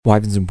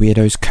Wyverns and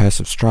Weirdos Curse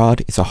of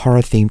Strahd is a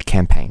horror-themed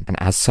campaign, and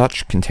as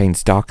such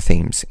contains dark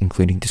themes,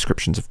 including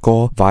descriptions of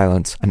gore,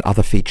 violence, and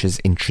other features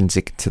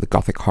intrinsic to the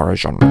gothic horror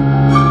genre.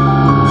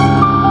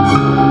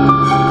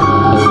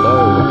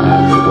 Hello,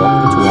 and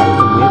welcome to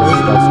Wyverns and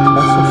Weirdos Curse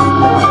of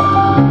Strahd.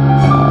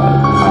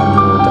 I'm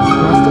your Dungeon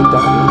Master,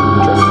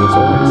 Darby. Joining me as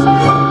always are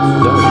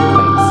Zoe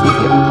playing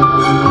Celia,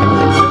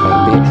 Emily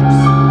playing Beatrice,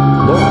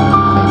 Laura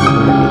playing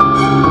Renee,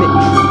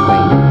 Mitch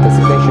playing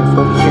Designation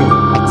 42,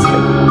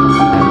 Exley,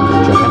 and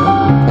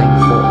Johanna playing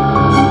Thor.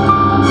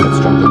 Let's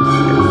jump into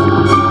this.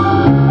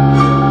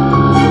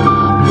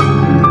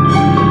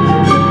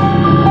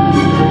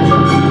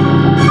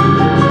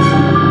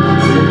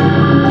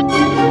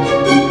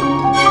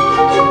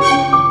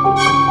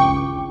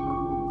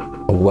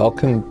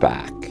 Welcome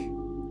back.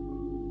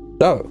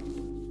 So,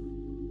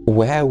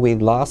 where we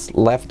last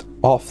left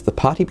off, the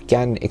party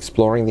began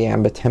exploring the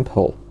Amber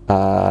Temple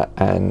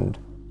and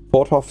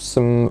fought off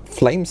some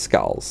flame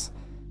skulls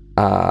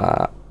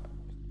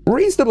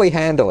reasonably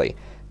handily.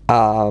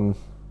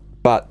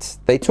 But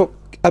they took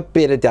a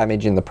bit of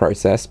damage in the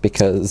process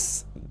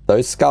because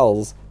those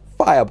skulls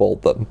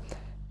fireballed them.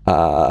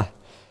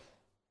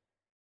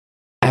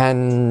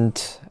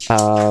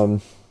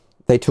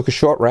 They took a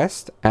short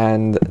rest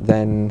and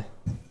then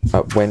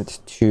went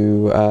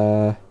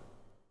to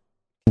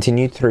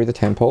continued through the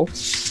temple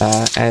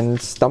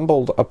and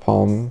stumbled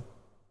upon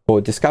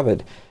or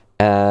discovered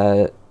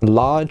a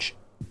large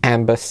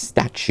amber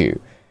statue,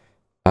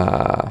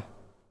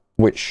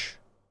 which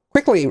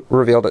quickly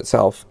revealed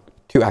itself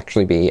to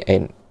actually be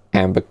an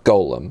amber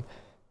golem,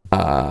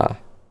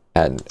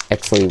 and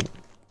Exley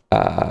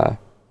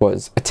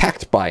was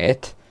attacked by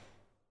it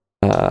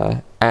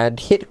and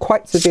hit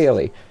quite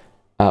severely.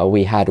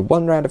 We had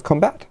one round of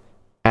combat,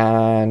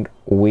 and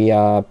we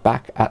are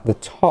back at the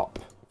top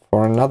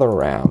for another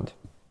round.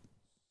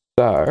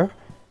 So,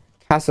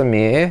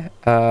 Casimir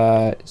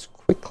is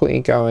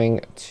quickly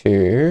going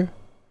to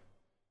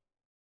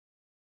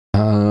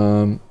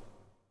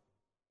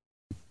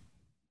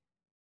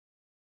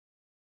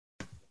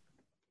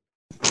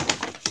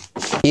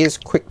he is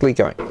quickly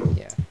going,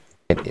 yeah,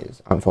 it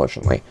is,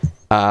 unfortunately.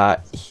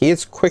 He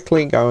is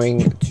quickly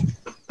going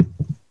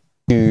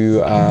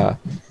to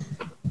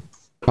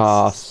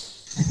pass.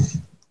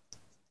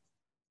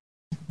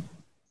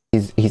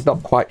 He's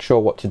not quite sure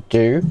what to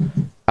do,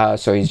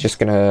 so he's just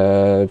going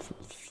to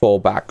fall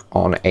back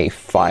on a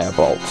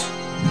firebolt.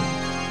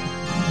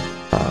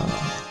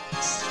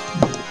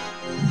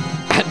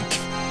 And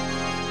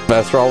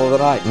first roll of the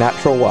night,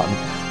 natural 1.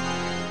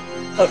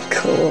 Of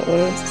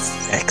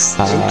course.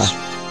 Excellent.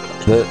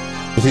 At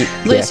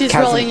least he's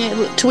rolling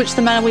it to which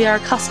the manner we are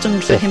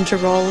accustomed for him to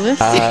roll this.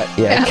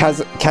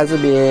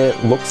 Casimir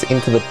looks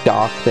into the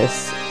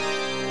darkness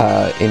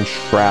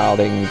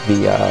enshrouding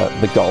the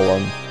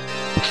golem,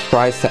 and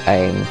tries to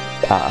aim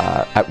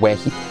at where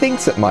he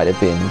thinks it might have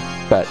been,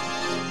 but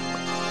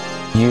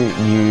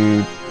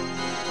you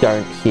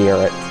don't hear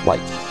it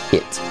like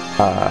hit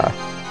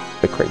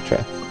the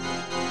creature.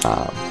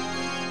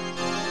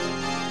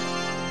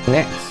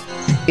 Next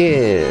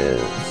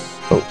is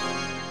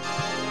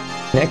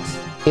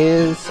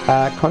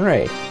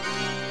Conrad.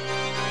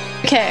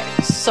 Okay,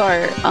 so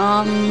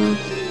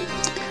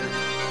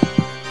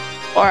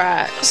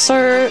alright,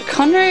 so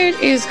Conrad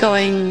is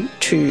going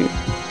to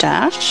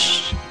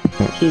dash.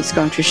 He's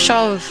going to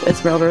shove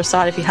Esmeralda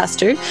aside if he has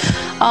to.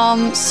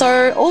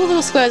 So all the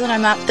little squares on our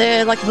map,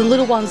 they're like the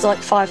little ones are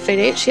like 5 feet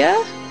each,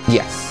 yeah?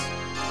 Yes.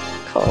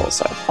 Cool,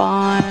 so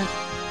 5,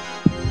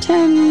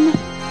 10,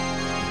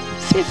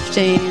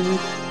 15,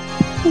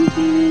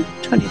 20,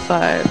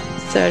 25,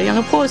 30. I'm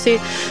going to pause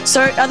here.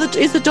 So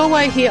is the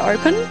doorway here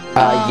open?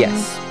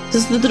 Yes.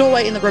 This is the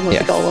doorway in the room with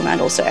the golem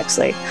and also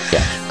Exley.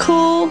 Yes.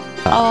 Cool.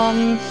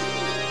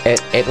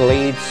 It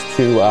leads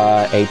to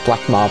a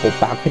black marble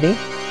balcony.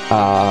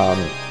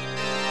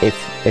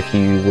 If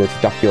you were to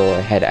duck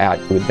your head out,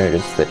 you would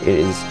notice that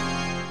it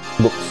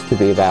looks to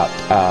be about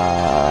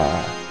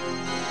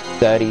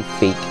 30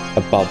 feet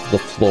above the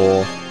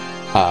floor,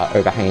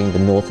 overhanging the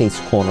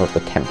northeast corner of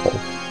the temple.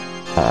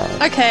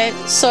 Okay,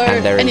 so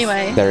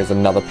anyway, there is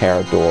another pair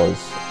of doors.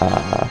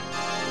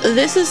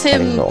 This is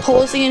him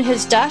pausing in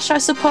his dash, I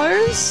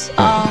suppose,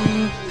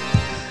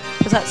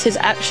 because that's his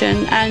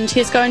action, and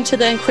he's going to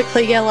then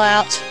quickly yell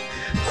out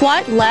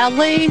quite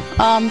loudly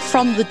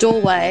from the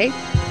doorway.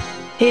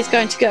 He's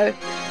going to go,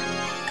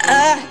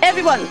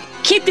 everyone,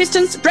 keep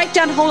distance, break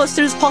down the hole as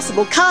soon as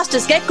possible.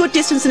 Casters, get good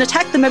distance and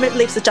attack the moment it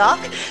leaves the dark.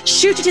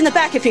 Shoot it in the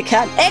back if you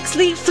can.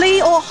 Exley,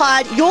 flee or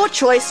hide, your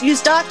choice.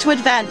 Use dark to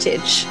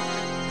advantage.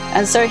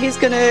 And so he's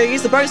going to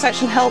use the bonus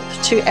action help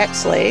to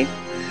Exley.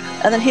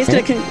 And then he's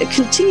going to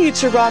continue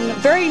to run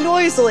very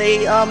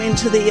noisily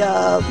into the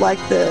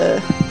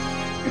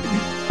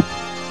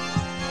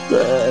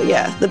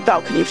the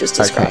balcony you've just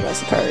described, I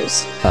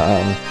suppose.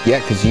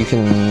 Because you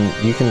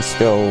can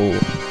still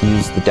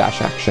use the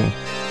dash action.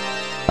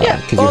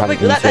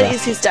 That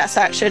is his dash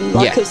action,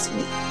 because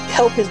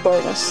help is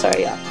bonus. So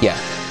yeah.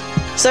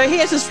 So he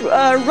has just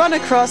run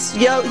across,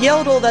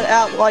 yelled all that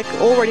out, like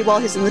already while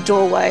he's in the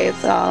doorway,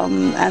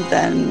 and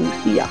then,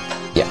 yep.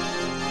 Yeah.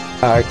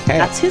 Okay.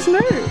 That's his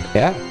move.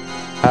 Yeah.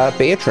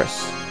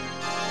 Beatrice.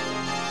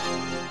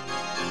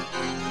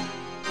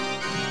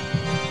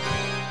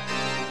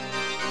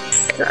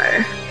 So,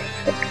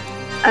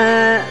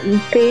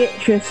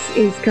 Beatrice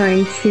is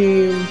going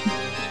to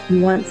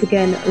once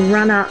again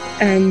run up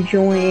and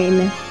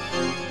join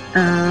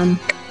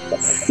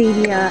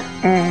Celia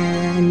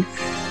and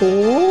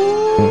Four.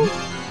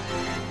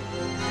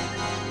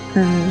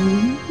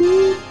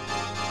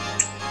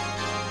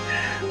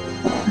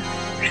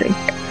 Actually,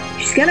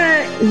 she's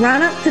gonna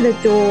run up to the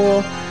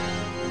door,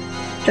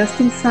 just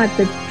inside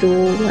the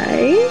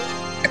doorway,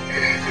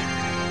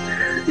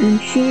 and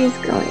she is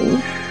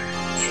going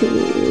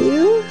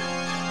to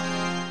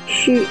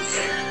shoot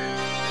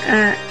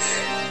at.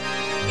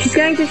 She's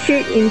going to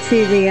shoot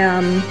into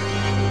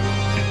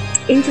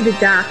the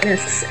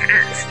darkness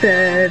at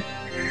the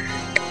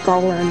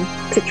golem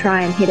to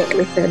try and hit it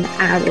with an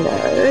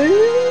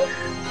arrow.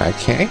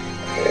 Okay.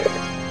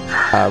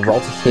 Roll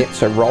to hit,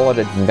 so roll at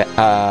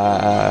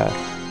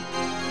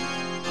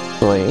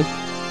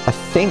I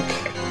think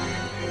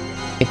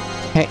it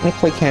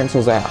technically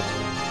cancels out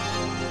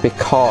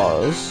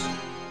because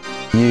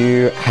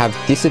you have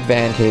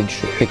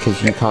disadvantage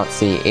because you can't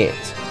see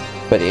it,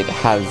 but it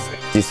has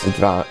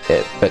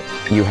disadvantage, but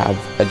you have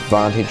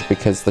advantage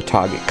because the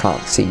target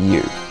can't see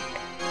you.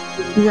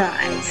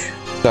 Right.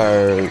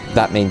 So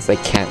that means they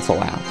cancel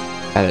out,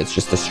 and it's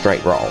just a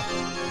straight roll.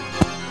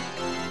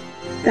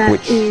 That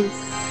is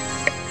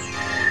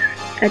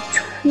a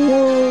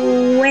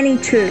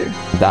 22.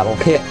 That'll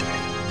hit.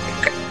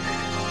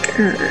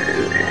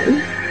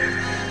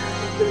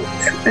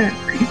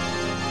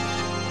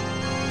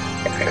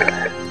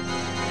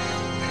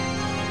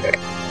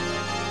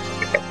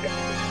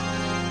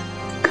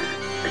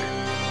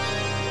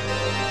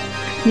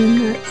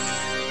 And that's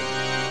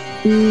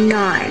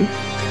 9.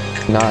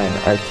 9,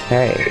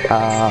 okay.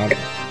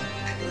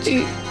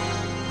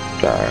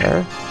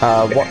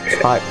 What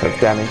type of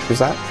damage was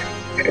that?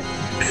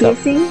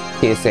 Piercing?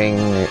 Piercing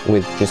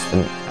with just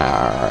an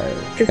arrow.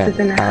 Just with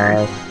an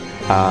arrow.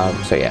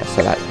 So yeah,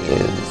 so that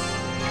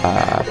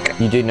is...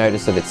 you do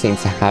notice that it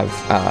seems to have...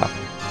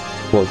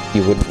 well,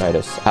 you wouldn't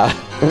notice,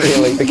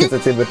 really, because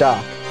it's in the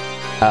dark.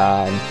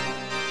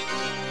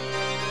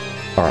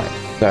 Alright,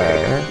 so...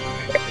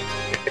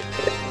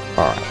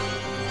 Alright.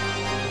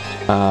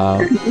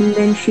 And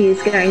then she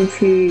is going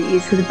to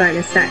use for the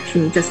bonus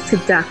action just to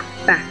duck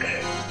back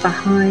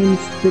behind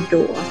the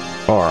door.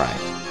 Alright.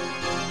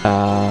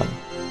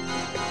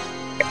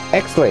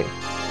 Exley.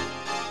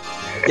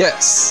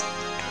 Yes.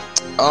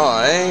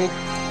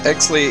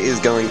 Exley is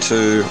going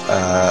to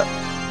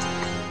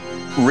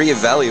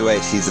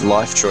reevaluate his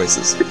life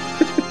choices.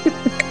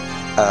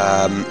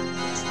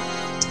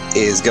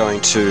 Is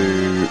going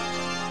to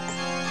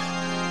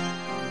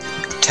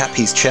tap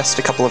his chest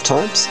a couple of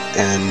times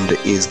and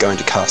is going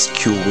to cast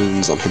Cure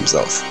Wounds on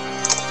himself.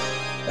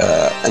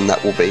 And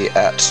that will be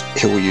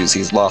he will use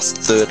his last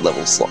 3rd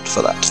level slot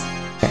for that.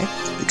 Okay.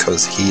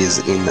 Because he is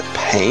in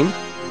pain.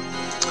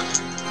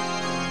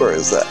 Where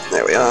is that?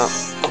 There we are.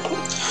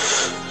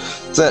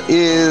 That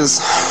is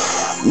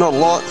not a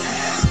lot.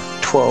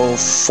 12,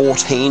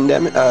 14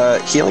 damage,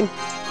 healing.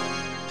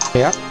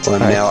 Yeah. So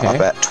I'm now up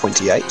at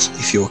 28,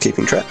 if you're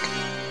keeping track.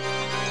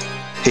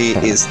 He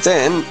is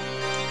then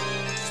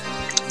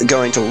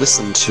going to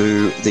listen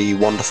to the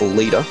wonderful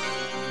leader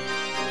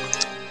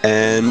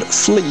and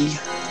flee.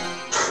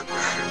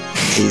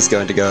 He's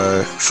going to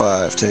go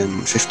 5,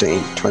 10,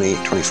 15, 20,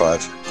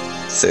 25,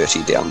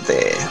 30 down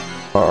there.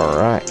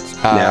 Alright.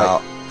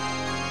 Now,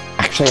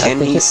 actually,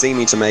 can he see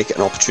me to make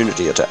an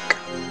opportunity attack?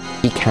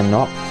 He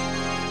cannot.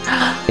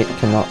 It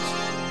cannot.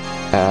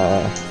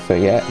 So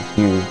yeah,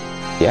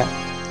 yeah.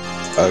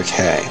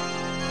 Okay.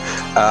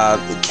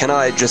 Can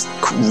I just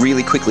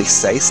really quickly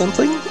say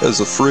something as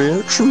a free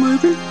action,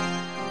 maybe?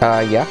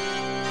 Yeah.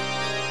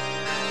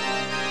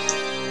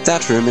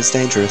 That room is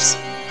dangerous.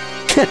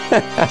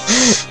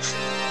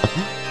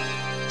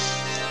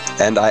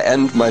 And I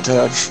end my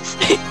turn.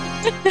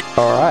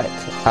 Alright.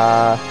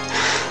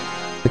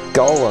 The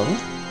golem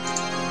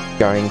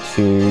going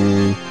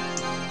to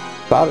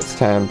start its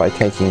turn by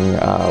taking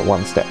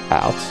one step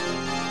out,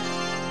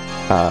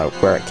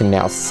 where it can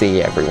now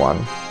see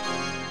everyone.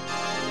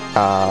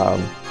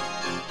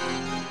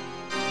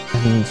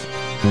 And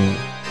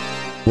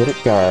would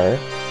it go?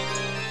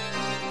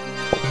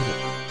 What would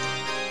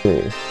it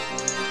do?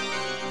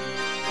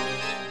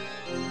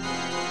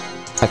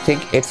 I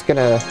think it's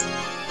gonna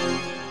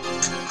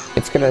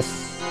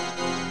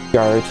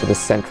go to the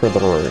center of the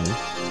room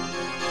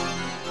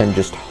and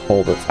just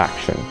hold its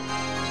action.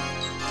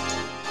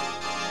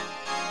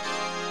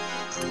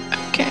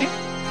 Okay.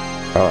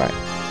 Alright.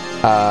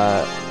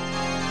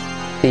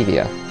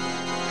 Thevia.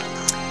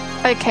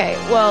 Okay,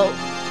 well,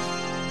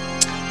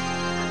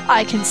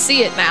 I can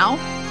see it now.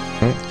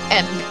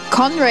 And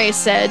Conray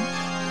said,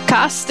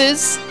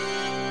 casters,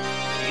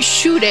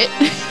 shoot it.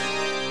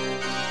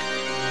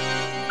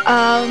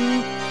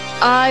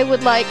 I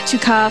would like to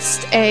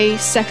cast a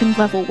 2nd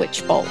level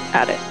Witch Bolt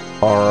at it.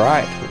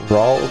 Alright,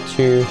 roll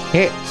to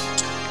hit.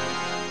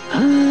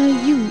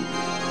 You.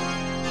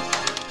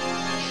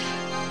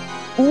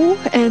 Oh,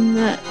 and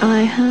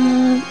I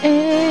have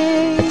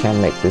a I can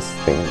make this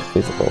thing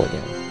visible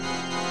again.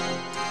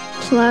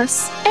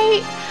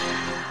 +8.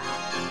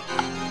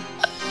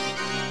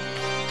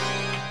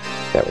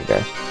 There we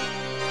go.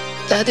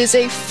 That is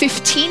a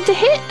 15 to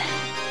hit.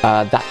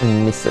 That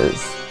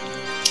misses.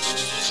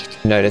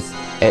 Notice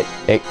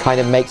it kind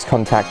of makes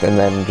contact and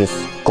then just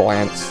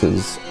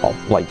glances off,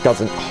 like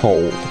doesn't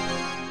hold.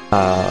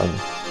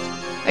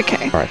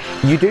 Okay. Alright.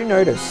 You do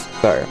notice,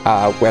 though,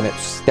 when it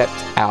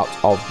stepped out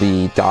of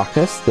the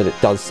darkness, that it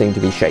does seem to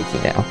be shaky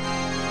now.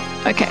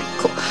 Okay,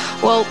 cool.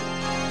 Well,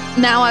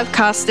 now I've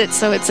cast it,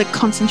 so it's a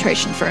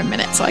concentration for a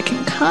minute, so I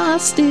can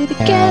cast it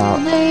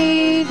again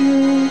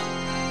later.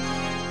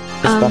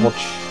 Just double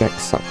check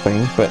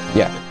something, but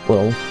yeah,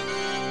 we'll...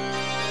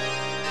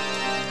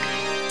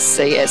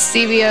 So yeah,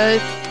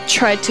 Stevia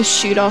tried to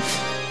shoot off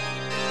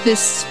this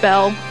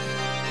spell.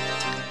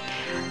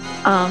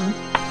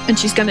 And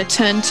she's going to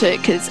turn to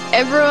it because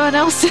everyone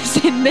else is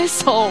in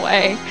this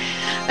hallway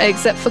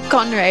except for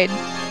Conrad.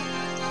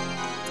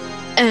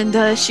 And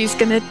she's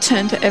going to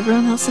turn to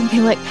everyone else and be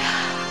like,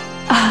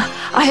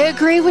 I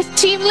agree with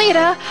team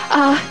leader.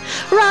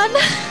 Run.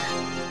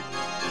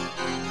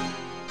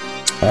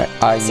 Alright,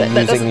 are you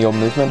using your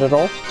movement at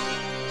all?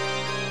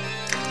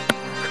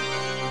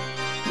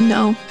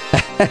 No.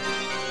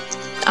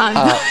 I'm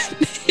not.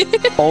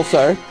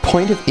 Also,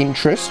 point of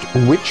interest,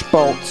 Witch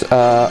Bolt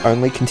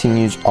only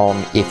continues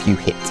on if you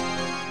hit.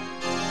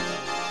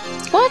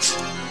 What?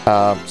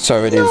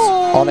 So it is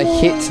on a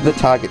hit, the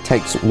target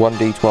takes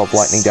 1d12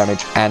 lightning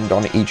damage, and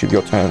on each of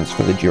your turns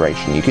for the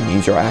duration. You can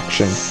use your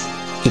action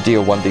to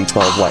deal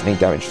 1d12 lightning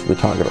damage to the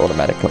target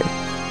automatically.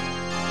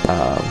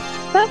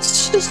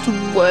 That's just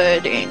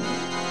wording.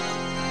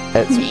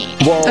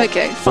 Well,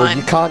 okay, fine. Well,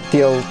 you can't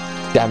deal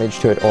damage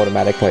to it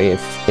automatically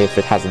if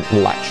it hasn't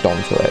latched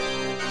onto it.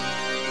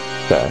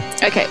 So.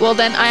 Okay, well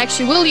then I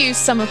actually will use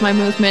some of my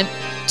movement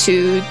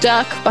to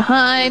duck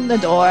behind the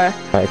door.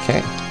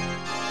 Okay.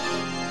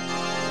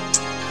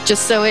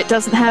 Just so it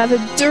doesn't have a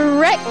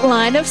direct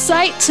line of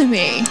sight to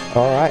me.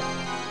 Alright.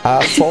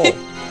 Fall.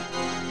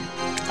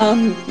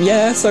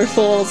 Yeah, so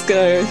Fall's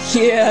gonna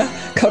hear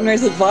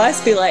Conrad's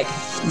advice, be like,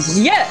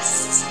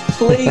 yes,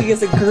 fleeing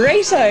is a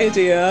great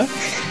idea,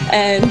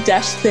 and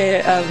dash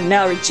there,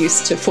 now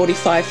reduced to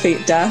 45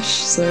 feet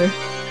dash, so...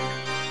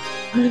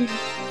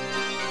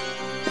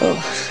 Oh,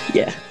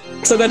 yeah.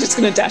 So they're just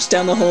gonna dash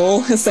down the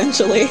hall,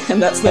 essentially,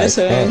 and that's their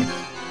turn.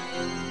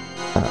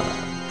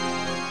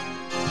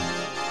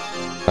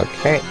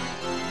 Okay.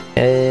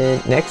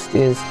 And next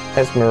is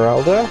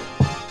Esmeralda,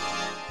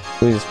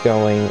 who's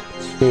going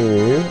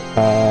to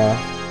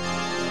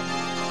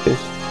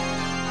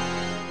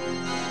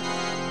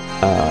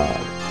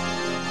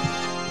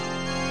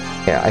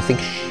yeah, I think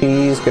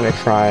she's gonna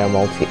try a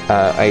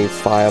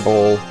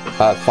firebolt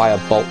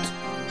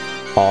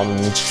on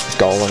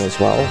Golan as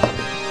well.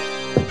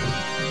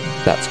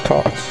 That's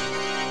cocked.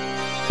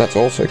 That's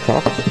also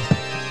cocked.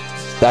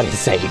 That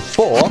is a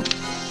 4.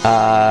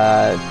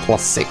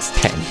 Plus 6,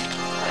 10.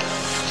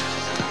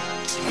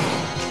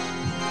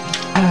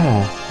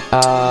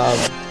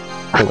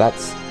 So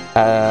that's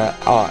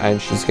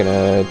and she's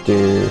gonna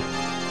do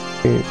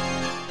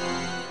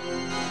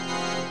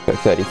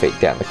 30 feet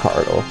down the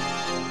corridor.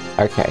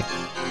 Okay.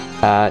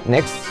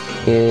 Next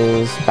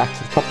is back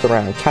to the top of the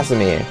round,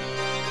 Casimir,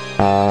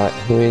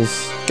 who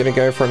is gonna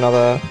go for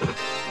another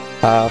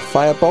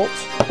firebolt.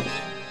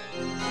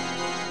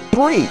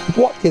 3.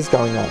 What is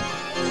going on?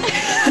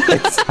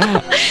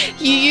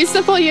 You used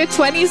up all your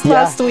 20s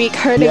last week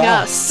hurting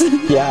us.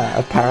 Yeah,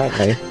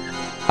 apparently.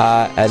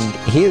 And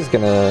he is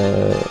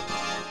gonna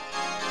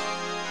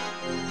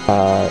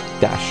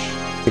dash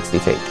 60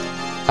 feet.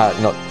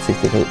 Not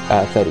 60 feet,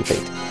 30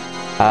 feet.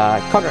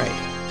 Conrad.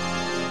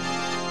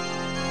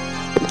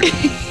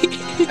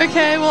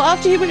 Okay, well,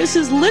 after he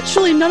witnesses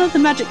literally none of the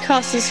magic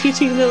casters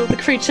hitting the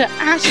creature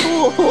at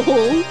all.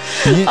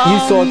 You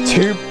saw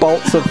 2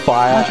 bolts of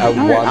fire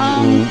and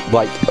one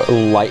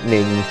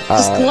lightning.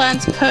 Just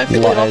glance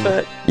perfectly off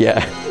it.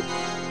 Yeah.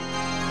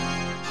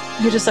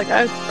 You're just like,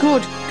 oh,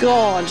 good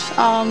God.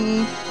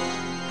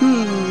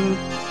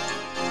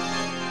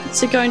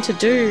 What's he going to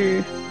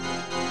do?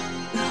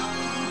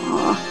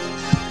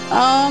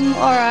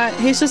 Alright,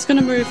 he's just going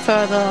to move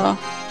further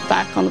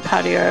back on the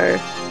patio.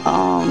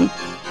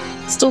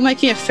 Still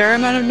making a fair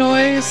amount of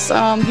noise.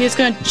 He's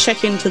going to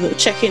check in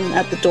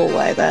at the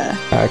doorway there.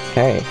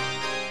 Okay.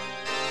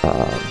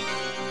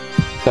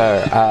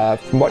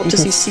 From what you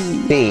can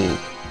see,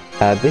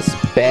 this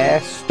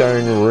bare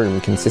stone room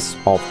consists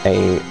of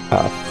a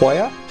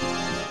foyer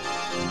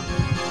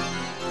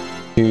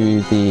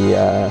to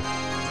the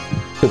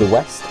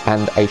west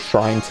and a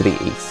shrine to the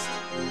east.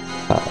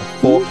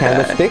 4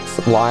 candlesticks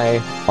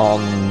lie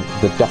on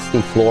the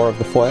dusty floor of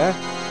the foyer.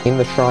 In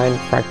the shrine,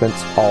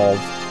 fragments of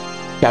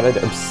shattered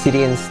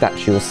obsidian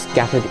statue are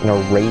scattered in a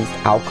raised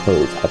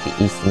alcove at the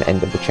eastern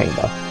end of the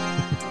chamber.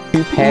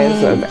 Two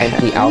pairs of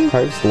empty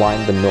alcoves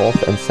line the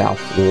north and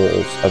south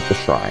walls of the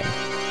shrine.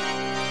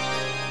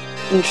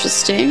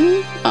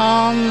 Interesting.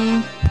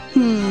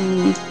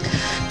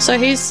 So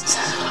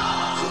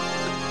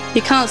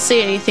you can't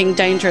see anything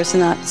dangerous in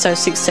that, so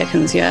 6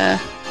 seconds, yeah?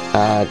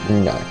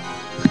 No.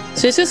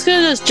 So he's just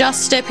gonna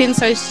just step in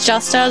so he's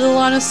just out of the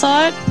line of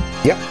sight?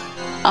 Yep.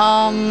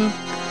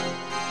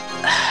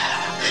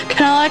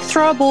 Can I, like,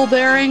 throw a ball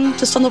bearing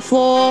just on the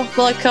floor,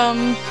 like,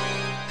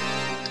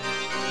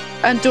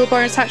 and do a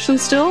bonus action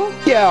still?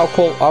 Yeah,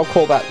 I'll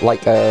call that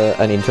like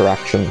an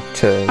interaction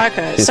to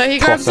Okay, just so he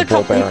toss grabs a a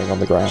ball couple, bearing on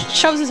the ground.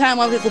 shoves his hand in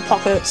one of his little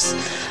pockets,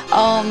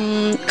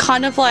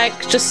 kind of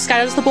like just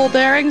scatters the ball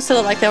bearings so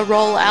that like they'll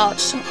roll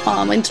out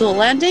into the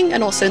landing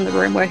and also in the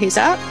room where he's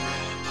at.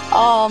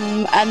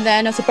 And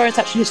then as a bonus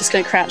action, he's just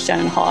going to crouch down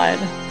and hide.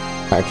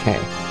 Okay.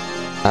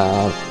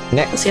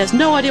 Next. He has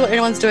no idea what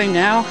anyone's doing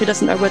now. He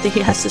doesn't know whether he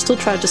has to still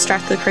try to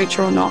distract the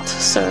creature or not.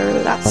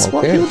 So that's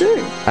what good. he'll do.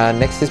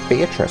 Next is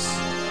Beatrice.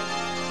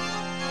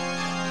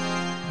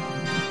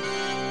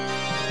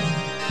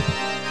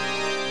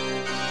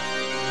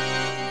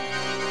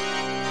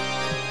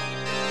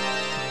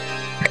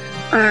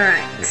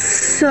 Alright,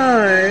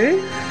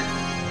 so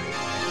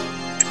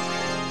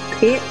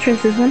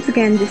Beatrice is once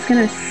again just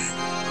going to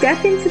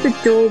step into the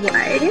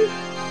doorway.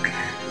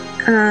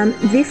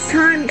 This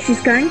time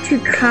she's going to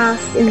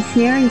cast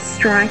Ensnaring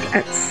Strike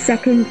at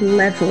 2nd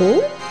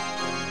level.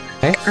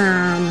 Okay.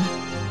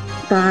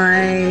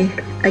 By,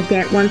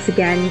 once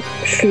again,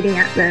 shooting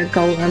at the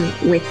golem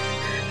with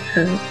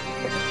her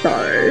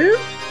bow.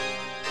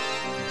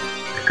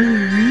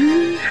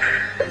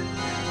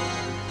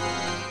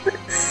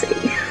 Let's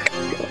see.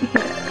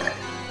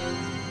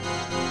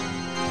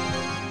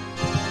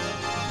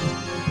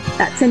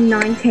 That's a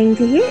 19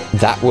 to hit.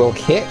 That will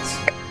hit.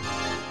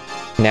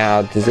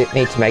 Now, does it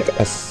need to make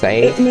a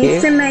save? It needs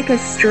here? to make a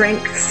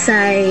strength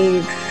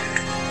save,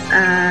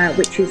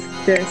 which is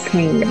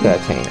 13.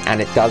 13,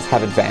 and it does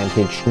have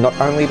advantage not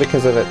only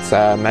because of its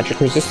magic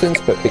resistance,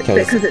 but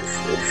because of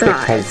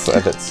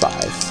its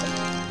size.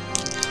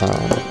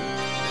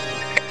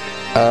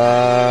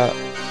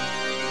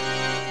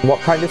 What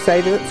kind of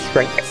save is it?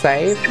 Strength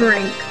save?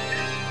 Strength.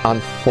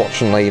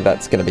 Unfortunately,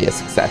 that's going to be a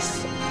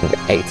success.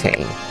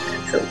 18.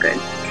 That's all good.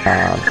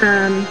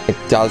 It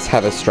does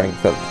have a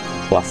strength of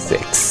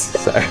 +6,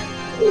 so.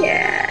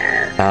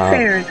 Yeah,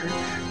 fair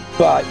enough.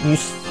 But you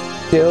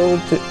still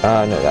do.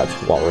 No, that's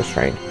while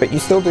restrained. But you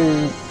still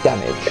do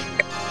damage.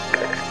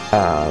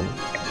 Hang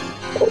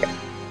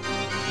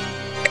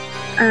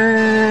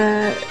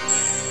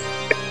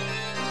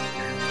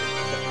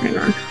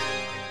on.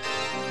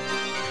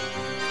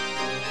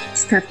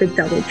 Just have to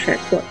double check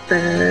what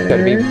the. So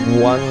it'd be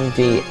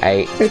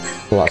 1d8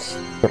 plus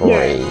 3.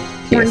 Yeah,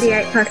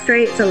 1d8 plus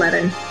 3, it's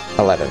 11.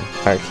 11.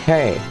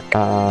 Okay.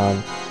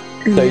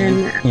 So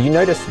you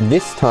notice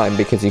this time,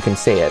 because you can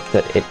see it,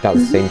 that it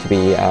does seem to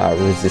be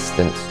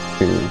resistant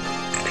to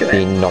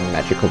the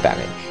non-magical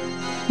damage.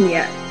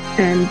 Yeah,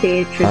 and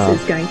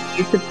Beatrice is going to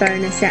use the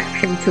bonus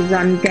action to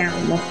run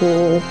down the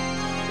hall.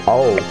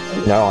 Oh,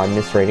 no, I'm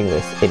misreading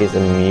this. It is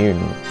immune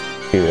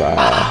to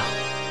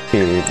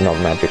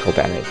non-magical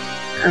damage.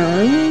 Oh.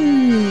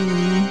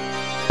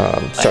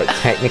 So it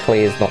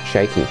technically is not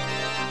shaky.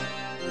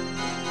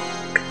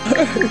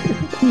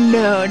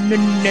 No.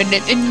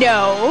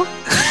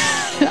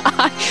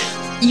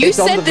 You It's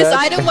on said the this verge.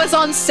 item was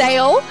on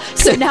sale,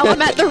 so now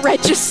I'm at the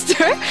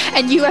register,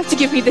 and you have to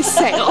give me the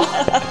sale.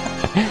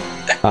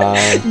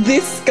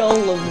 This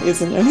golem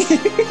isn't immune.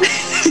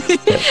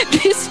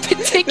 This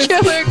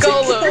particular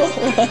golem.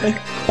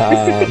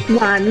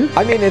 One.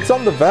 I mean, it's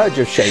on the verge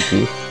of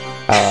shaky.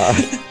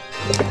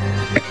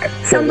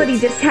 Somebody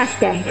just has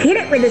to hit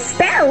it with a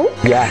spell.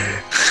 Yeah.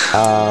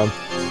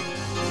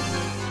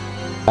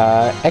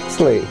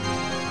 Exley,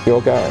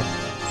 your go.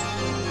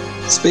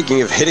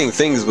 Speaking of hitting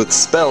things with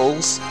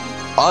spells,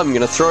 I'm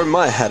going to throw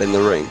my hat in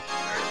the ring.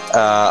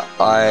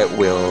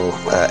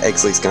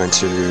 Exley's going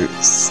to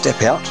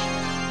step out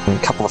a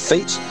couple of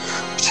feet,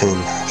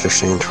 10,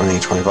 15, 20,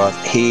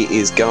 25. He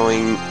is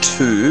going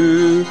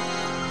to,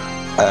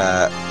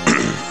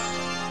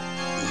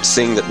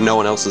 seeing that no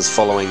one else is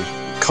following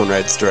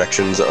Conrad's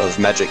directions of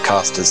magic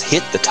casters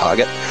hit the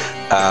target,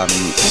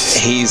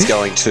 he's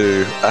going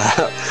to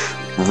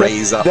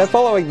raise up. They're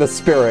following the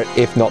spirit,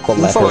 if not the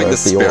letter Following of the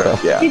spirit, order.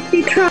 yeah. Did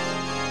you try?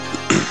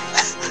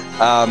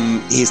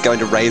 He's going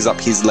to raise up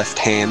his left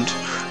hand,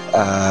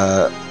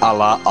 a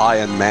la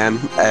Iron Man,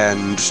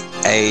 and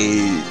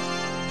a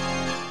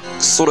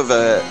sort of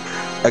a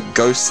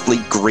ghostly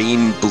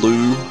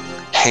green-blue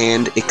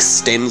hand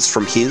extends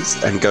from his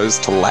and goes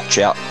to latch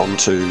out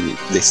onto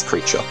this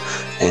creature,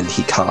 and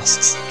he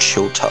casts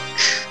Chill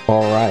Touch.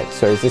 Alright,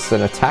 so is this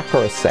an attack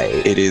or a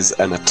save? It is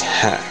an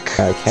attack.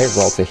 Okay,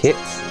 roll to hit.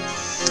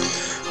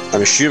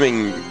 I'm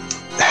assuming...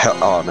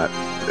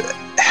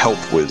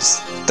 Help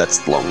was...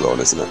 That's long gone,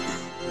 isn't it?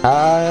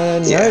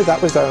 No, Yeah.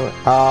 that was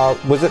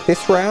was it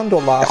this round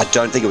or last? I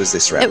don't think it was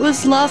this round. It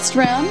was last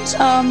round.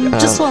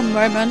 Just one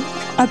moment.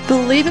 I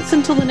believe it's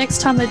until the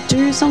next time they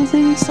do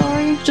something.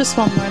 Sorry, just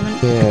one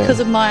moment. Yeah. Because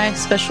of my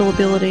special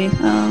ability.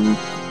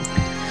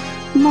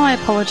 My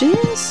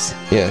apologies.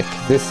 Yeah,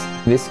 'cause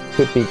this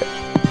could be.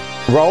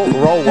 Roll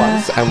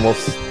once, and we'll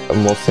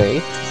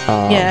see.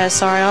 Yeah,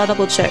 sorry, I'll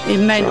double check. It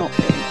may not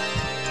be.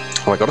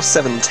 Oh, I got a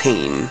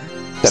 17.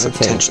 So 17.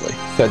 potentially.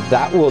 So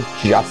that will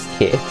just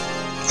hit.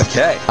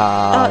 Okay.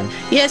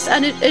 Yes,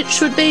 and it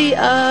should be.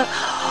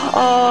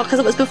 Because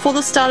it was before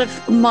the start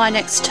of my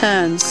next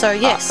turn. So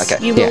yes,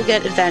 okay. you will Yeah.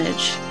 get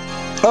advantage.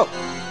 Oh.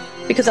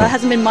 Because it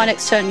hasn't been my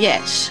next turn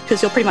yet.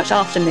 Because you're pretty much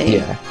after me.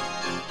 Yeah.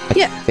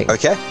 Yeah. I think.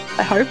 Okay.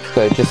 I hope.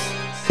 So just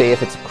see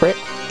if it's a crit.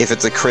 If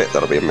it's a crit,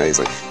 that'll be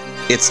amazing.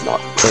 It's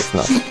not. It's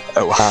not.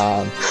 Oh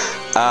well.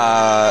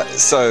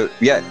 So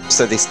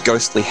this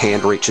ghostly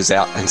hand reaches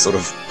out and sort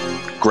of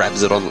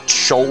grabs it on its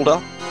shoulder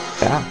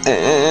Yeah.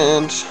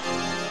 and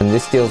And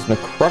this deals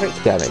necrotic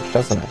damage,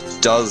 doesn't it?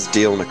 does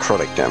deal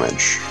necrotic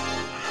damage.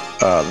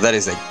 That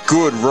is a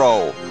good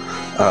roll.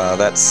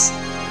 That's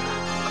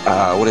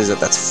what is it?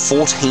 That's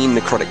 14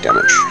 necrotic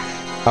damage.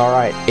 All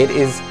right. It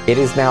is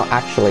now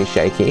actually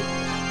shaky.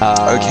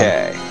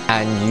 Okay.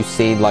 And you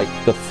see like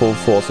the full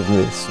force of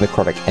this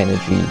necrotic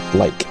energy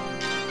like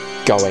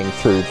going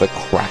through the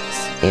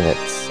cracks in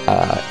its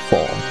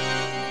form.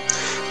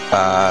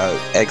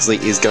 Exley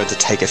is going to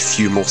take a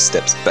few more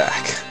steps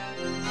back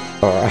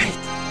All right.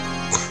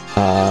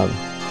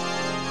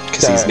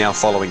 because he's now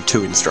following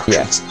 2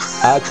 instructions.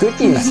 Good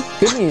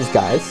news,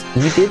 guys.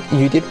 You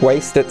did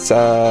waste its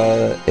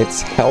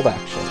held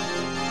action.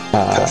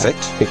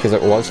 Perfect. Because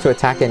it was to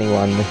attack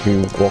anyone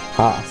who walked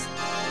past.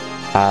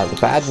 The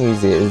bad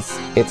news is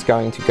it's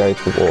going to go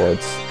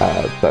towards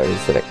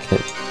those that it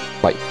can,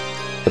 like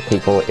the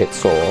people it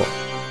saw,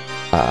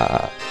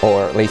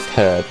 or at least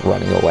heard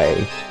running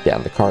away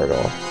down the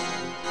corridor.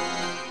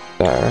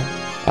 So,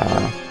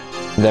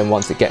 then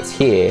once it gets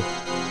here,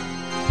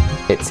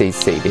 it sees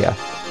Sevia.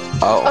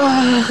 Oh.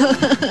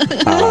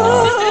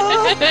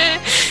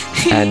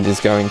 And is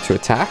going to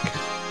attack.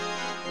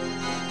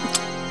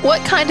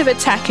 What kind of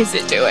attack is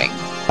it doing?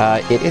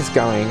 It is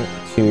going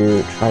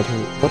to try to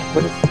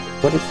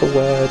what is the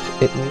word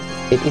it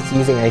uses? It is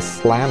using a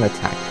slam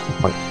attack.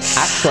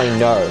 Actually,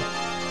 no.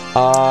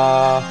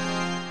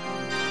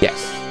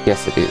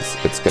 Yes, it is.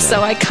 It's gonna.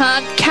 So I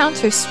can't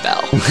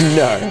counterspell.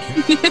 No.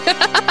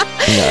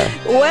 No.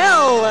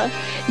 Well,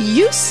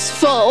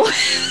 useful.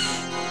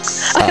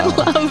 I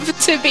love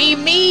to be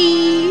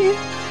me.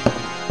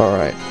 All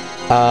right.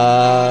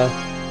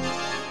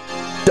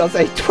 Does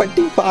a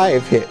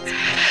 25 hit?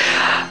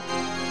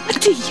 What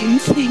do you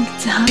think,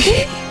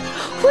 Darby?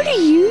 What do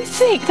you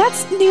think?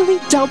 That's nearly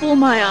double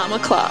my armor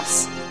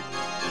class.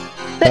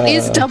 That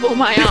is double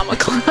my armor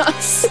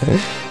class.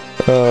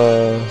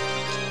 So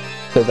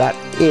that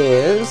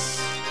is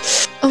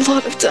A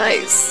lot of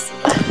dice.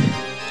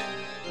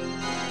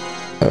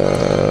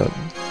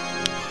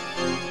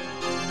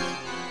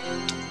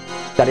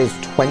 that is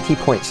 20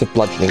 points of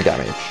bludgeoning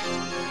damage.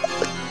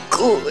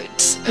 Good.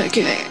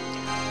 Okay.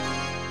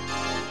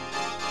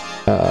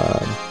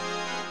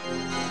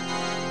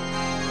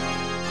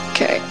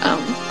 Okay.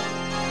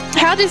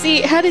 How does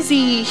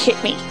he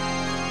hit me?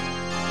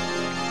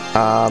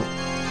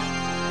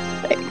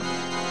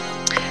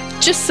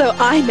 Just so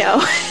I know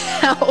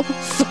how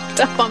fucked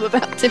up I'm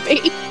about to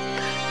be.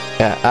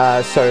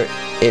 Yeah. So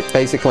it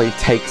basically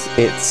takes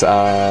its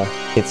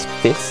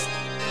fist,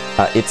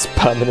 its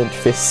permanent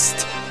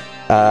fist,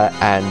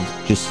 and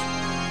just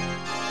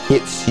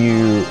hits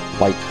you,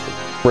 like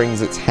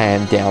brings its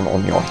hand down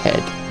on your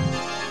head.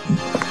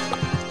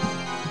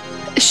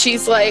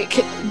 She's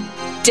like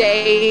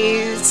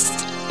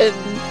dazed and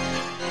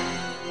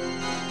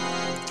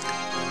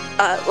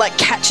like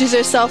catches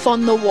herself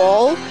on the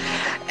wall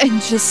and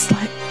just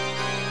like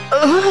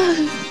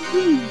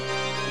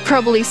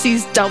probably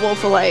sees double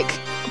for like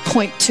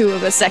 0.2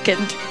 of a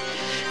second.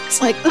 It's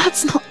like,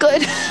 that's not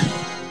good.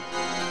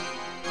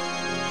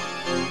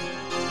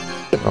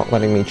 But not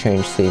letting me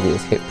change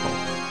Sevia's hit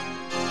points.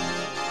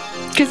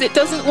 Because it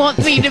doesn't want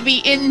me to be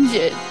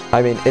injured.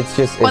 I mean, it's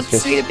just Wants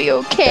me to be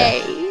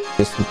okay.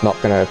 just not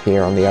going to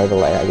appear on the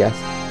overlay, I guess.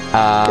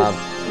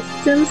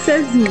 System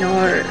says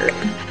no.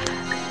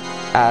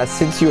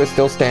 Since you are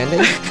still standing,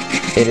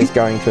 it is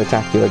going to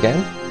attack you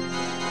again.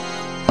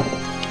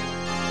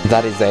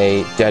 That is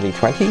a dirty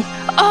 20.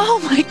 Oh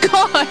my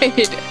god!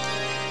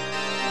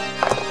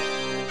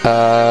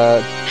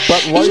 But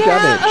low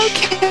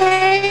damage.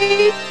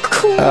 Okay,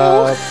 cool.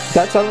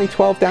 That's only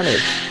 12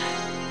 damage.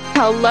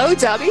 How low,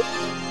 Dubby?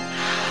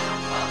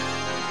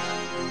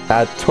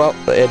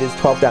 12. It is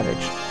 12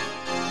 damage.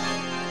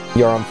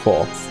 You're on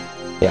 4.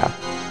 Yeah.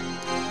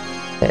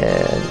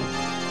 And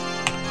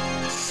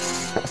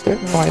I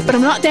don't know why. But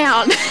I'm not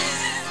down.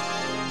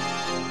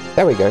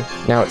 There we go.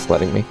 Now it's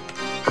letting me.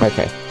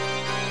 Okay.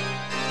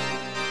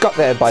 Got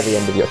there by the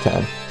end of your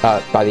turn.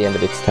 By the end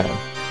of its turn.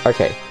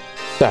 Okay.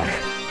 So,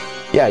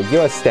 yeah, you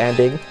are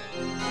standing.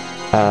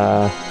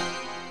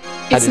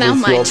 It's it now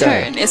is my your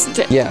turn, go. isn't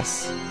it?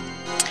 Yes.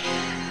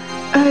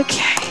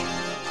 Okay.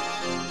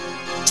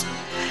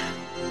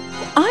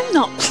 I'm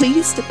not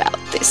pleased about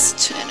this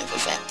turn of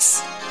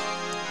events.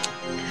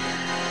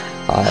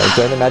 I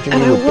don't imagine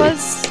you would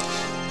be.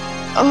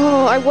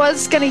 I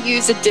was gonna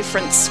use a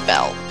different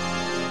spell.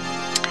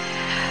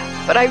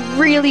 But I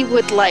really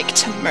would like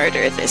to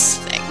murder this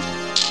thing.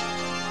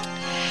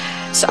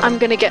 So I'm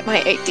gonna get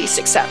my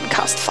 8d6 out and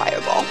cast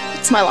Fireball.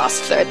 It's my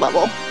last 3rd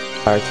level.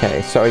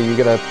 Okay, so are you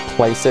going to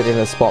place it in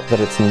a spot that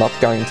it's not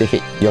going to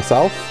hit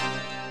yourself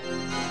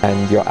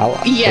and your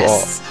ally?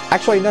 Yes. Or,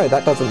 actually, no,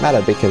 that doesn't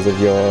matter because of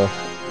your...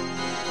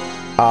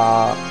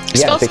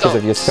 Spell because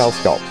of sculpt. your spell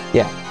sculpt.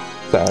 Yeah.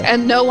 So.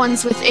 And no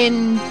one's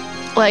within...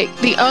 Like,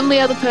 the only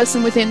other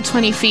person within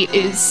 20 feet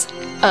is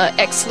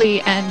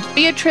Exley and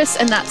Beatrice,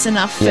 and that's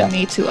enough for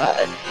me to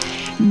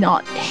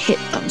not hit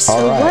them. So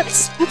all right.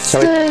 what's so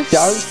the... it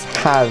does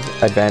have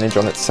advantage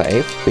on its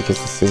save because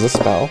this is a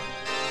spell.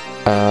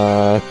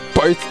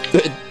 Both,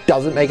 it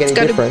doesn't make any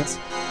difference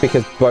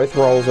because both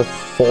rolls are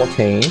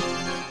 14,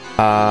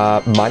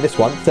 minus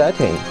 1,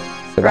 13.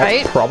 So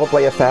that's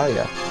probably a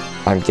failure,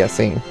 I'm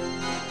guessing.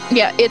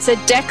 Yeah, it's a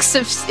dex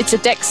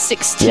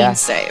 16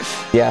 save.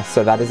 Yeah,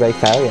 so that is a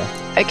failure.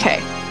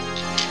 Okay.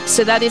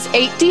 So that is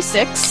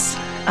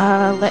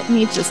 8d6. Let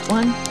me just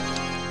 1,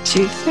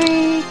 2,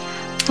 3,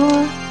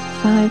 4,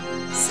 5,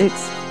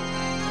 6,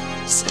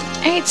 7,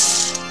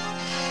 8.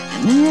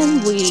 And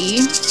then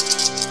we...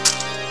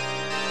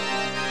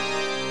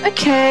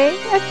 Okay.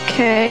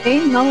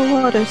 Not a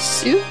lot of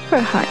super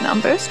high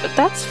numbers, but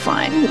that's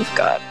fine. We've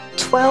got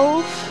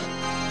 12,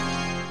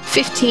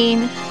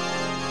 15,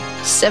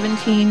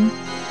 17,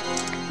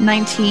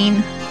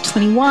 19,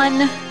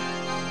 21,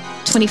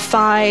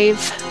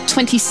 25,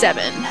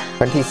 27.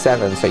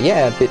 27, so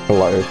yeah, a bit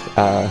below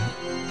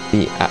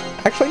the...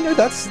 actually, no,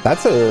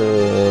 that's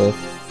a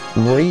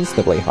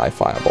reasonably high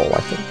fireball, I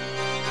think.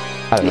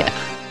 I don't know.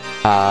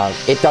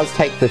 It does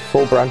take the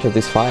full brunt of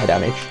this fire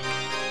damage.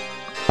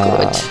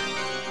 Good.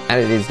 And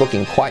it is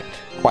looking quite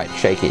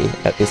shaky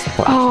at this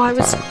point. Oh, I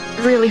was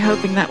really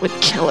hoping that would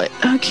kill it.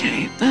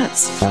 Okay,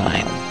 that's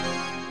fine.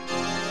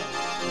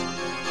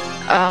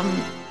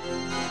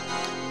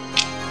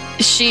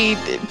 She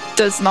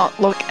does not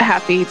look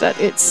happy that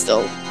it's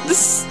still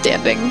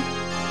standing.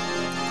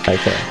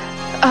 Okay.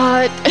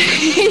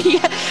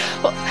 Yeah.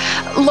 Well,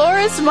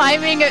 Laura's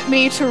miming at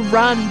me to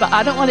run, but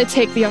I don't want to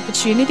take the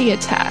opportunity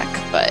attack.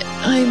 But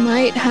I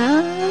might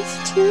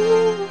have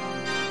to.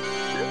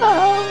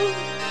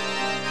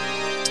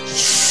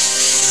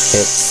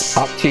 It's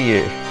up to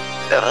you.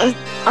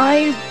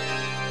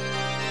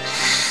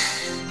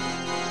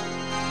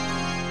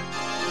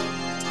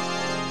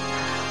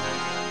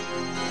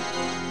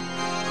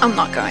 I'm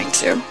not going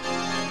to.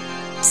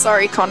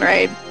 Sorry,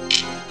 Conrad.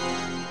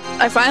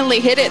 I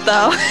finally hit it,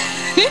 though.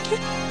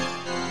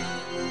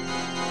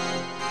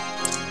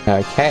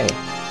 Okay.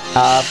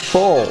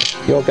 Fall,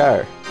 your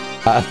go.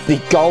 The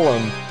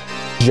golem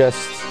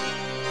just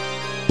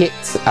hit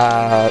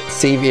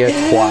Sevia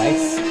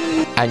twice,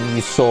 and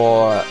you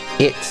saw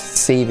it,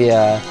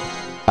 Sevia,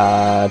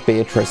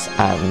 Beatrice,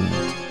 and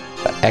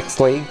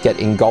Exley get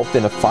engulfed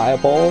in a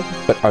fireball,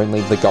 but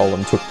only the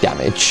golem took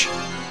damage.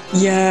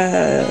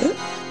 Yeah.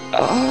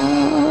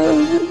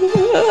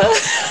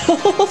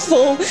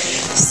 Awful.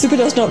 Super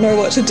does not know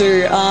what to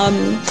do.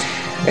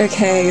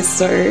 Okay,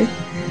 so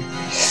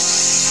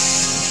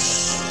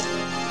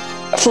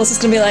Force is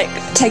gonna be like,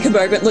 take a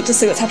moment, look to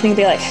see what's happening, and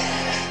be like,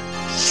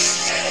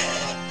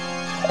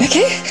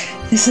 okay,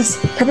 this is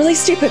probably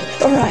stupid.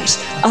 All right.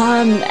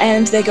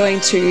 And they're going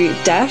to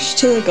dash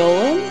to the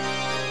golem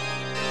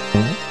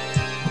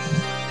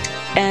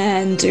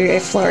and do a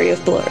flurry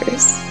of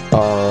blows.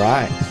 All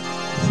right.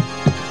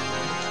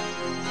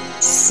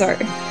 So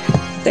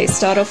they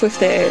start off with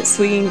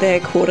swinging their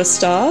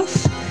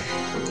quarterstaff,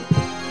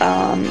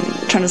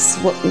 trying to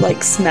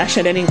smash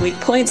at any weak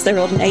points. They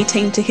rolled an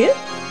 18 to hit.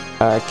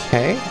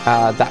 Okay,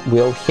 that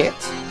will hit.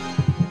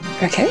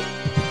 Okay.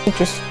 Let me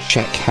just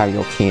check how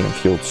your keen and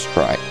field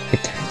strike.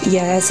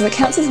 Yeah, so it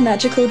counts as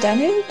magical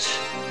damage.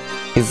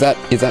 Is that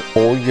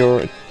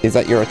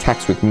your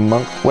attacks with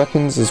monk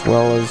weapons as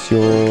well as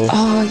your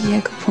Oh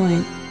yeah, good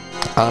point.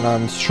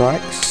 unarmed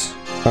strikes?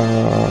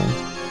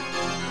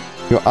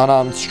 Your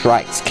unarmed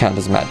strikes count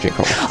as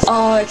magical.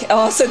 Oh, okay.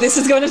 Oh, so this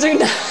is going to do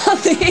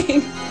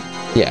nothing.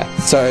 Yeah,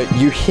 so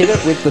you hit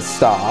it with the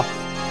staff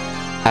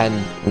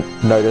and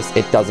notice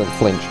it doesn't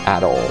flinch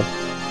at all.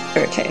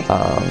 Okay.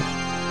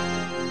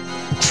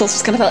 Force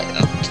is kind of like,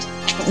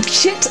 oh,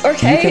 shit,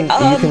 okay. You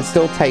can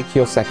still take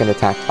your second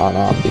attack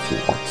unarmed if you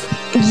want.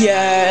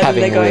 Yeah,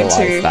 having they're going realized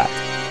to that.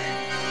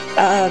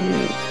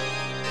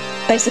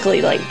 Basically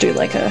do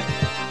like a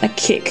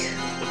kick.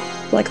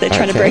 Like they're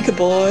trying to break a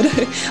board.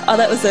 Oh,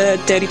 that was a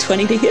dirty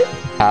 20 to hit.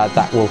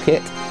 That will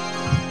hit.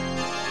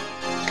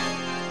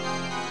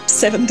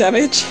 7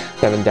 damage.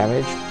 7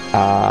 damage.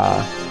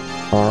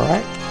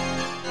 Alright.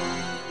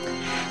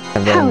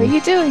 How are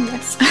you doing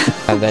this?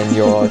 And then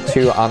your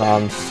 2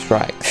 unarmed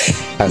strikes.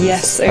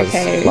 Yes,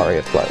 okay. As flurry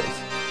of blows.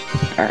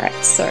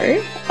 Alright, so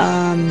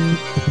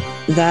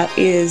That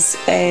is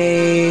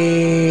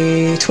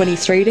a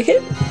 23 to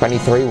hit.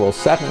 23 will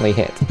certainly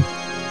hit.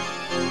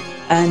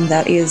 And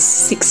that is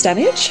 6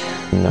 damage.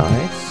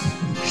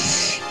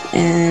 Nice.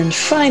 And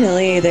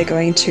finally, they're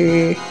going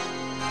to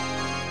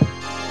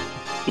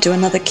do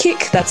another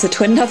kick. That's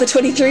another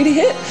 23 to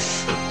hit.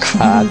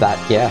 That,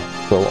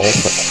 will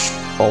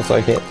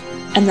also hit.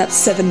 And that's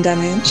 7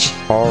 damage.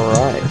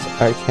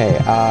 Alright, okay.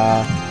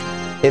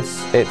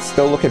 It's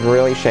still looking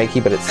really shaky,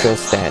 but it's still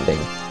standing.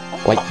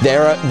 Like,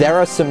 there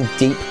are some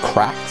deep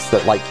cracks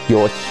that, like,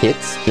 your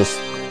hits just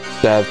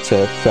serve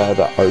to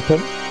further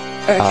open.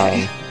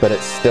 Okay. But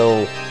it's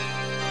still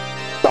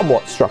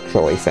somewhat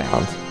structurally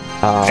sound.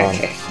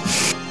 Okay.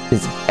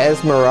 Is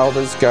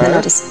Esmeralda's go? Then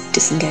I'll just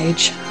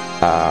disengage.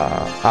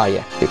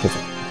 Yeah, because...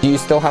 Do you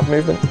still have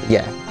movement?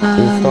 Yeah.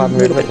 Do you still have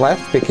movement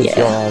left? Because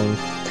you're on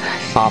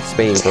half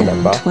speed, 10,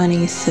 remember?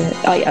 20, 30...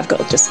 Oh, yeah, I've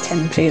got just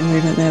 10 feet of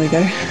movement. There we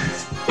go.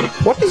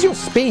 What is your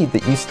speed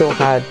that you still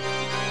had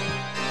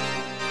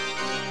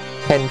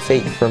 10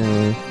 feet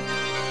from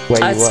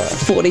where you were?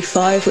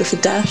 45 with a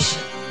dash.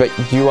 But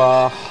you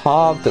are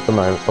halved at the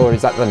moment, or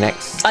is that the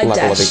next I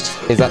level dashed.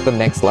 is that the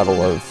next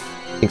level of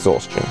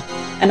exhaustion?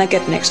 And I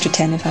get an extra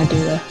 10 if I do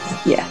the...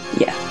 Yeah.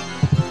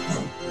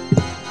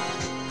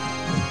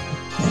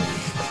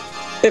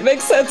 It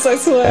makes sense, I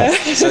swear.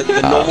 So the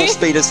normal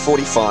speed is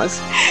 45.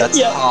 That's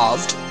Yeah.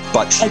 halved,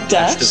 but she I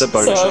dashed, as a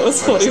bonus, so it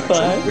was bonus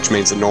 45. action, which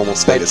means the normal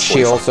speed But is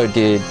she 45. also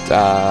did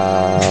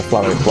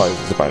Flurry of Blows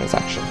as a bonus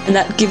action. And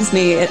that gives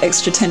me an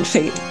extra 10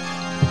 feet.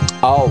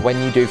 Oh,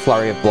 when you do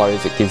Flurry of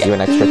Blows, it gives you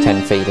an extra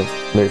 10 feet of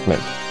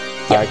movement.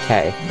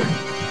 Okay.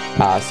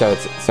 So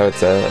it's a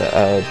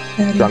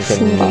 30, drunken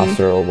 40.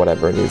 master or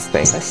whatever it is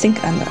thing. So I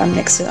think I'm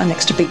next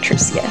to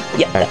Beatrice. Yeah,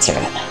 that's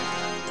Okay. right.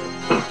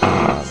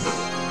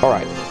 All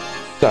right.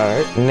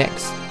 So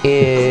next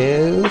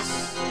is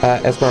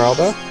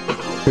Esmeralda,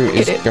 who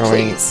is Hit it,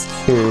 going please.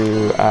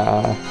 to.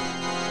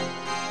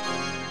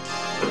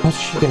 What's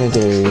she gonna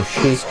do?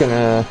 She's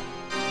gonna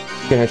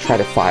try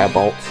to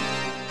firebolt.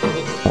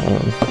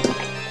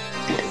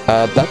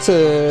 That's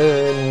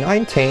a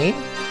 19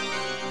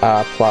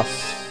 plus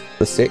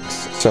the 6,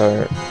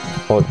 so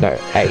or no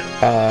 8,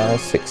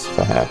 6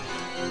 for her.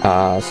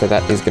 So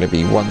that is going to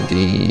be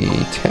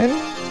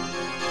 1d10.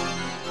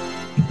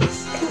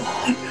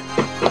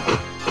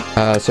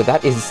 So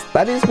that is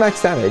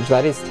max damage.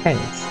 That is 10.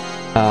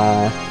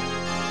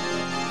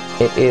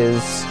 It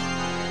is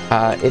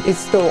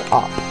still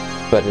up,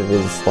 but it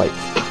is like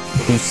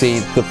you see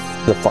the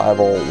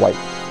fireball, like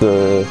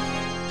there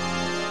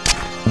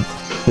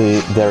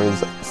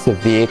is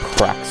severe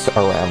cracks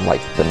around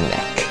like the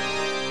neck.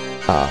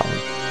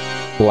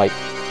 Like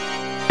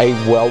a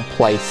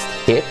well-placed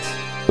hit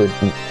could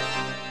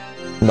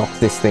knock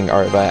this thing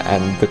over,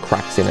 and the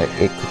cracks in it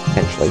could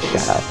potentially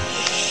shatter,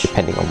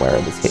 depending on where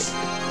it is hit.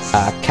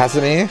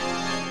 Casimir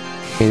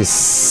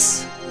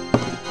is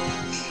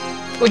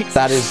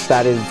that is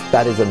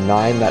a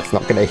 9. That's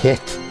not going to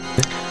hit.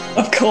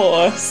 Of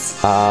course.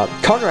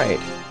 Conrad,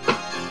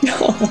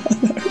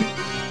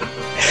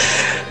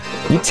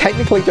 you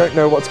technically don't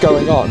know what's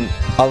going on,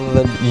 other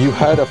than you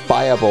heard a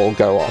fireball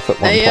go off at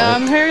one point.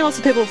 I'm hearing lots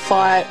of people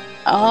fight.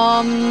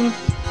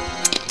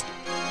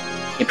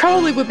 You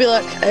probably would be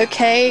like,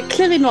 okay,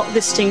 clearly not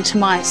listening to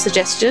my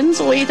suggestions,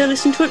 or either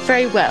listen to it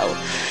very well.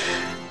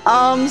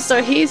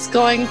 So he's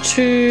going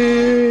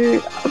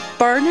to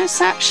bonus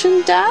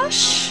action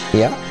dash.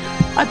 Yeah.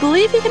 I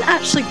believe he can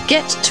actually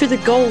get to the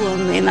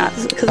golem in that,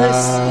 because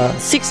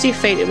there's 60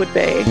 feet it would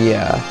be.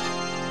 Yeah.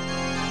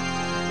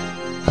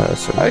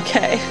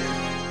 Okay.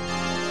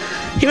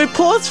 He would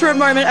pause for a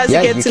moment as he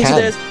gets into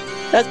this.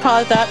 That's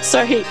part of that.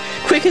 So he,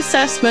 quick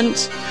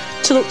assessment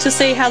to look to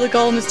see how the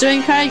golem is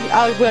doing.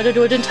 I were to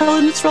do an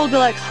intelligence roll, be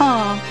like,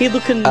 he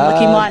looking like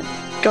he might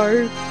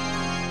go.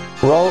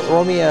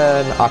 Roll me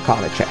an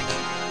Arcana check.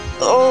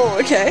 Oh,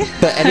 okay.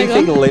 For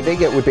anything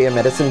living, it would be a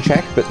medicine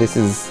check, but this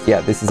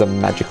is a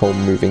magical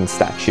moving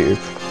statue.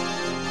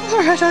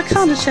 Alright,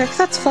 Arcana check.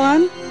 That's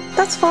fine.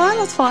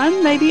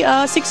 Maybe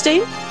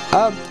 16?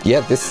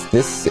 Yeah, this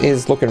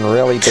is looking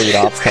really beat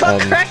up. It's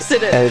got cracks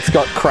in it. And it's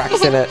got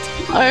cracks in it.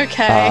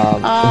 Okay.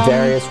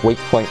 Various weak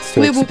points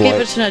to we exploit. will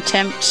give it an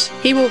attempt.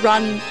 He will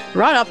run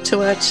right up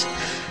to it.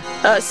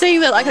 Seeing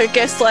that, like, I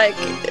guess, like,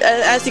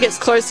 as he gets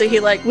closer, he,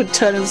 like, would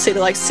turn and see that,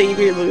 like,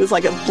 Seabeard was,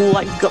 like,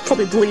 got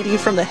probably bleeding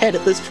from the head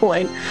at this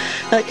point.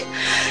 Like,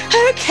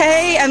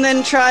 okay, and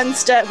then try and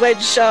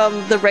wedge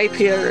the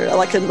rapier,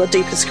 like, in the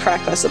deepest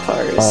crack, I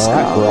suppose.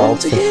 Alright, roll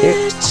to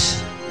hit.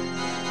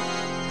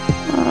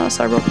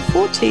 So I rolled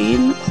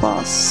 14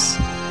 plus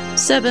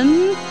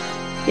 7.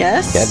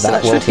 Yes, Yeah, so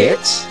that will should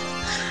hit.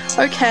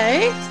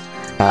 Okay.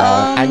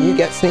 And you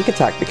get sneak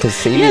attack because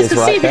Seavey is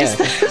right there.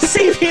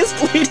 Seavey is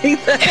bleeding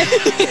there.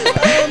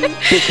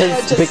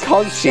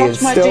 because she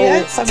is my still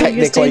D8, so I'm gonna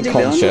use technically D&D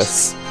Beyond.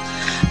 conscious.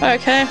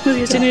 Okay, we'll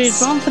use D&D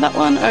Beyond for that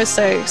one. Oh,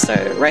 so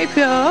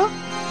rapier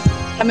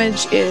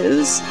damage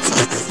is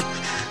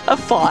a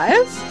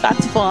 5.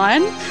 That's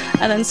fine.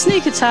 And then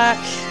sneak attack.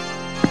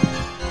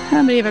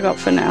 How many have I got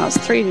for now? It's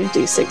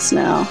 3d6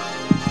 now.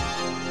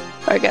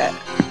 Okay.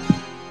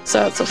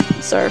 So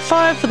it's so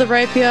 5 for the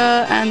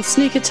rapier, and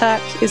sneak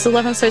attack is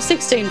 11, so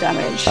 16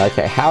 damage.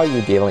 Okay, how are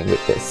you dealing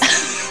with this?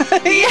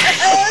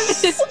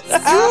 Yes!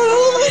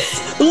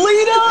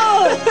 Leader!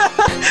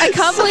 I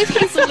can't believe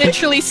he's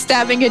literally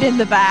stabbing it in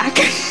the back.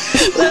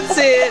 That's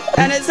it.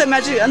 And it's a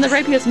magic, and the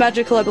rapier is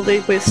magical, I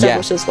believe, we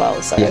established as well.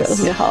 So Yes. it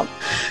doesn't harm.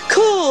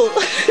 Cool.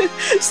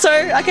 So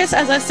I guess,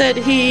 as I said,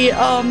 he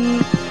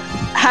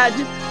had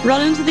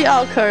run into the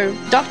alcove,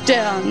 ducked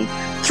down,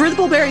 threw the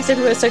barbarians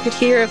everywhere, so I could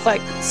hear if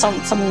like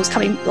someone was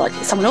coming, like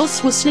someone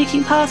else was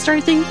sneaking past or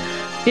anything.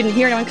 Didn't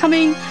hear anyone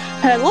coming.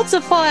 Had lots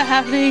of fire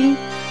happening.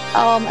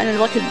 And then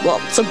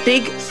some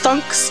big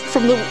thunks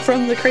from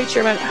the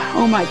creature. I went,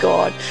 oh my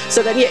god!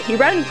 So then, he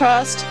ran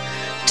past,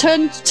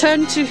 turned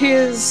to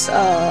his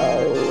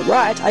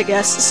right, I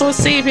guess. Saw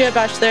Sevia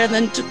bash there, and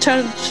then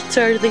turned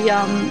to the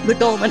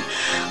golem. And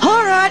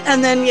all right,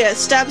 and then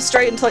stabbed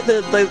straight into like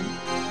the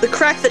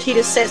crack that he'd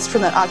assessed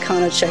from that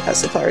Arcana check, I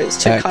suppose,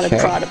 to kind of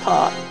pry it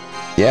apart.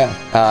 Yeah,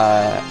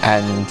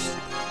 and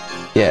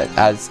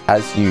as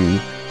you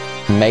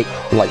make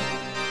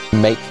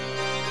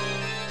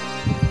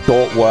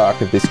short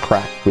work of this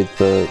crack with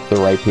the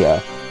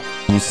rapier,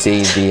 you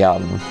see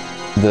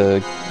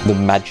the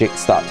magic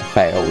start to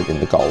fail within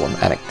the golem,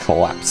 and it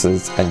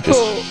collapses and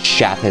just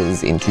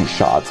shatters into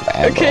shards of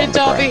amber. Okay, on the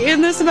Darby, ground.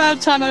 in this amount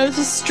of time, I was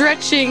just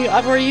stretching.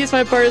 I've already used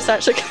my bonus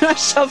action. Can I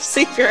shove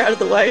Sepia out of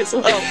the way as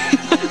well?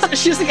 So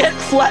she doesn't get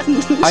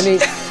flattened. I mean,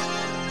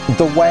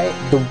 the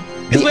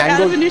we're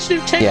out of angle.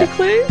 initiative,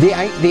 technically. The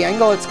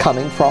angle it's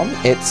coming from,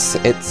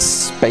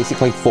 it's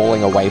basically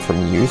falling away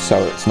from you,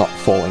 so it's not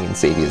falling in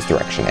Sevia's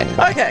direction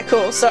anyway. Okay,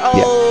 cool. So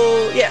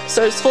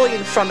so it's falling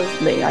in front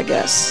of me, I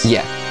guess.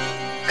 Yeah.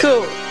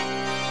 Cool.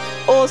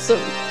 Awesome.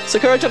 So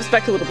Koro jumps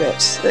back a little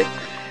bit. Like,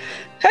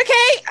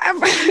 okay.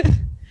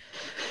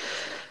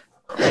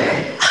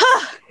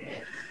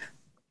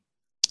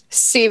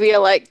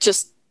 Sevia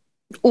just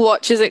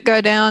watches it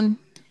go down,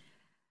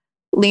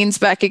 leans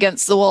back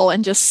against the wall,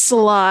 and just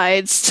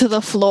slides to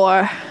the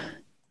floor.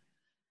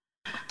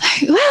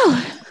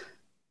 Well,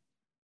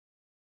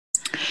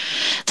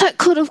 that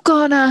could have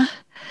gone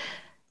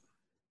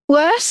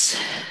worse.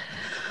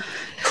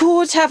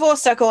 Could have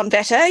also gone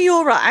better.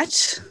 You're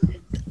right.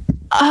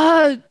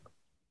 I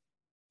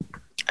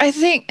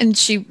think, and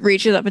she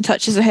reaches up and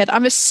touches her head.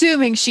 I'm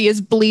assuming she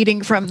is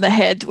bleeding from the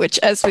head, which,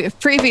 as we have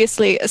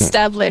previously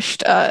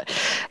established, via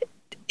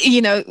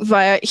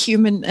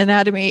human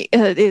anatomy,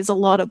 is a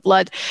lot of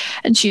blood.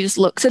 And she just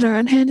looks at her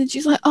own hand and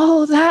she's like,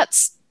 oh,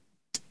 that's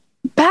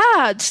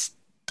bad.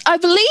 I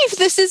believe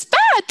this is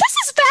bad. This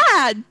is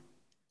bad.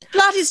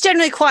 Blood is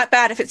generally quite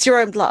bad if it's your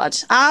own blood.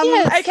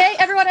 Yes. Okay,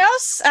 everyone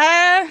else?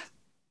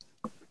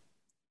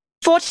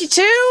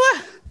 42?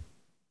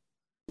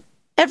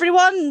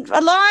 Everyone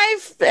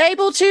alive?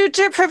 Able to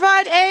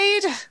provide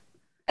aid?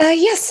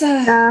 Yes,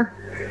 sir.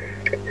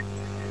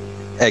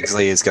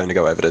 Exley is going to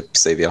go over to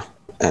Sevia,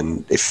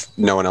 and if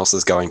no one else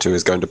is going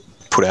to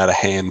put out a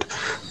hand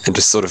and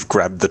just sort of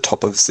grab the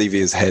top of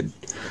Sevia's head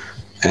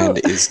and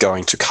is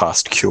going to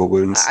cast Cure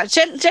Wounds.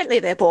 Gently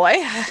there, boy.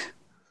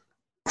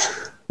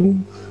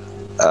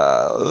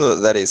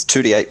 That is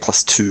 2d8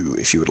 plus 2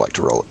 if you would like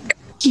to roll it.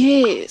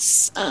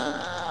 Yes.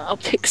 I'll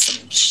pick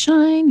some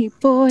shiny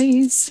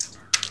boys.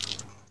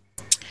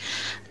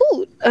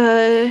 Ooh,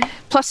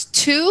 plus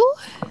 2.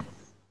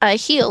 I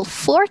heal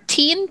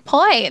 14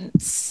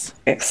 points.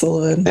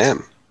 Excellent.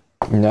 Damn.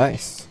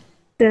 Nice.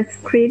 That's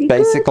pretty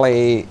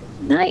Basically,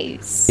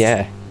 Nice.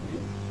 yeah.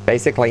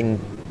 Basically,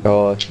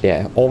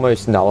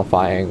 almost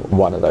nullifying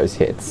one of those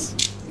hits.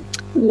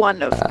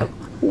 One of them.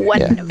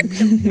 One of them.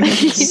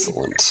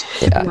 Excellent.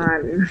 Yeah.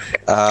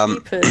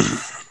 good.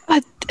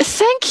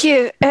 Thank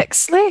you,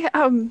 Exley.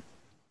 I'm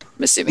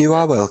assuming. You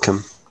are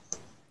welcome.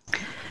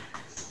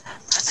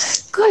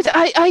 Good.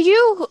 Are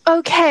you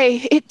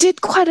okay? It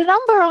did quite a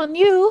number on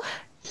you.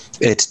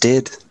 It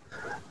did.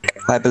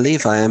 I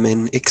believe I am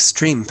in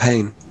extreme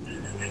pain.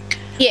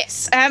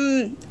 Yes.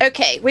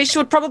 Okay. We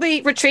should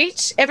probably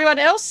retreat. Everyone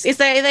else, are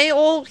they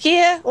all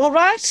here? All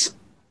right?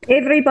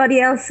 Everybody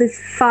else is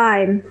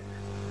fine.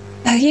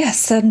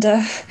 Yes, and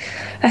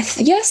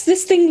yes,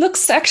 this thing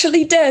looks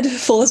actually dead.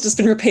 Full has just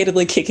been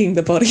repeatedly kicking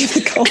the body of the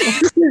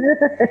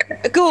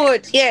golem.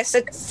 Good. Yes,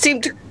 it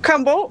seemed to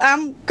crumble.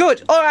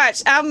 Good. All right.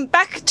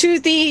 Back to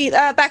the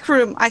back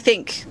room. I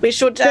think we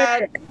should.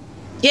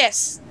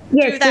 Yes. Do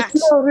Yes, that. the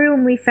small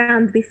room we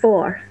found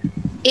before.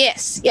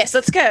 Yes.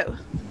 Let's go.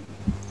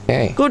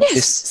 Okay. Good.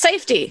 Yes.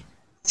 Safety.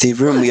 The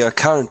room we are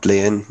currently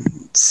in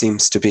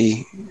seems to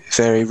be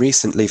very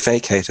recently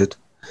vacated.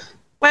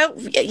 Well,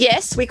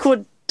 yes, we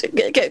could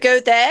go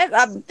there.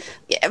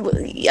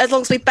 As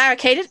long as we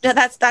barricade it,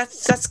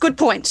 that's a good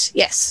point.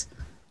 Yes.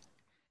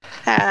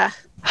 So,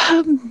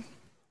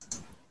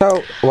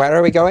 where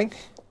are we going?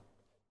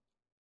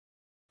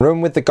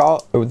 Room with the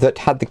that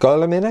had the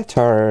golem in it,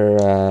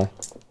 or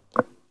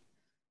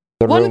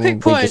the One room quick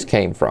we point. just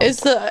came from?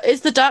 Is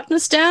the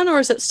darkness down, or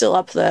is it still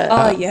up there?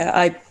 Yeah,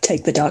 I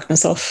take the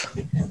darkness off.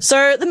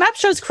 So the map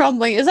shows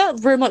crumbling. Is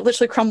that room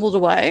literally crumbled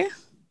away?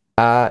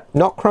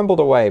 Not crumbled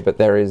away, but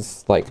there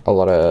is like a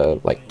lot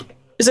of like.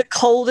 Is it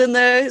cold in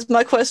there? Is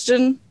my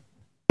question.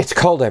 It's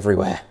cold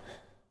everywhere.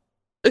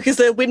 Is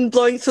there wind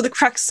blowing through the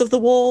cracks of the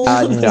wall?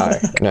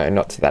 No,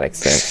 not to that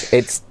extent.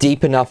 It's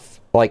deep enough,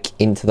 like,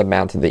 into the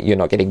mountain that you're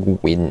not getting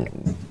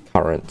wind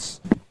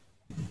currents.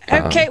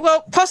 Okay,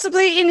 well,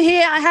 possibly in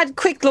here. I had a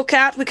quick look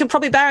out. We can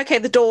probably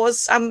barricade the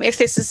doors if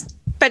this is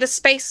better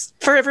space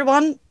for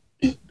everyone.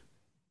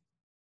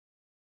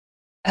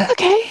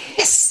 Okay.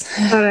 Yes.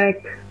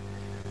 Correct.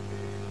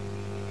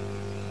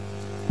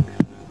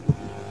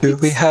 Do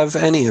we have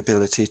any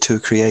ability to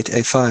create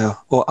a fire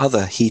or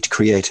other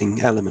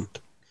heat-creating element?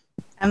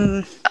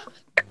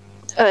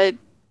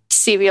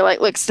 Sevia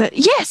looks at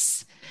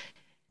yes,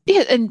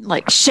 yeah, and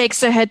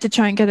shakes her head to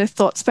try and get her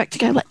thoughts back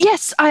together.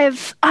 Yes, I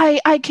have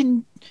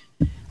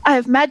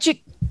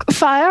magic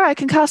fire. I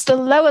can cast a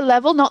lower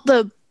level, not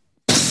the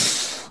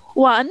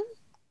one.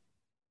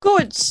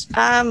 Good.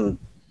 I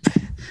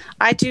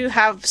do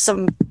have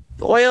some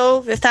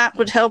oil, if that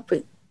would help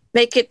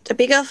make it a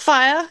bigger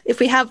fire, if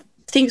we have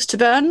things to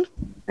burn.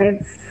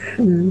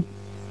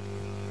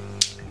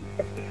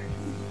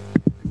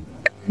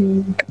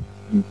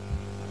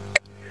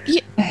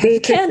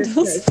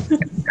 Candles.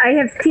 I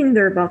have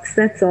tinderbox,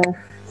 that's all.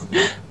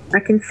 I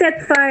can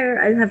set fire,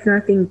 I have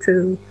nothing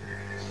to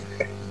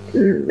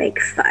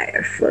make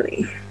fire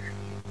fully.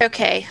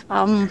 Okay,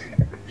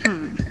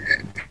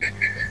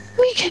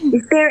 We can.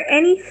 Is there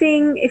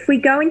anything, if we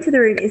go into the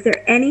room, is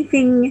there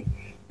anything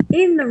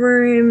in the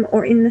room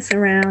or in the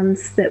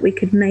surrounds that we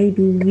could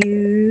maybe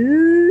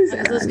use?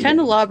 There's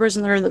candelabras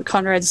in the room that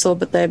Conrad saw,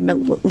 but they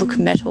look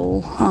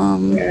metal.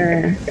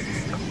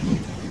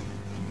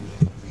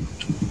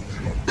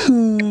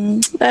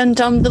 And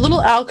the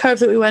little alcove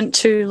that we went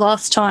to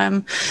last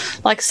time,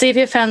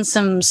 Sevia found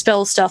some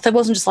spell stuff. There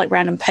wasn't just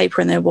random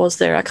paper in there, was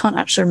there? I can't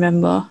actually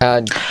remember.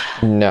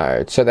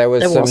 No. So there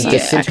was some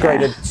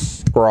disintegrated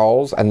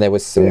scrolls, and there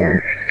was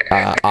some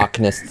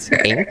Arcanist's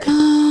ink,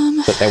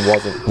 but there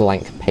wasn't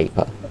blank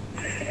paper.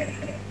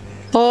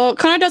 Well,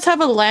 Conrad does have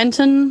a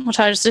lantern, which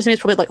I just think is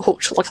probably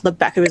hooked on the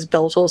back of his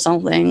belt or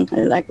something.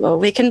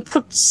 We can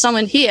put some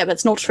in here, but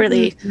it's not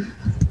really.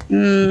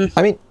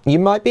 I mean, you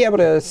might be able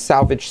to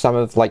salvage some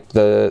of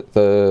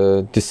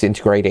the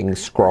disintegrating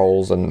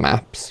scrolls and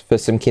maps for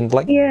some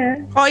kindling.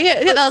 Yeah. Oh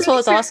yeah, that's what I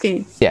was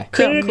asking. Yeah.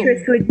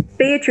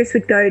 Beatrice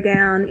would go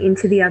down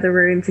into the other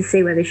room to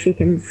see whether she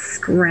can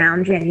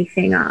scrounge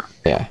anything up.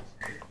 Yeah.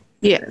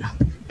 Yeah.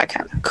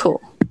 Okay.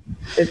 Cool.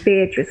 So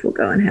Beatrice will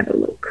go and have a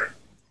look.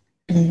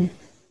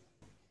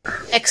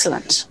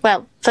 Excellent.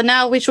 Well, for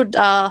now we should.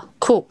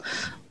 Cool.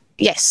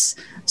 Yes.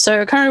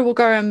 So currently we'll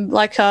go and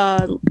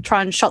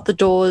try and shut the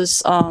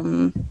doors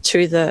to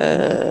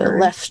the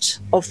left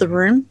of the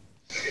room.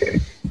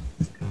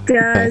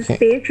 Does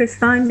Beatrice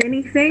find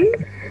anything?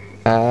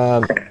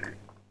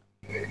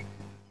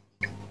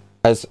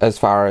 As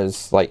far as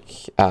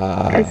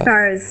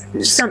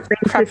something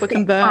crap to we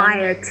can set burn.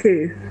 fire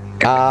to.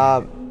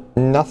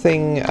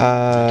 nothing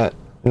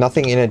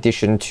in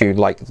addition to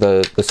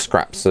the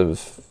scraps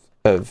of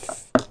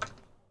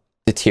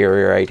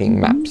deteriorating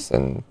maps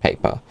and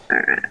paper.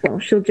 Alright, well,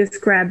 she'll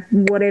just grab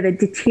whatever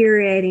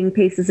deteriorating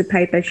pieces of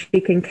paper she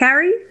can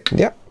carry.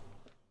 Yep.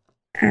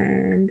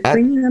 And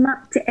bring them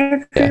up to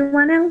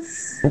everyone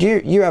else.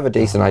 You have a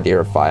decent idea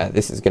of fire.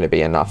 This is going to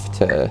be enough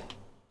to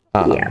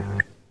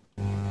to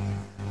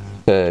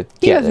You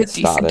get have a it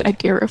started. decent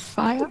idea of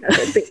fire.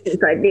 A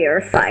decent idea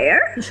of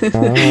fire.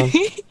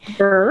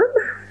 Herb.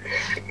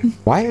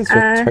 Why has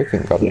your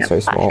token gotten so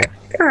small?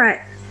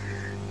 Alright.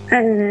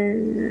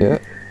 Yeah.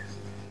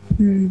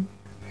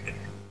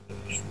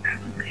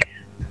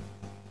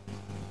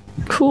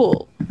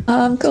 Cool.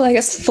 Cool. I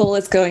guess Full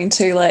is going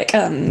to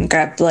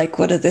grab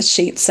one of the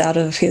sheets out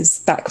of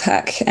his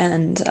backpack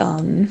and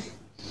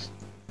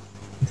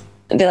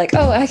be like,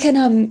 "Oh, I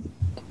can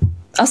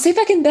I'll see if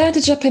I can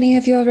bandage up any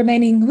of your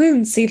remaining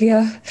wounds,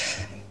 Sevia.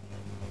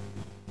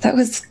 That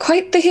was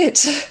quite the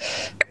hit."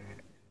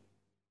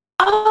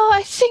 Oh,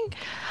 I think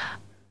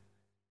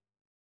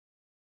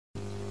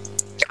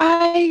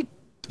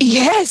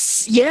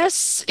yes.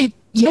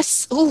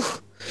 Oh,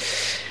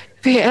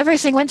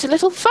 everything went a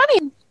little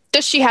funny.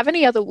 Does she have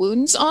any other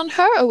wounds on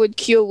her, or would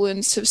Cure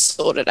Wounds have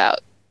sorted out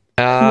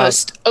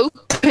most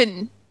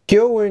open?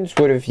 Cure Wounds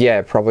would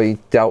have, probably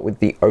dealt with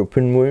the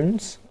open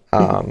wounds.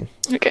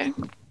 Okay.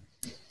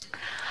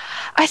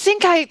 I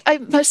think I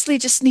mostly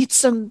just need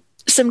some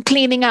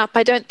cleaning up.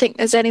 I don't think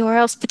there's anywhere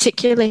else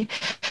particularly.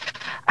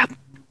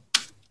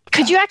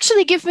 Could you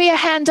actually give me a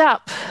hand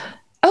up?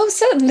 Oh,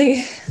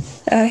 certainly.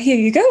 Here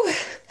you go.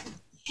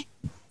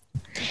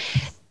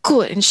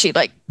 Good. And she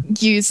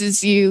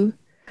uses you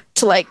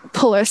to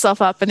pull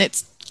herself up, and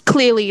it's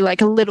clearly a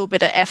little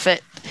bit of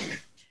effort.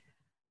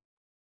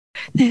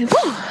 Yes,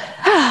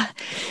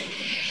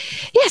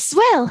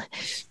 well,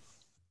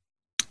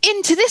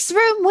 into this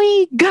room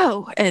we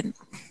go, and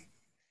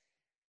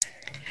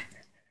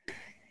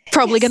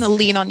probably going to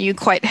lean on you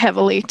quite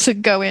heavily to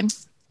go in.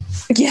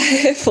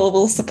 Yeah, Full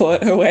will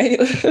support her weight.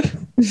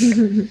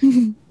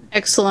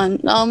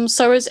 Excellent.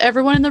 So is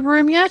everyone in the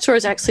room yet, or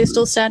is Exley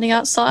still standing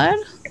outside?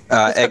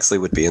 Exley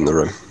would be in the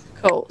room.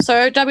 Cool.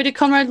 So, Debbie, did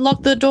Conrad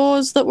lock the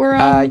doors that were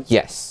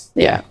Yes.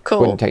 Yeah,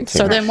 cool. Wouldn't take too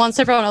so much. then once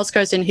everyone else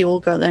goes in, he will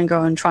go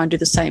and try and do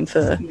the same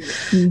for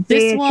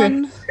this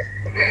one.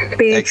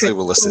 Exley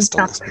will assist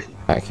on this.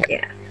 Okay.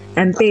 Yeah.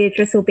 And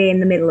Beatrice will be in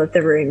the middle of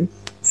the room,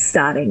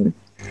 starting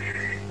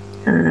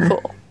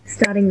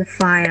the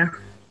fire.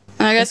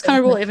 And I guess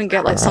Conrad will even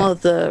get like some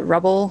of the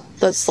rubble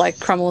that's like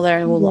crumbled there,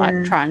 and we'll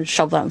like try and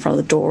shove that in front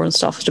of the door and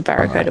stuff to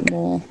barricade it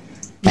more.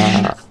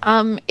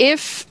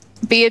 If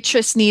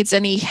Beatrice needs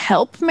any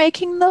help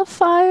making the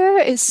fire,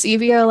 is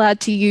Sevia allowed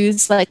to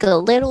use like a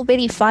little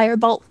bitty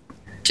firebolt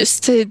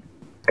just to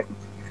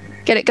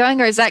get it going,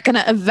 or is that going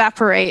to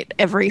evaporate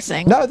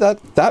everything? No,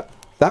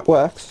 that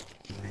works.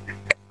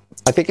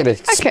 I think it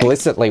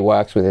explicitly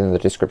works within the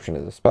description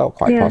of the spell,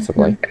 quite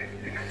possibly.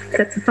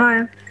 Sets a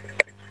fire.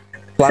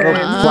 A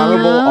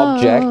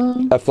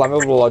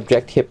flammable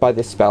object hit by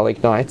this spell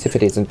ignites if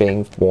it isn't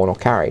being worn or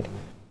carried.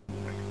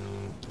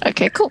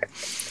 Okay, cool.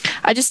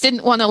 I just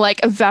didn't want to like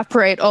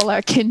evaporate all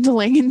our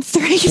kindling in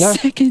 3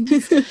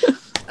 seconds.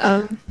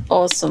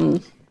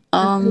 Awesome.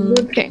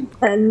 Okay.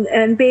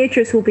 And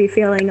Beatrice will be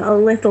feeling a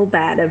little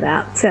bad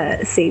about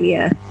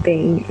Sevia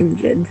being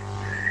injured,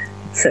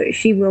 so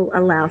she will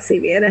allow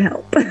Sevia to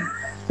help.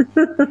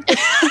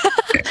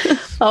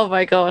 Oh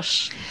my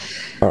gosh.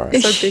 All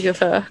right. So big of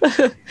her.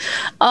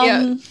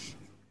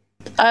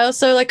 I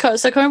also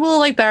so Conrad will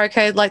like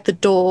barricade like the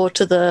door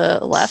to the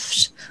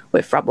left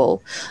with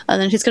rubble,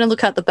 and then he's going to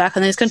look out the back,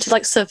 and then he's going to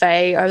like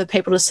survey over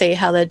people to see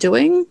how they're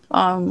doing,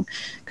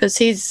 because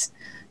he's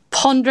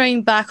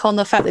pondering back on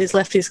the fact that he's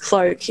left his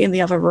cloak in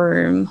the other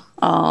room.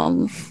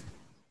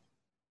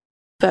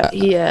 But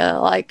yeah,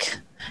 like,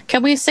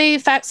 can we see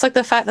facts like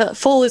the fact that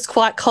Fall is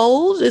quite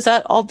cold? Is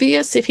that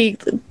obvious if he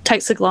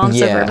takes a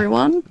glance over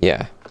everyone?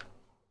 Yeah.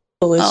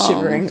 Paul is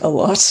shivering a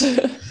lot.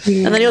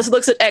 And then he also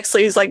looks at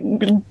Exley, who's like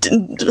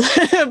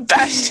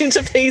bashed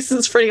into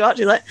pieces pretty much.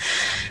 He's like,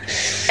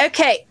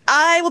 okay,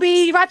 I will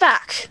be right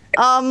back.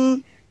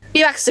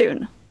 Be back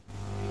soon.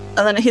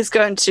 And then he's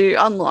going to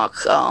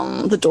unlock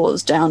the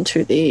doors down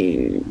to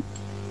the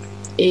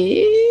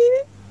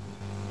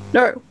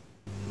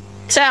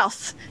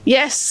south.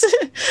 Yes.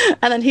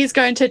 And then he's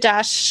going to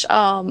dash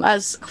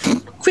as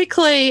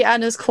quickly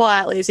and as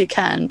quietly as he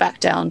can back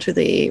down to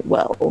the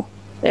well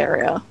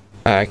area.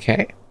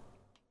 Okay.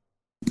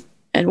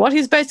 And what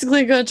he's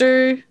basically going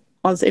to do,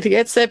 once if he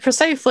gets there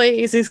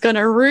safely, is he's going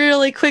to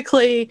really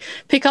quickly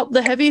pick up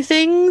the heavy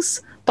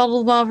things,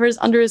 bundle them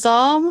under his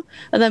arm,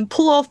 and then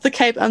pull off the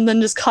cape, and then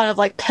just kind of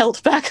like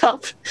pelt back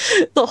up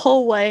the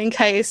hallway in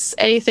case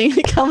anything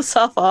comes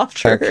up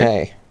after.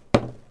 Okay.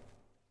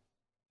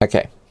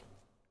 Okay.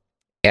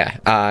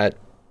 Yeah.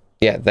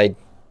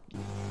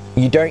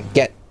 You don't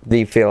get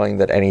the feeling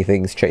that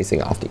anything's chasing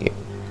after you.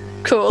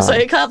 Cool. So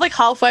he kind of like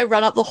halfway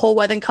run up the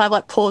hallway, then kind of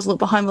like pause and look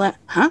behind him like,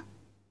 huh?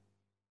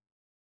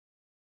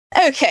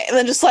 Okay, and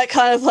then just like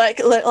kind of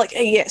like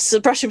yes,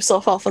 brush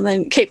himself off, and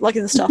then keep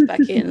lugging the stuff back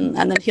in,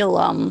 and then he'll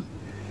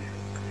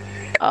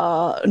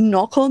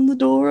knock on the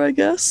door, I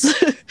guess,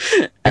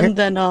 and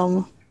then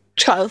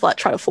try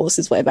to force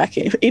his way back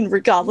in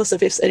regardless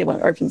of if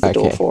anyone opens the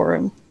door for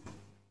him.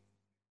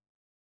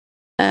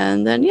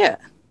 And then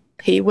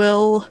he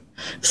will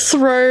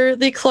throw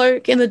the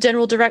cloak in the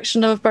general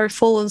direction of both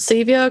Fall and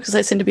Sevia, because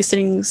they seem to be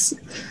sitting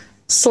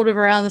sort of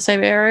around the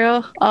same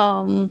area.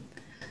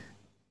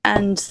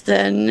 And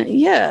then,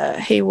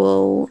 he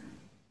will,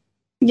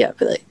 be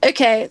like,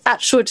 okay,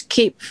 that should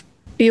keep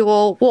you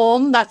all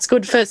warm. That's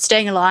good for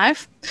staying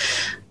alive.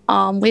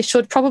 We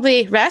should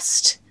probably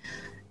rest.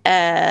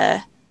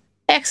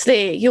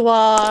 Exley, you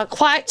are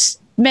quite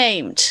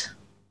maimed.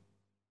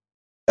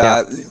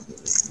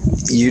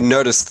 You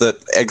notice that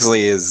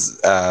Exley is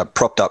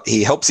propped up.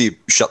 He helps you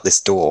shut this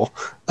door,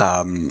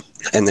 and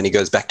then he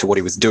goes back to what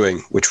he was doing,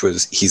 which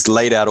was he's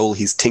laid out all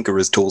his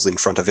tinkerer's tools in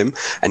front of him,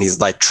 and he's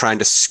like trying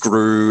to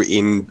screw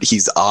in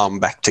his arm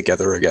back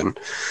together again.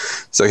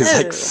 So he's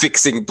like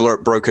fixing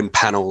broken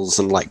panels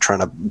and like trying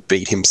to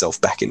beat himself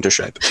back into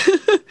shape.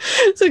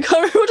 So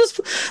Conrad will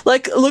just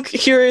like look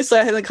curiously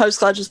at him, and Coach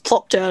Clyde just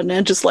plop down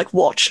and just like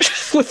watch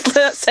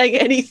without saying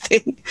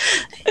anything.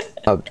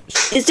 Do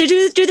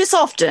you do this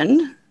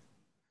often?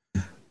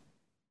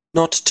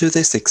 Not to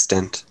this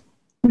extent.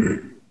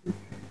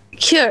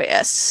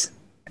 Curious.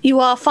 You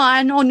are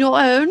fine on your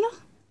own?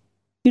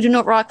 You do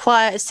not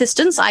require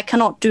assistance? I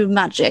cannot do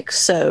magic,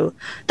 so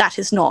that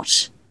is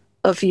not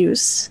of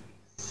use.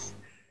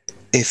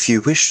 If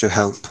you wish to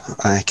help,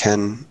 I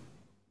can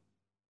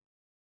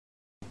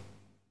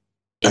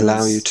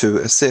allow you to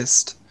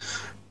assist,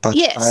 but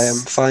I am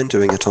fine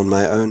doing it on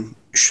my own,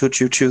 should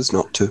you choose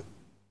not to.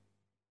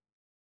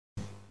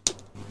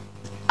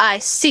 I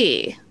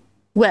see.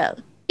 Well,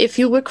 if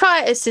you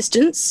require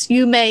assistance,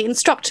 you may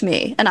instruct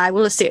me, and I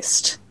will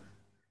assist.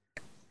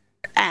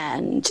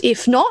 And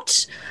if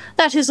not,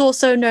 that is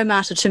also no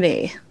matter to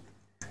me.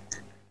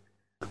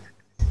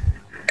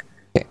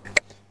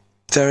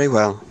 Very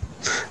well.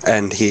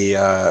 And he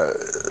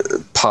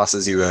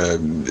passes you a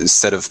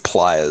set of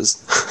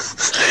pliers.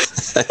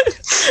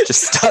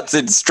 Just starts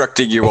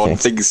instructing you on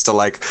things to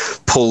like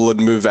pull and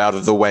move out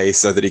of the way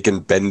so that he can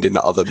bend in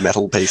other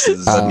metal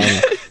pieces. And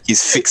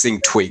he's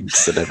fixing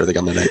twigs and everything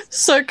underneath.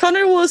 So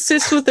Connor will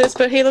assist with this,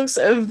 but he looks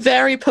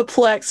very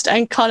perplexed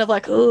and kind of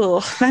like,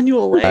 oh,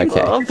 manual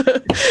labor.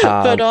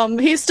 But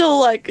he's still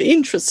like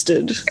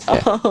interested.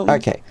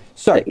 Okay,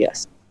 so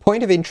yes.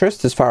 Point of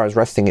interest as far as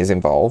resting is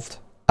involved.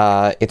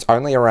 It's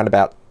only around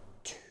about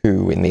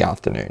 2 in the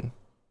afternoon.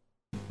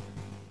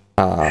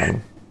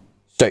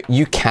 So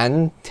you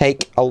can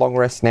take a long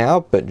rest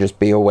now, but just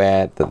be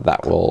aware that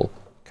that will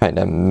kind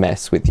of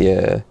mess with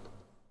your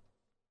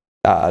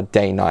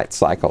day-night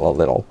cycle a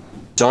little.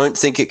 Don't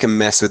think it can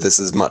mess with this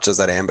as much as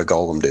that Amber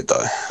Golem did,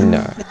 though.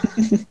 No.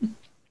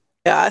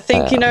 Yeah, I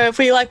think,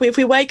 if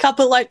we wake up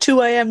at like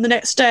 2 a.m. the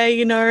next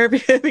day,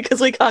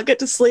 because we can't get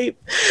to sleep,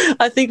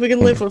 I think we can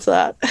live with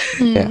that.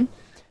 Yeah.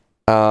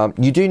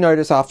 You do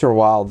notice after a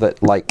while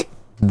that like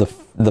the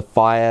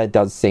fire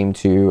does seem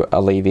to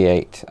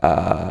alleviate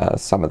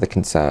some of the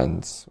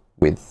concerns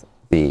with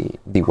the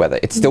weather.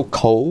 It's still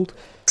cold,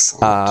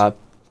 but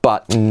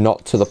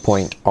not to the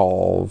point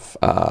of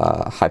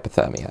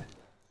hypothermia.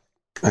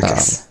 Okay.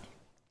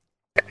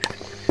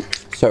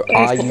 So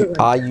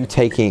are you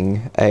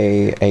taking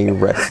a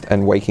rest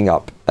and waking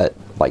up at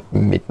like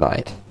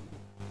midnight?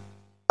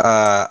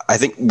 I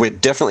think we're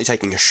definitely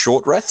taking a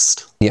short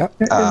rest. Yeah.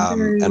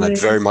 And I'd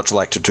very much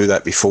like to do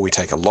that before we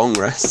take a long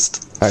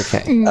rest.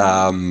 Okay.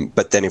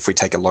 But then if we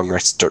take a long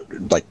rest,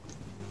 like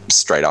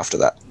straight after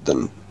that,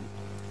 then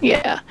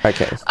Yeah.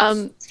 Okay.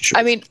 sure.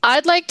 I mean,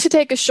 I'd like to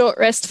take a short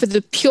rest for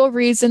the pure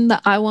reason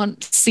that I want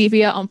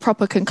Sevia on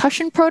proper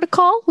concussion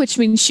protocol, which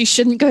means she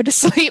shouldn't go to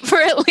sleep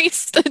for at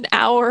least an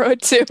hour or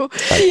 2.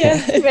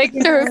 Yeah. To make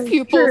sure her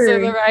pupils are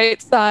the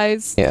right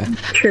size. Yeah.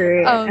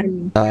 True.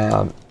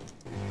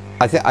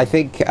 I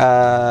think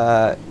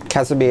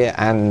Casimir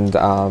and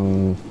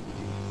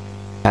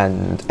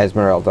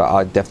Esmeralda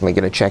are definitely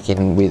going to check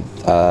in with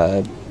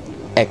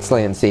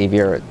Exley and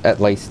Sevia at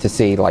least to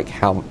see like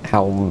how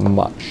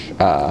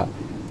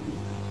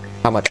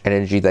much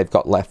energy they've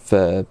got left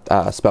for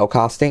spell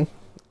casting,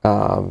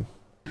 to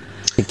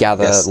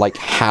gather like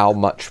how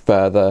much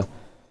further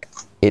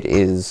it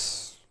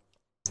is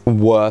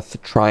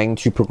worth trying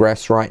to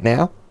progress right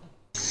now.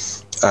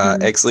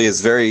 Exley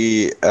is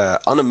very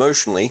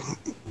unemotionally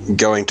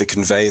going to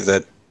convey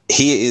that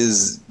he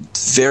is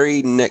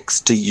very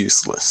next to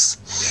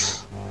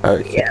useless.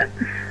 Okay.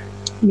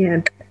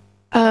 Yeah.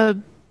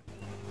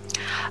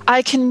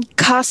 I can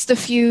cast a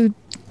few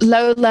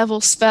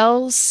low-level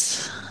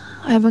spells.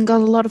 I haven't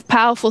got a lot of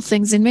powerful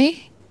things in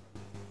me.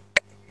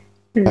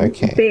 And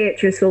Okay.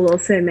 Beatrice will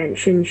also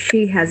mention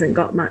she hasn't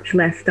got much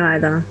left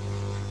either.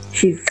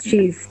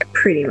 She's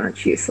pretty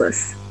much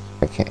useless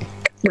Okay.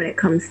 when it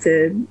comes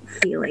to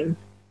healing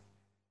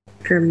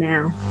from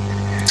now.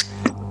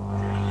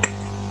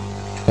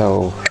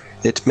 So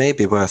It may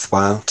be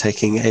worthwhile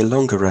taking a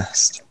longer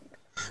rest,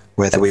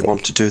 whether we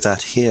want to do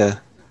that here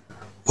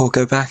or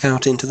go back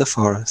out into the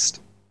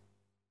forest.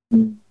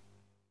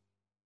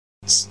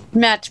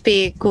 Might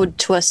be good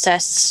to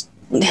assess.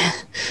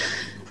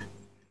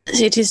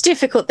 It is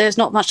difficult. There's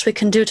not much we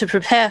can do to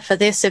prepare for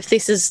this. If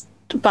this is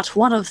but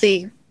one of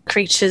the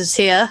creatures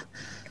here,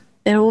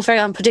 they're all very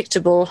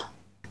unpredictable.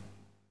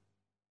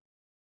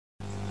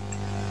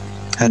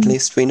 At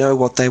least we know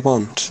what they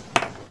want.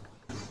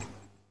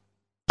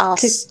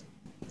 Us.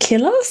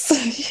 Kill us?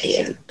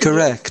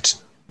 Correct.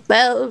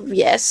 Well,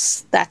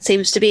 yes, that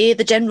seems to be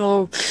the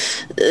general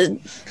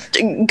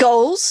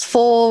goals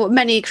for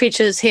many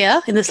creatures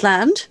here in this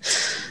land.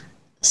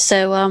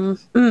 So,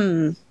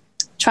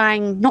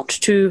 trying not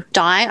to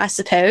die, I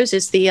suppose,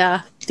 is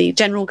the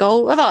general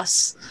goal of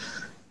us.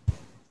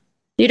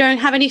 You don't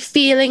have any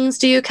feelings,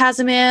 do you,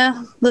 Casimir?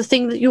 The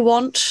thing that you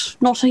want,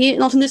 not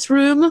in this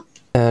room?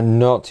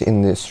 not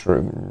in this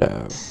room,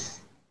 no.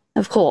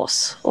 Of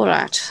course. All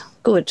right.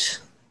 Good.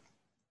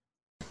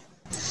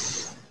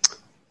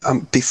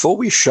 Before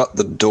we shut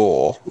the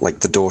door,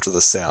 like the door to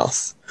the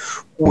south,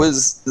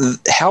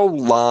 how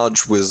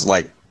large was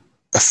like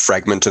a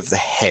fragment of the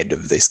head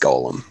of this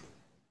golem?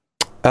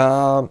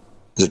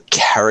 Is it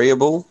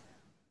carryable?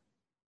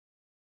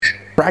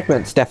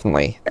 Fragments,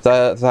 definitely.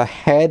 The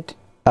head,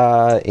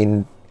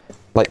 in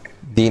like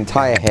the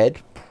entire head,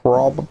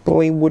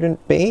 probably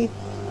wouldn't be.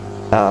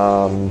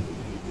 But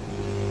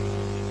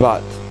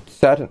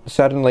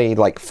certainly,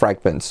 like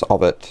fragments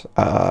of it.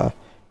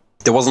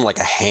 There wasn't like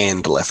a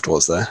hand left,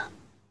 was there?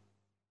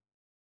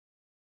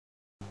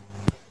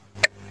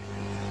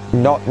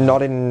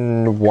 Not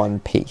in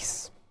one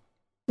piece.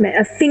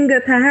 A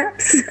finger,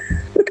 perhaps.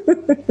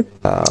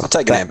 I'll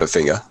take an amber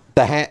finger.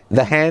 The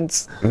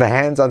hands,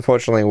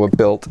 unfortunately, were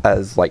built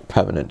as like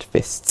permanent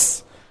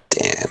fists.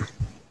 Damn.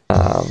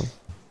 Um,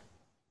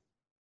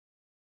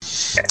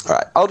 All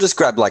right, I'll just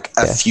grab like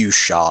a few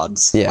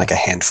shards, like a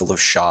handful of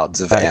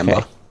shards of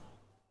amber.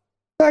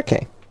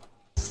 Okay.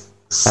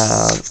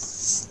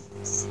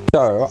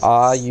 So,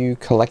 are you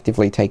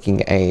collectively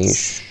taking a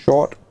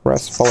short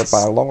rest followed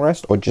by a long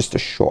rest, or just a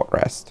short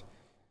rest?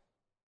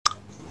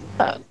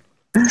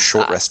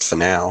 Short rest for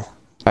now,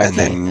 and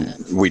then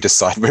we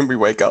decide when we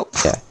wake up.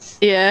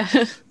 Yeah.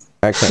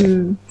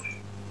 Okay.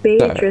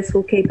 Beatrice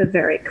will keep a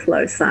very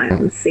close eye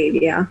on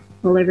Sevia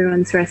while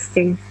everyone's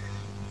resting.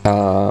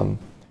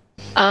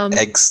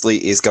 Exley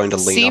is going to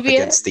lean up Sevia-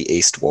 against the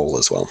east wall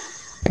as well.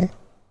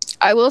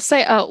 I will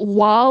say,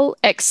 while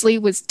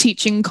Exley was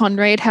teaching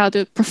Conrad how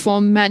to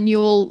perform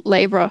manual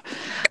labor,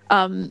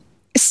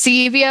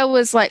 Sevia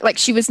was like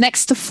she was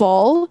next to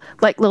Fall,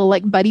 like little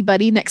like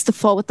buddy next to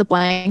Fall with the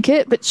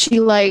blanket, but she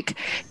like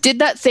did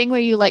that thing where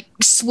you like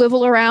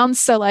swivel around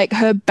so like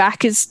her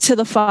back is to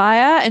the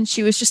fire, and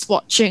she was just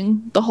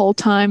watching the whole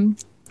time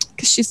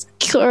because she's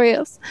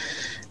curious.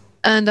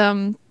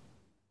 And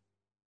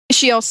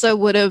she also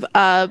would have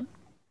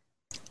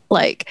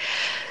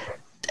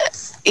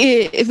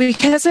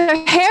because her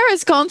hair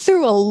has gone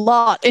through a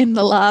lot in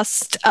the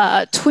last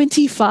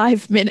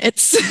 25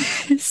 minutes.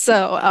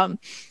 So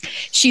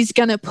she's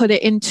going to put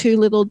it into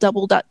little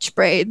double Dutch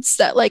braids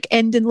that like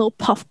end in little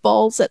puff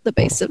balls at the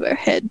base of her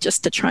head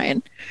just to try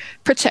and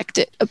protect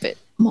it a bit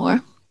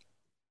more.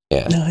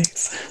 Yeah.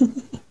 Nice.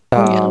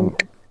 And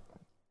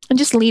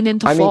just lean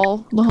into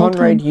Fall the whole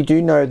Conrad, time. you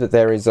do know that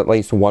there is at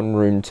least one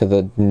room to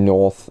the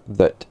north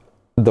that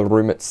the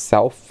room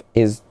itself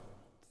is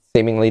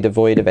seemingly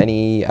devoid of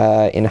any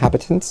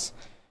inhabitants.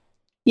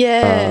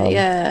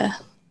 Yeah.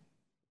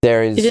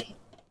 There You is didn't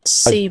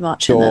see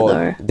much in door.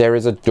 there, though. There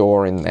is a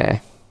door in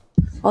there.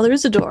 Oh, there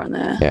is a door in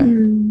there. Yeah.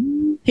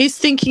 He's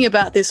thinking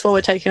about this while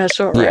we're taking a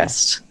short Yeah.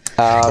 rest.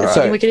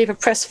 So We can either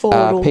press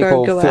forward or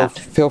people go feel, out.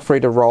 feel free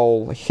to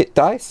roll hit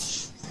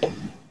dice.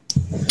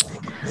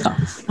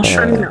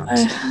 I'm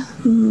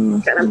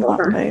not gonna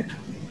bother. Babe.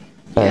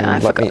 And I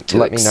let me forgot to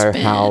let me know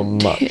how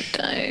expend much. hit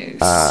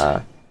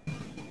dice.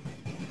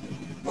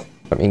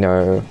 Let me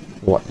know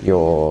what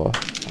your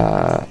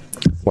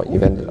what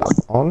you've ended up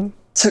on.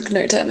 Took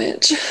no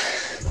damage.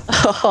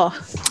 Oh,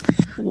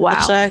 Wow.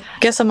 actually, I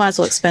guess I might as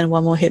well expend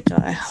one more hit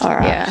die. All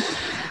right.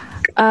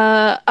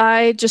 Yeah.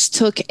 I just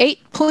took 8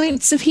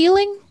 points of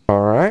healing.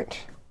 All right.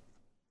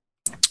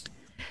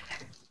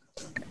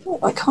 Oh,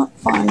 I can't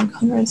find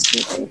Conrad's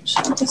DH.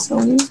 I guess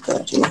I'll use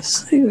that.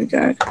 Yes. Here we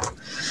go.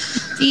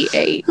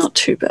 D8. Not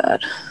too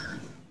bad.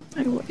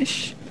 I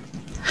wish.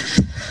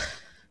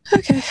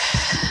 Okay.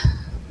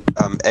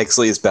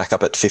 Exley is back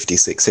up at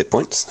 56 hit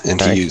points,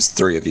 and Okay. he used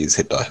 3 of his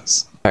hit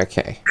dice.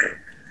 Okay.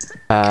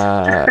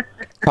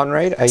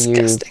 Conrad, are you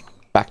Disgusting.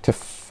 back to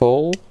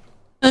full?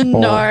 No,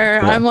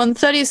 yeah. I'm on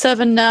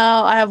 37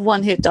 now. I have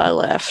one hit die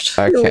left.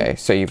 Okay,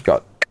 so you've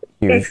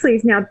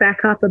Exley's now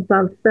back up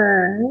above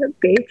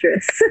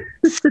Beatrice.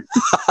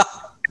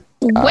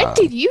 When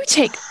did you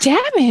take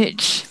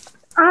damage?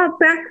 Oh,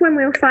 back when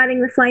we were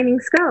fighting the Flaming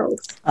Skulls.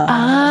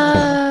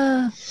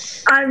 Ah.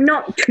 I'm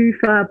not too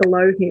far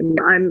below him.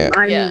 I'm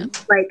Yeah.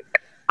 like,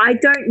 I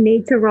don't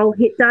need to roll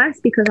hit dice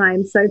because I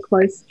am so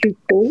close to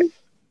full.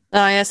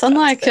 Oh, yes.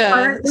 Unlike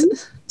Currently.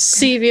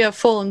 Sevia,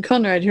 Fall, and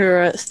Conrad, who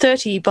are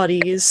 30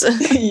 buddies,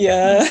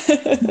 Yeah.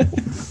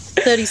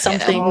 30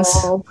 somethings.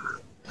 Oh,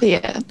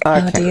 Yeah.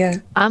 Oh okay.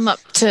 dear. I'm up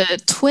to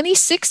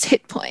 26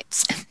 hit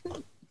points.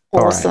 All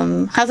right.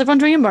 Awesome. How's everyone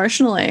doing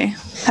emotionally?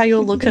 How you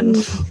all looking?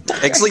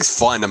 Exley's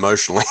fine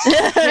emotionally.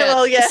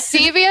 Well, yeah.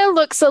 Sevia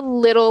looks a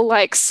little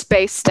like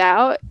spaced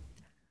out,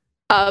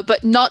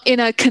 but not in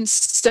a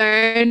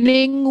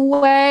concerning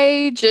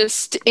way,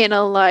 just in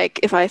a like,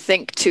 if I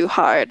think too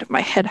hard, my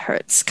head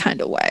hurts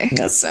kind of way.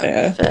 That's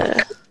fair.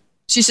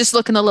 She's just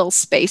looking a little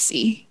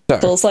spacey.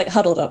 Paul's like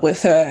huddled up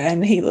with her,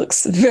 and he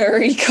looks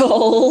very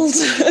cold.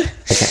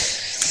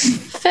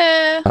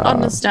 Fair,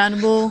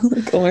 understandable.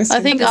 Like, almost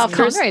I think Does after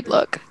Conrad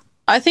look?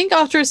 I think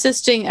after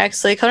assisting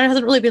Exley, Conrad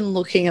hasn't really been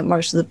looking at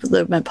most of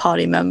the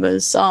party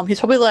members. He's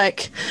probably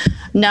like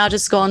now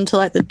just gone to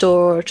like the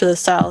door to the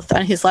south,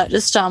 and he's like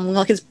just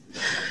like his.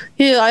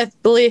 Yeah, I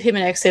believe him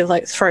and Exley have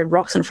like thrown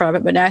rocks in front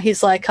of it, but now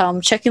he's like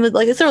checking the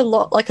like. Is there a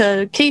lot like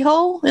a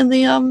keyhole in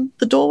the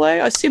doorway?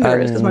 I assume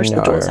there is because most of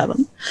the doors No. have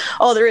them.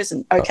 Oh, there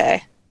isn't.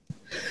 Okay.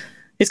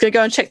 He's gonna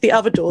go and check the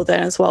other door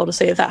then as well to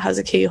see if that has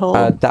a keyhole.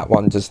 That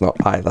one does not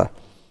either.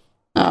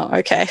 Oh,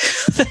 okay.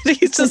 Then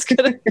he's just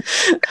gonna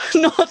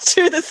not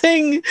do the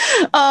thing.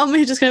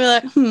 He's just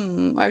gonna be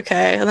like,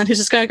 okay, and then he's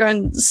just gonna go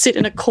and sit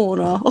in a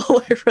corner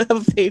away from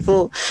other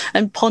people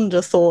and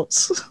ponder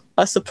thoughts,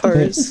 I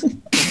suppose.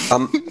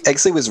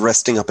 Exley was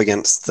resting up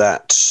against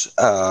that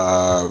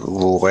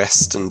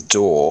western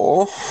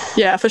door.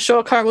 Yeah, for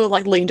sure. Karen will have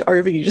like leaned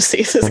over you to see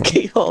if there's a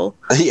keyhole.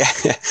 Yeah.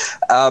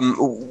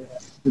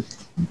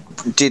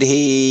 Did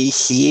he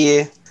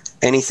hear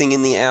anything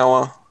in the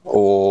hour?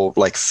 Or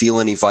like feel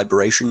any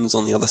vibrations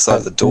on the other side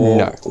of the door?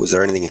 No. Was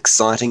there anything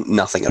exciting?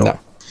 Nothing at No. all.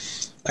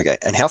 Okay,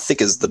 and how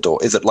thick is the door?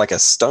 Is it like a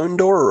stone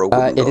door or a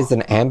wooden It door? is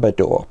an amber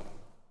door.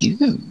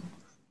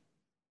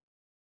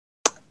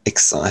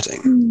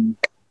 Exciting.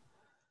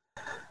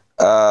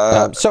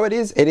 So it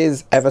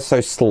is ever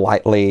so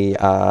slightly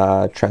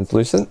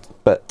translucent,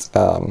 but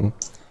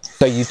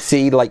so you'd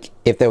see like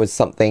if there was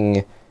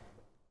something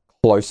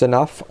close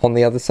enough on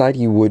the other side,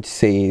 you would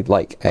see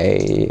like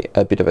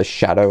a bit of a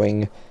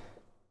shadowing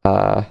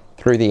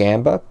through the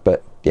amber,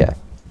 but yeah.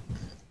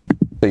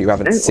 So you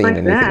haven't seen like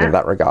anything in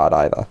that regard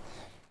either.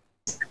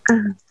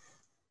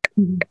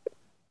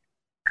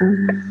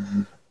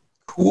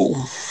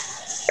 Cool.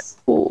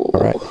 All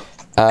right.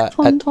 At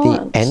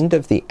the end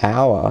of the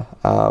hour,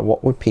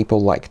 what would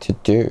people like to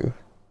do?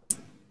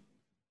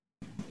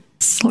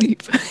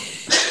 Sleep.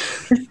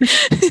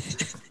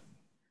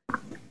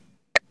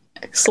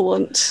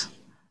 Excellent.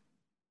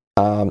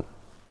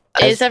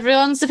 Is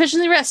everyone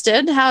sufficiently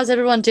rested? How's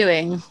everyone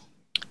doing?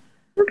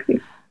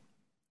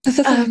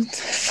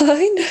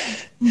 Fine.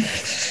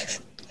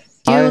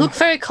 You look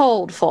very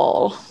cold,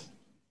 Fall.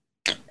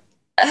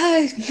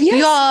 Yes.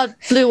 You are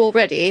blue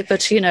already,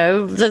 but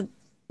the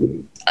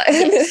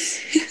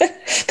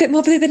A bit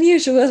more blue than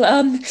usual.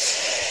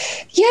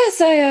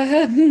 Yes, I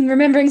am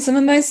remembering some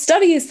of my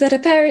studies that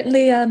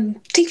apparently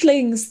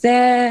tieflings,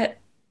 their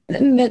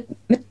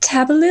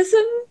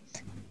metabolism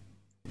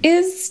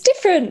is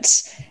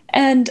different,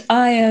 and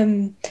I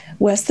am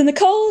worse than the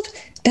cold,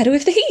 better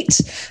with the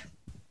heat.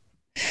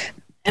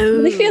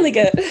 Really feeling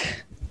it.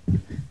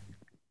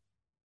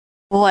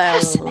 Well,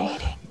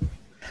 Fascinating.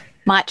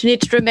 might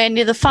need to remain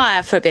near the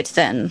fire for a bit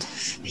then.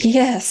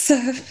 Yes.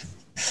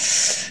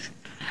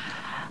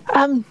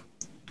 I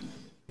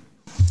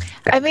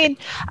mean,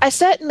 I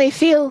certainly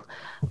feel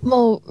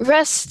more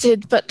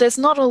rested, but there's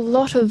not a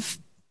lot of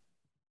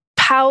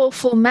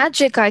powerful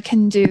magic I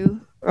can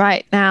do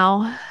right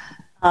now.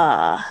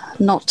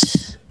 Not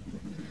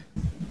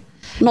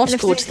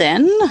good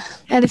then.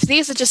 And if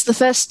these are just the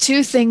first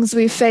two things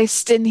we've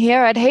faced in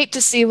here, I'd hate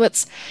to see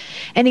what's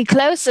any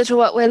closer to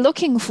what we're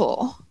looking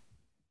for.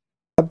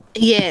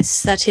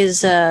 Yes, that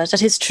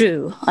is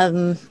true.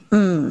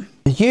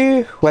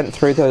 You went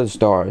through those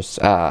doors,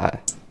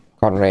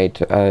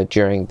 Conrad,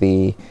 during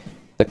the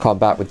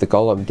combat with the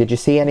golem. Did you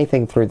see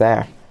anything through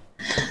there?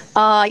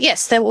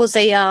 Yes, there was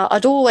a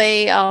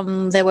doorway.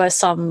 There were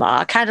some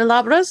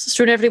candelabras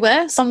strewn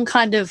everywhere. Some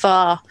kind of,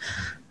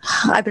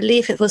 I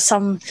believe it was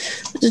some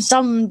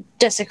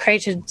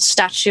desecrated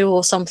statue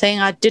or something.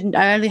 I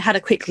only had a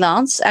quick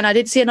glance, and I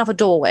did see another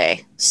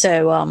doorway.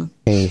 So,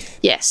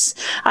 yes,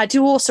 I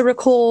do also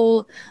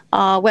recall. When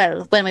I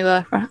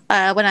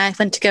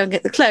went to go and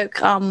get the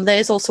cloak,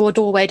 there's also a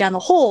doorway down the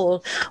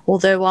hall.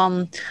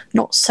 Although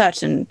not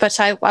certain, but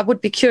I would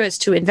be curious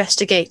to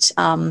investigate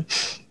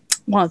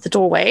one of the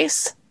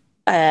doorways.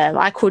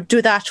 I could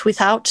do that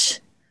without.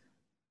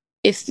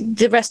 If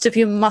the rest of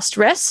you must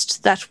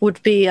rest, that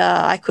would be.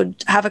 I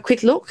could have a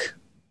quick look.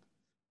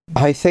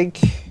 I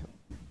think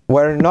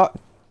we're not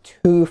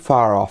too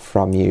far off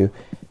from you,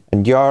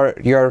 and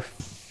you're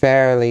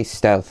fairly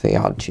stealthy,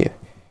 aren't you?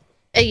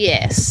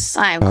 Yes,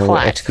 I am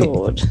quite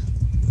good.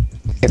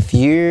 If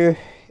you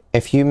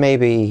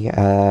maybe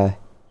have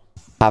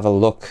a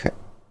look,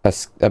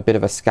 a bit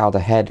of a scout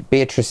ahead,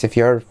 Beatrice, if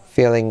you're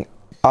feeling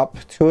up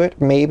to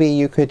it, maybe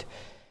you could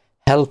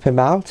help him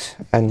out,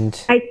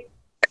 and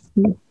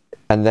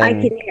then I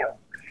can help.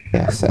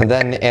 Yes, and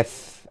then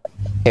if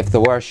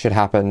the worst should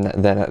happen,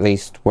 then at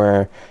least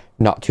we're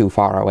not too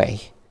far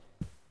away.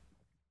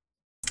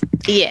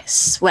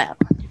 Yes, well,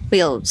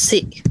 we'll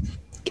see.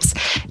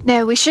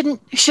 No, we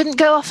shouldn't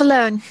go off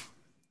alone.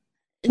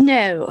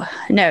 No,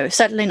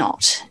 certainly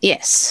not.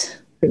 Yes.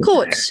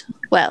 Good.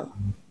 Well,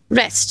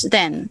 rest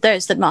then,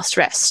 those that must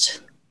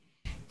rest.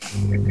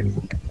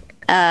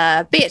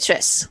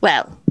 Beatrice,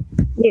 well.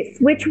 Yes,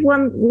 which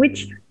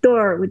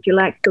door would you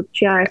like to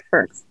try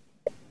first?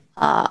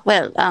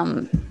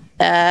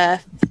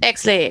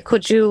 Exley,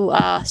 could you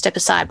step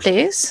aside,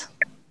 please?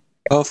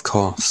 Of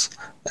course.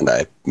 And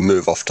I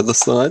move off to the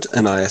side,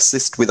 and I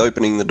assist with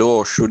opening the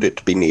door should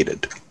it be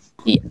needed.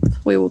 Yep,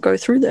 we will go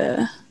through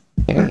there.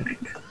 Yeah.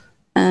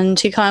 And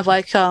he kind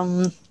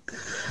of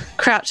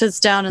crouches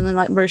down and then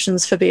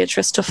motions for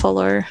Beatrice to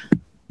follow.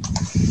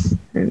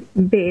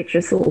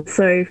 Beatrice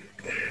also,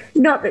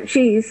 not that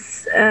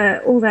she's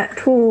all that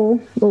tall,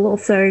 will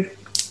also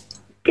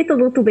get a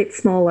little bit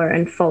smaller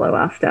and follow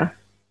after.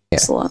 Yeah.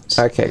 Excellent.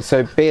 Okay,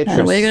 so Beatrice...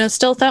 And we're going to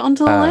stealth out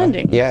onto the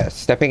landing. Yeah,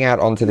 stepping out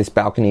onto this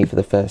balcony for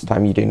the first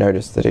time, you do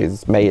notice that it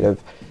is made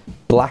of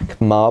black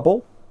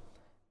marble,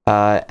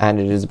 and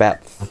it is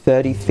about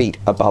 30 feet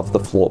above the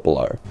floor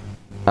below.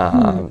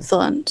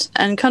 Excellent.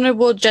 And Conrad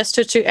will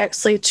gesture to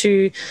Exley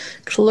to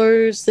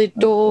close the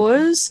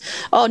doors.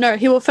 Oh no,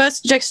 he will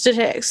first gesture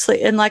to Exley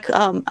in like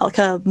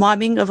a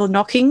miming of a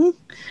knocking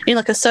in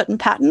a certain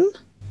pattern.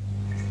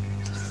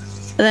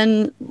 And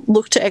then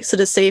look to Exley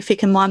to see if he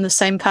can mime the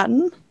same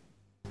pattern.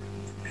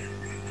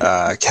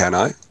 Can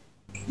I?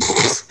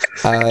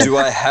 Do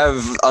I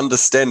have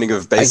understanding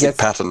of basic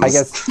patterns? I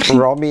guess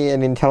roll me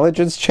an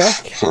intelligence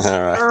check. All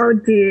right. Oh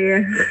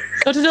dear.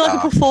 Got to do a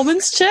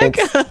performance check?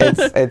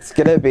 It's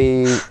gonna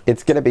be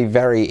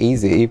very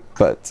easy,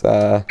 but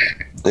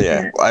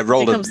yeah, I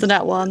rolled Here comes the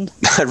nat one.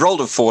 I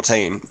rolled a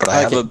 14, but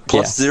I have a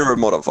 +0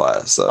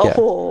 modifier,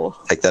 so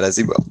take that as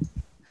you will.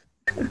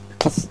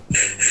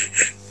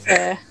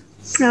 Yeah.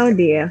 Oh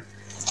dear.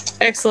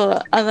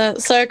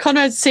 Excellent. So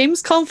Conrad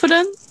seems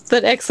confident,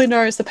 but Exley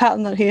knows the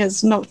pattern that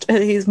he's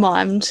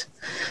mimed,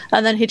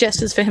 and then he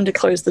gestures for him to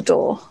close the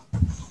door.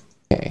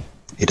 Okay.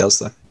 He does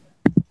so.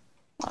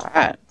 All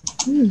right.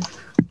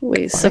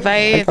 We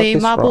survey I got the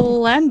this marble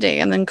wrong. landing,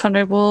 and then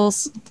Conrad will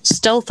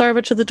stealth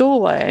over to the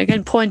doorway,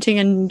 again pointing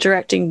and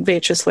directing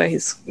Beatrice where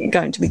he's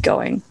going to be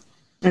going.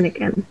 And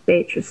again,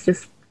 Beatrice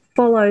just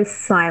follows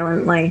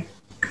silently.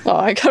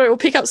 Oh, Conrad will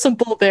pick up some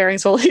ball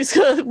bearings while he's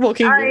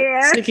walking,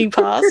 sneaking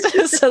past,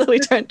 so that we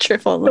don't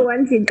trip on The them.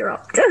 ones you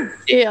dropped.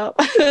 Yeah,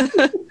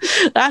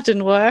 that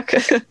didn't work.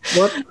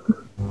 Whoop.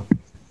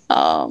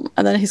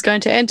 And then he's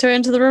going to enter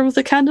into the room with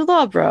the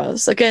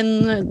candelabras,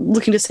 again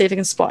looking to see if he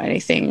can spot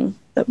anything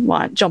that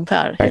might jump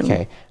out at him.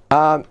 Okay.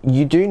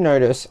 You do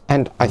notice,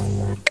 and I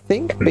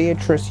think,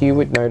 Beatrice, you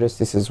would notice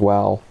this as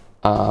well,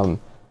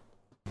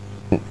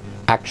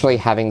 actually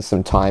having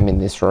some time in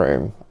this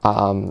room,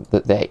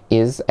 that there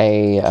is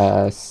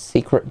a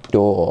secret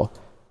door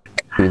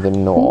to the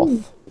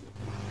north.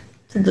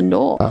 To the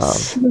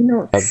north. You're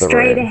not Of the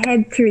straight room.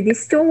 ahead through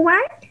this doorway.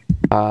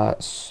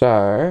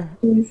 So,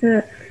 There's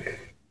a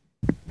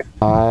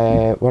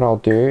what I'll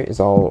do is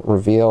I'll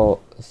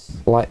reveal a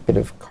slight bit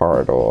of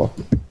corridor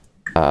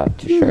to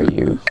show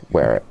you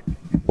where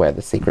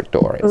the secret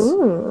door is.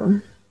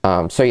 ooh.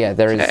 So yeah,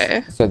 there is.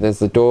 Okay. So there's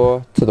the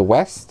door to the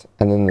west,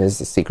 and then there's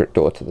the secret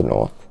door to the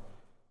north.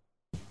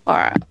 All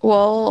right.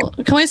 Well,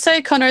 can we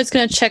say Conrad's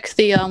going to check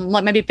the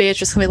like maybe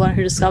Beatrice can be the one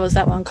who discovers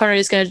that one. Conrad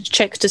is going to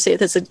check to see if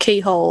there's a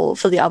keyhole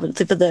for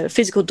the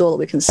physical door that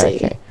we can see.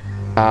 Okay.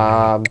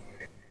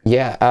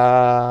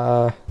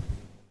 Yeah.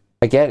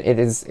 Again, it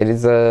is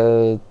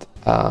a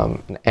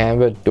an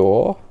amber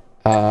door.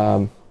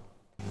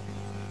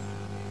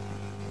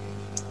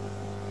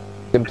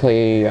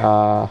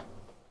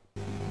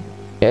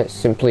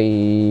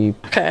 Simply.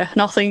 Okay.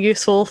 Nothing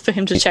useful for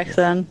him to check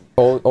then.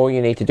 All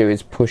you need to do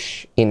is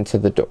push into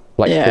the door.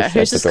 Yeah. push He's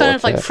at the just door kind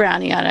of like to-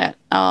 frowning at it.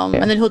 And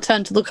then he'll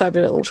turn to look over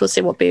it to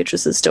see what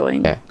Beatrice is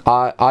doing. Yeah.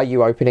 Are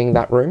you opening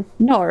that room?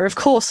 No, of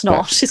course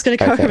not. She's going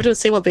to go Okay. over to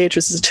see what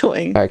Beatrice is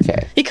doing.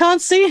 Okay. He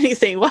can't see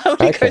anything. Why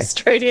would he go Okay.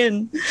 straight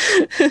in?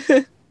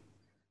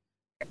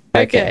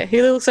 Okay,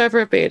 he looks over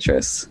at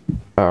Beatrice.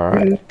 All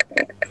right.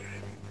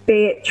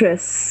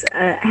 Beatrice,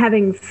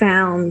 having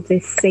found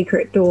this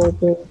secret door,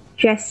 will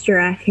gesture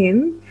at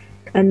him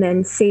and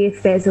then see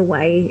if there's a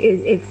way,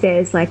 if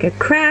there's like a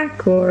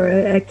crack or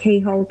a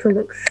keyhole to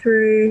look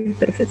through.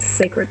 But if it's a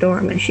secret door,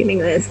 I'm assuming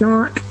there's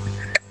not.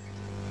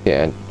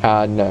 Yeah.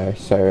 No.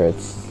 So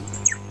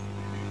it's.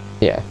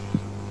 Yeah.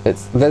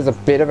 There's a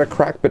bit of a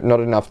crack, but not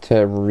enough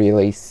to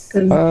really.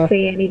 Doesn't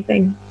see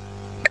anything.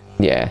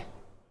 Yeah.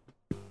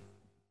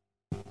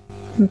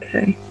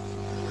 Okay.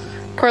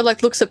 Crow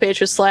looks at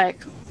Beatrice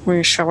like,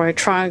 well, shall we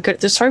try and get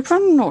this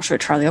open, or should we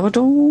try the other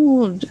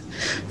door?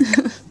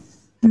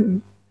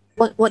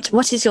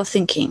 What is your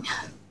thinking?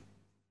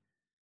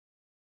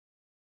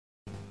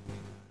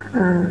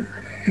 I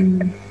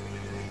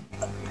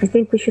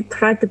think we should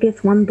try to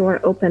get one door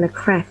open, a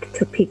crack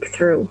to peek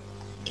through.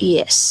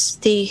 Yes,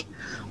 the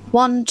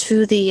one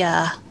to the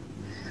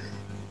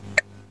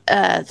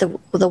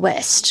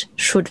west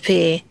should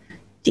be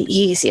the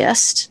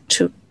easiest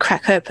to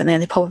crack open. The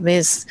only problem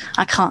is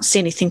I can't see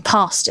anything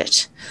past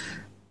it.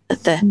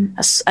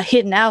 A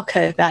hidden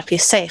alcove might be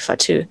safer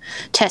to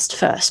test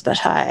first,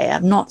 but I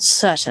am not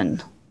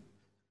certain.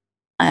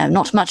 I am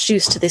not much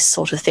used to this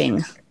sort of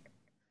thing.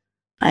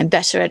 I'm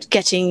better at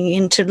getting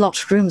into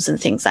locked rooms and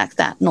things like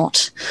that,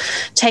 not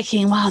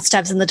taking wild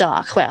stabs in the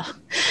dark. Well,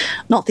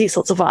 not these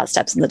sorts of wild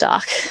stabs in the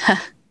dark.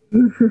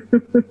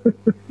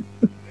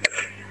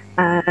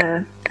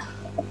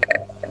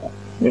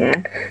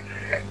 Yeah.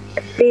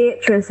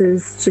 Beatrice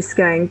is just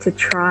going to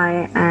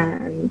try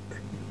and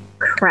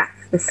crack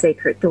the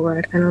secret door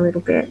open a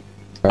little bit.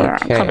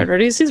 Okay. Conrad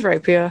readies his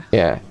rapier.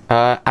 Yeah.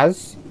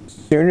 As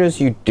soon as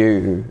you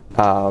do,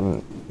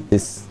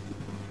 this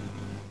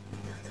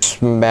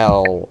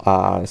smell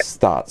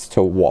starts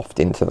to waft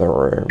into the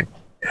room.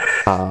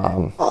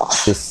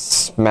 This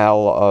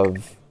smell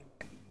of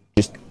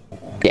just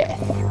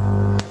death.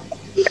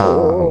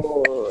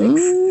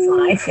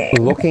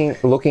 Exciting.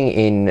 Looking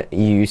in,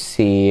 you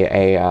see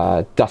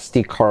a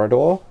dusty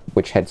corridor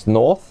which heads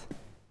north,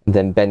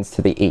 then bends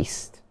to the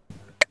east.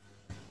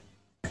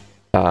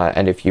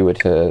 And if you were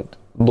to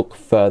look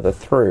further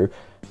through,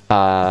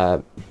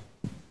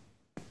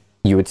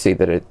 you would see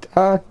that it...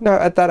 no,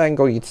 at that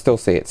angle you'd still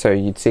see it. So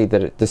you'd see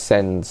that it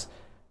descends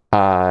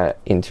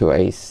into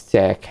a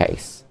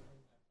staircase.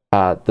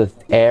 The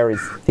air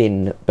is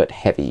thin but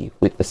heavy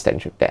with the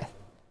stench of death.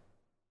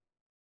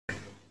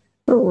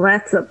 Oh,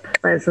 that's a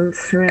pleasant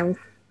smell.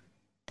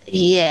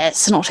 Yeah,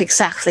 it's not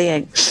exactly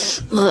a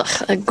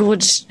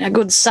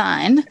good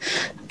sign.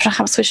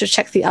 Perhaps we should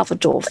check the other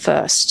door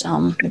first.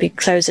 Maybe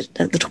close it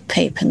a little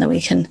peep, and then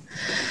we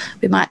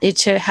might need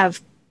to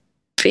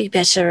be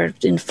better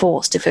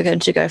enforced if we're going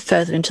to go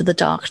further into the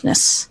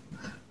darkness.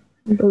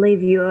 I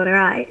believe you are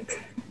right.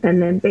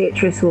 And then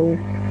Beatrice will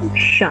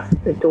shut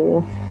the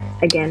door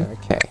again.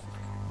 Okay.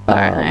 All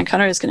right, and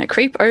Connor is going to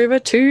creep over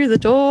to the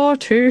door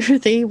to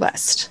the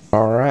west.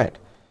 All right.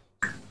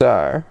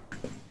 So...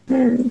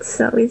 And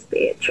so is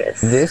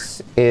Beatrice.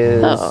 This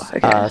is Oh,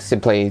 okay.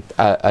 simply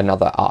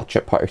another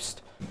archer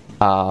post.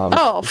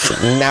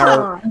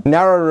 Narrow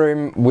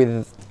room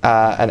with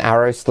an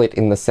arrow slit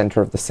in the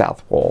center of the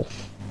south wall.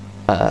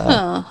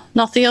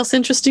 Nothing else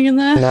interesting in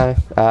there? No.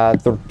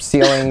 The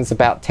ceiling's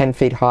about 10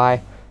 feet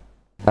high.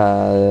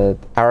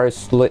 Arrow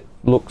slit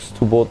looks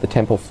toward the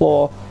temple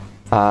floor,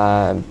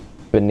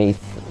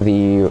 beneath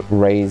the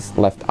raised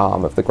left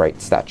arm of the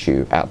great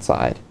statue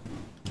outside.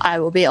 I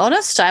will be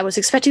honest, I was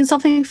expecting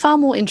something far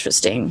more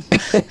interesting.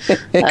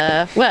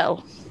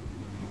 Well,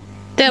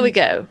 there we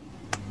go.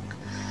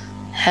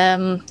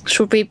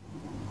 Should we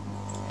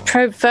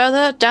probe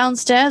further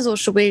downstairs, or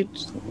should we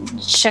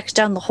check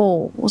down the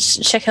hall? Or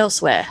check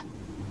elsewhere?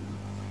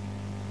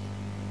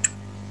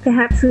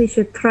 Perhaps we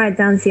should try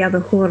down the other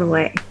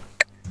hallway.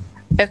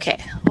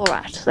 Okay, all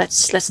right.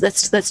 Let's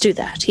do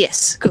that.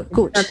 Yes,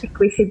 good. I think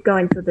we should go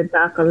into the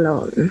dark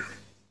alone.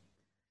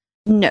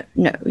 No,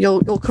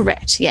 you're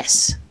correct.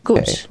 Yes,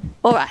 good. Okay.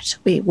 All right,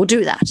 we will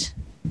do that.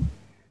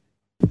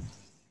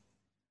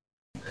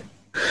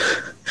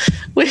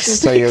 We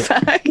sneak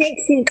back.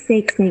 Sneak.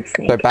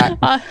 So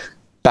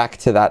back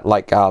to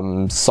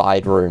that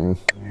side room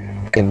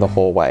in the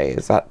hallway.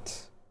 Is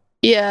that?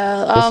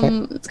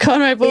 Yeah.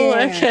 Conrad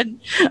Bullock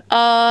and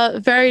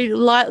very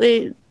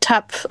lightly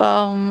tap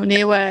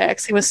near where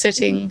Exley was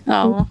sitting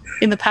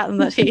in the pattern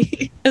that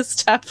he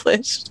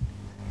established.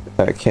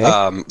 Okay.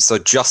 So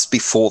just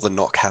before the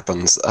knock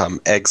happens,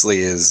 Exley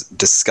is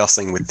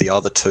discussing with the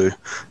other two.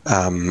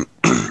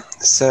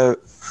 So,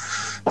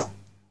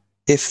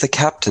 if the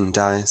captain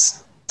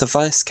dies, the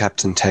vice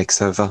captain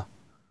takes over.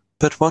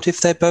 But what if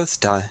they both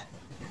die?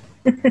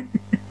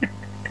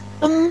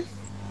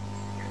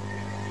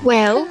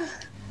 Well,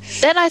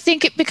 then I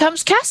think it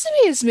becomes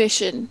Casimir's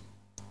mission,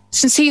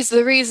 since he's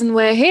the reason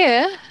we're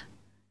here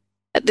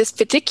at this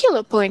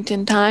particular point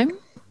in time.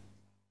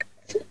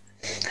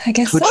 I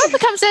guess. Or it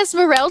becomes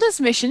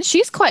Esmeralda's mission.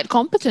 She's quite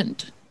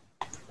competent.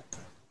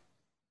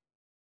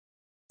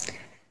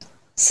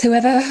 So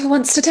whoever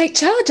wants to take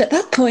charge at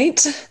that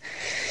point.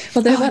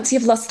 Although once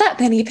you've lost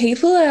that many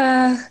people,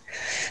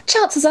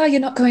 chances are you're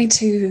not going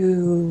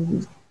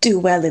to do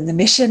well in the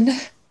mission.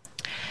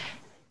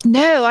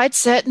 No, I'd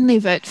certainly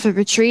vote for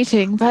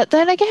retreating, but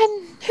then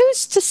again,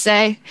 who's to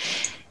say?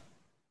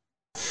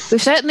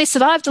 We've certainly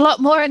survived a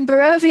lot more in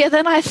Barovia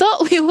than I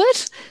thought we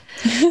would.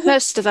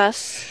 Most of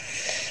us.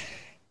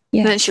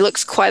 Yeah. And then she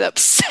looks quite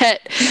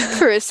upset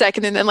for a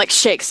second and then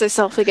shakes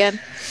herself again.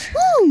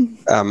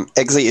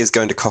 Exley is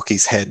going to cock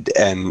his head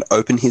and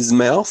open his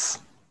mouth,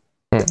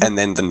 and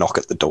then the knock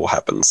at the door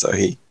happens. So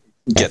he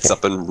gets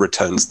up and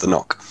returns the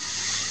knock,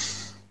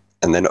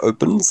 and then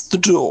opens the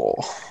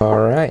door. All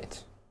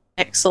right.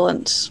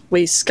 Excellent.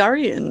 We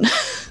scurry in.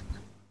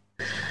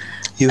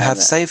 You have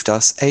saved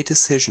us a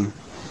decision.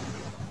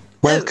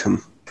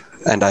 Welcome.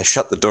 And I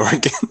shut the door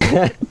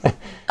again.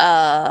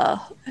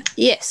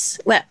 Yes.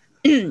 Well.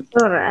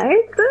 All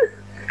right.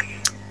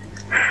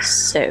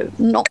 So,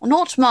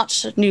 not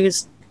much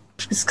news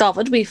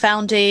discovered. We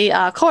found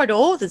a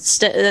corridor that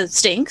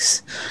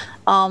stinks,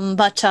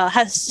 but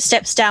has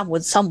steps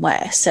downwards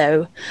somewhere.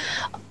 So,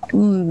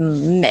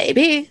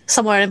 maybe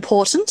somewhere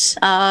important.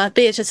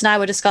 Beatrice and I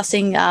were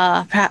discussing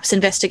perhaps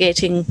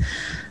investigating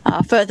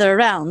further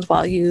around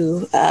while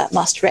you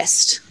must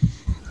rest.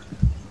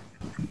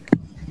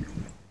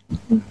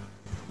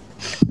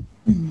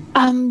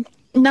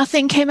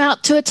 Nothing came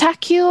out to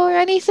attack you or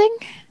anything?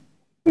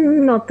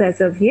 Not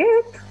as of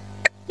yet.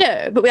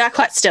 No, but we are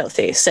quite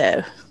stealthy,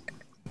 so...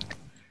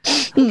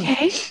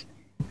 Okay.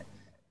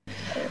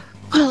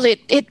 Well,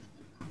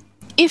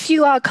 if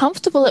you are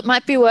comfortable, it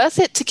might be worth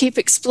it to keep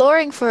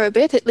exploring for a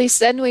bit. At least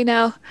then we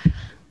know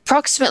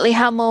approximately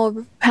how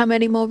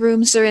many more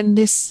rooms are in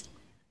this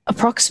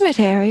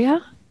approximate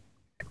area.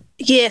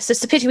 Yes,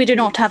 it's a pity we do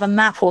not have a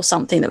map or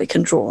something that we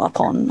can draw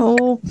upon.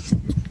 Or...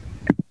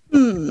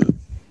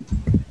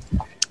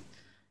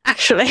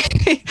 Actually,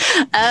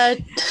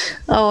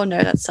 oh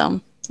no, that's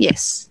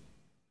yes.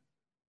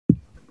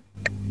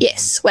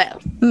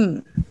 Well,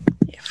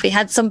 if we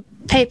had some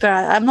paper,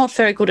 I'm not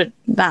very good at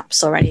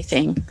maps or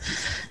anything.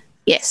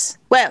 Yes,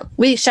 well,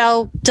 we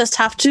shall just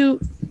have to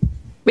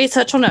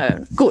research on our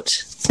own. Good.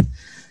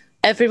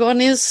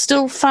 Everyone is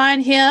still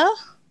fine here?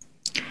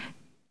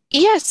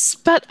 Yes,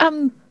 but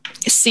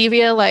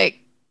Sevia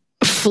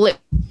flip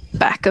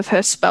back of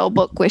her spell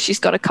book where she's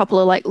got a couple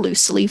of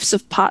loose leaves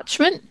of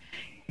parchment.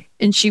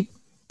 And she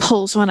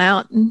pulls one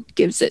out and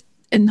gives it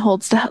and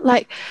holds that.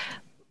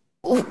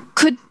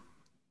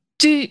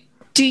 Do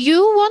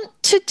you want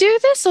to do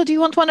this, or do you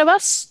want one of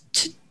us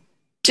to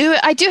do it?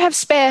 I do have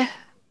spare.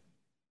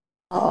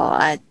 Oh,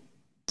 I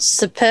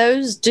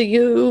suppose. Do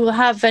you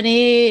have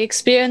any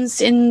experience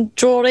in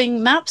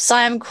drawing maps?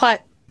 I am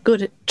quite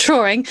good at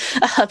drawing,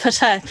 but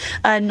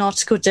I'm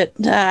not good at.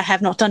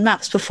 Have not done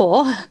maps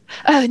before.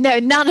 Oh no,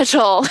 none at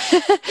all.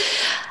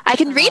 I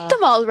can read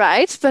them all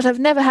right, but I've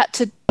never had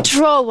to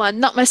draw one.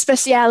 Not my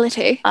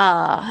speciality.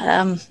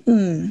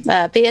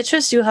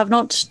 Beatrice, you have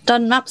not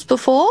done maps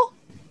before?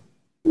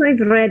 I've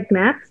read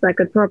maps. I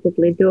could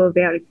probably do a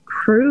very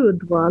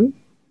crude one.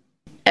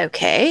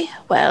 Okay,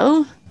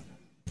 well,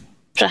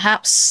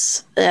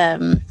 perhaps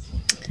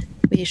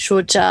we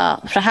should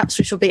perhaps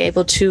we should be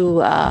able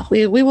to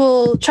we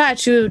will try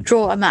to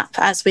draw a map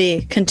as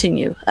we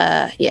continue.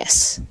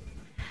 Yes.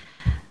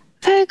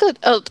 Very good.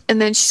 Oh, and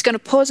then she's going to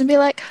pause and be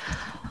like,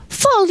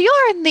 Fall,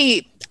 you're in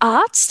the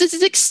arts. Does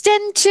it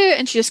extend to...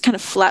 And she just kind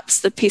of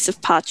flaps the piece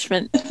of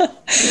parchment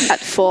at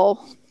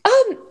Fall.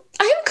 I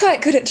am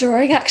quite good at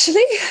drawing,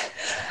 actually.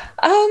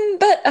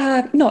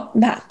 But not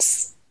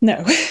maps.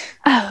 No.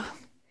 Oh.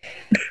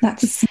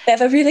 That's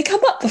never really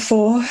come up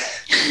before.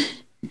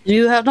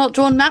 You have not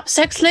drawn maps,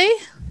 Exley?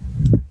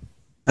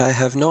 I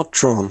have not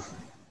drawn.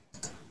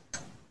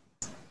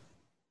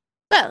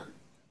 Well,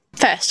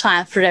 first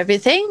time for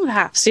everything.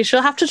 Perhaps you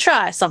shall have to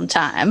try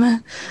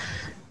sometime.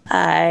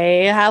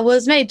 I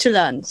was made to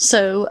learn,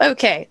 so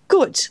okay,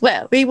 good.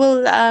 Well, we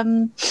will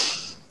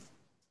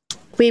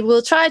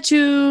try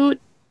to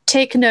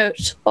take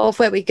note of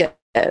where we go.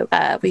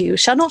 We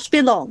shall not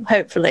be long,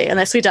 hopefully,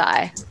 unless we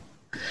die.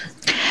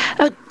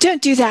 Oh,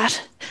 don't do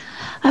that.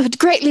 I would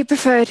greatly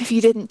prefer it if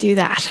you didn't do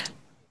that.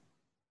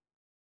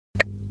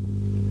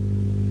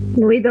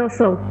 We'd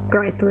also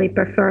greatly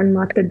prefer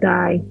not to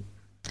die.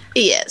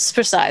 Yes,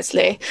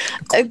 precisely.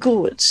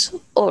 Good.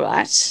 All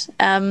right.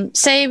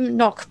 Same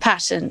knock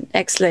pattern,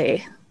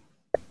 Exley.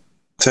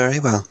 Very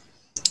well.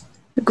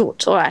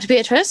 Good. All right,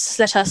 Beatrice,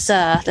 let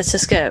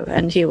us go,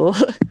 and he will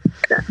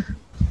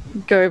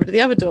go over to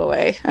the other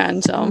doorway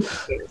and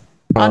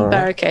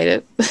unbarricade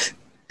it,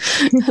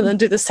 and then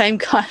do the same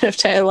kind of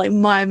tale, like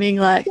miming,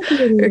 like,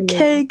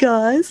 "Okay,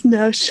 guys,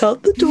 now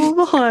shut the door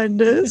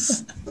behind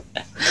us."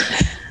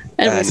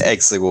 And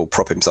Exley will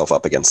prop himself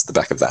up against the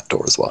back of that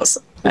door as well.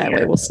 And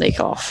we will sneak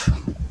off.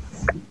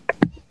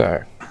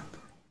 So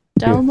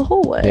Down the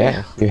hallway.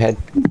 yeah, you head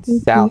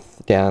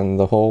south down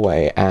the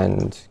hallway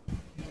and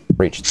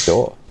reach the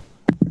door.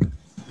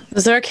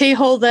 Is there a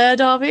keyhole there,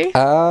 Darby?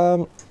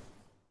 There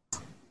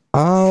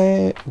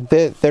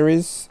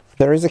is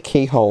a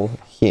keyhole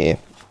here.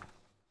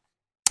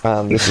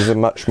 This is a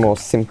much more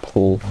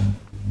simple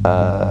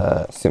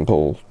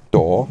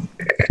door,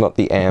 not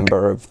the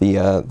amber of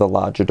the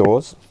larger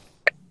doors.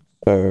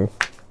 So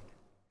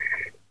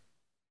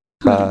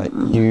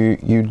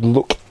you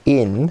look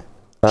in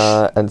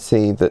and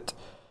see that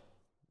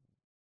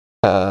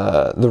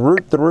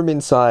the room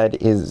inside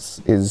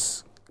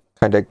is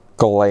kind of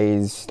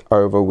glazed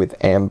over with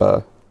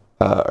amber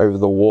over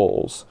the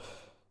walls.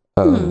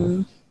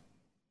 Oh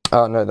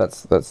no,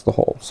 that's the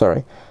hall.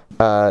 Sorry.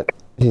 It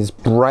is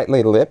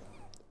brightly lit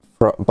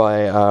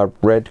by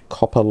red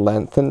copper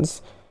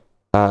lanterns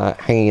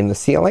hanging in the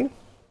ceiling.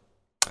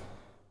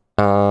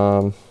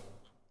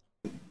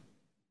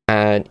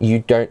 And you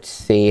don't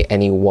see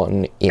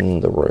anyone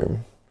in the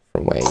room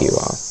from where you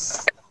are.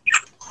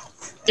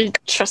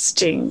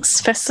 Interesting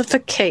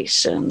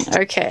specification.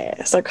 Okay,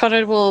 so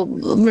Conrad will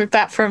move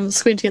back from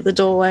squinting at the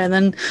doorway and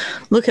then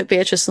look at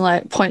Beatrice and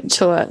like point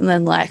to it and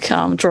then like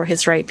draw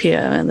his rapier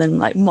and then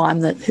like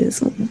mime that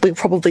we'll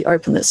probably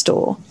open this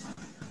door.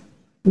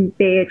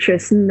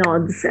 Beatrice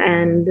nods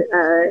and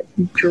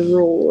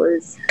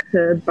draws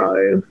her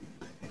bow.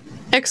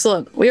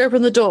 Excellent. We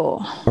open the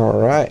door. All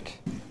right.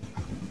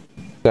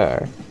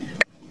 So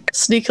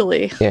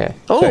sneakily. Yeah.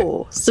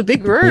 Oh, it's a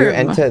big room. You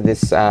enter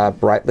this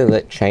brightly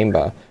lit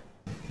chamber,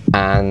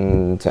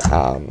 and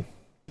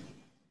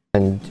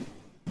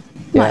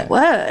my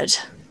word.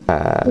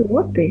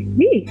 What is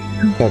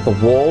this? So the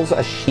walls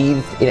are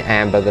sheathed in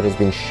amber that has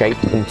been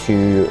shaped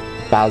into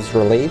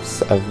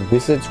bas-reliefs of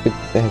wizards with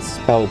their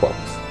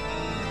spellbooks.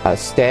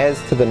 Stairs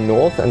to the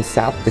north and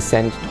south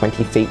descend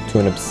 20 feet to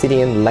an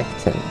obsidian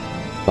lectern,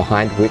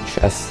 behind which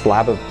a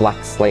slab of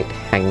black slate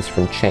hangs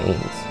from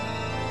chains.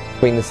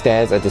 Between the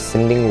stairs are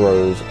descending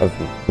rows of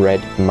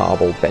red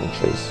marble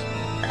benches.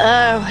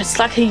 Oh, it's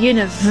like a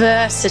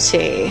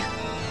university.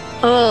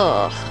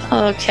 Oh,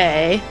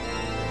 okay.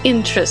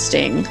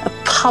 Interesting. A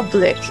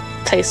public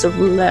place of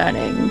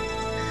learning.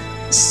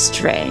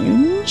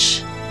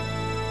 Strange.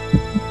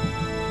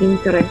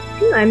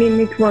 Interesting. I mean,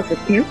 it was a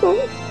temple.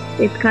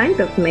 It kind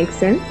of makes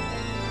sense.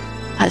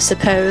 I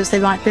suppose they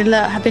might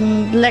have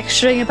been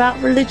lecturing about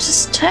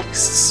religious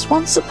texts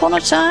once upon a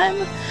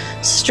time.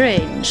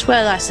 Strange.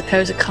 Well, I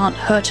suppose it can't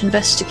hurt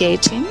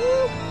investigating.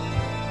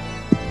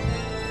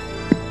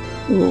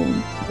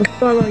 I'll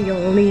follow your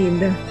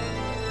lead.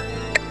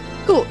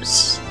 Good.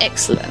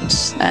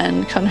 Excellent.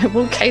 And kind of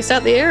we'll case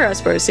out the area, I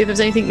suppose, see if there's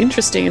anything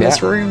interesting in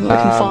this room that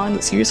we can find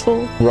that's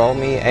useful. Roll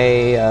me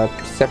a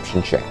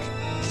perception check.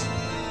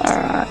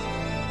 Alright.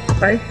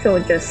 Both or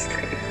just...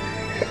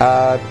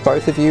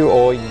 both of you,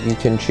 or you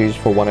can choose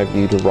for one of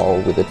you to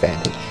roll with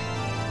advantage.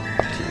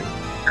 Up to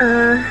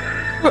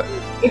you.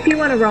 If you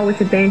want to roll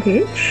with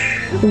advantage,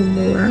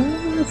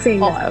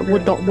 I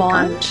would not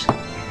mind.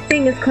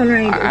 Seeing as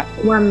Conrad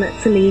is one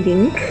that's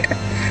leading.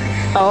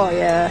 Oh,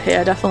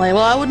 yeah, definitely.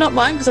 Well, I would not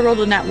mind because I rolled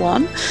a nat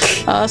 1.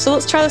 So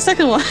let's try the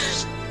second one.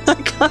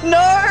 No!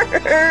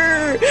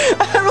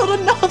 I rolled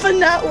another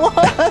nat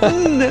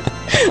 1!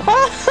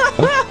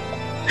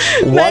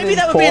 Maybe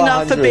that would be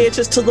enough for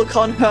Beatrice to look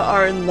on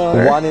her own,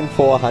 though. 1 in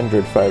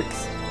 400,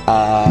 folks.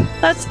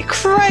 That's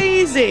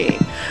crazy.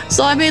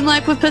 So I mean,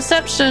 like with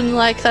perception,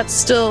 like that's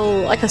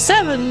still like a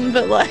 7,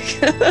 but like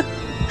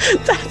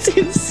that's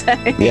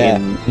insane. Yeah,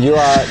 you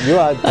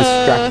are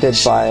distracted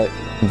by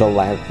the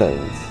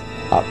lanterns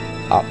up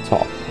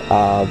top.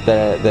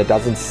 There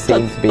doesn't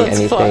seem to be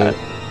anything. Fine.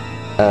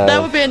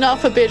 That would be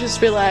enough for Beatrice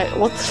to be like,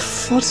 what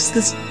is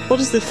this? What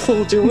is this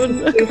fool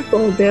doing? What's this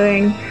fool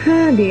doing?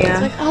 Oh dear.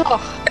 It's like, oh,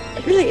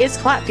 it really is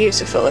quite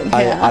beautiful in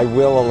here. I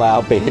will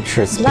allow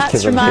Beatrice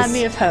Let's remind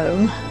me of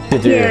home. To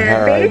do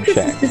her own Beatrice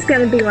check. is just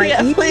going to be like,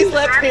 Yeah, please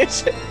let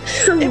Beatrice.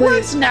 It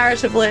works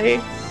narratively.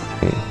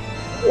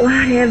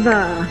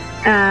 Whatever.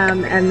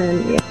 And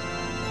then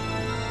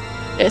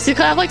Yeah, so he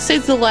kind of like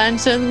sees the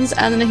lanterns,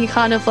 and then he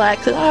kind of like,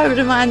 oh, it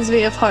reminds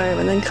me of home,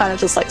 and then kind of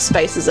just like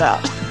spaces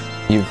out.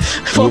 You've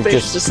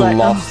just like,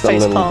 lost a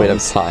face little bit of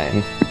palms.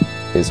 time,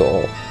 is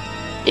all.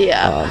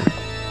 Yeah.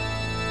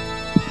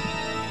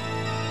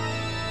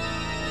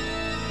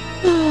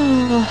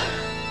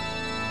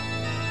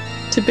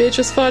 Did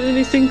Beatrice find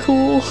anything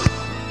cool?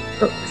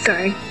 oh,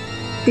 sorry.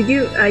 Did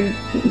you? I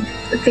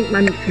think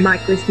my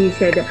mic was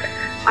muted.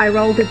 I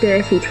rolled a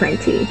dirty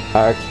 20.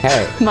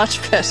 Okay.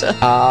 Much better.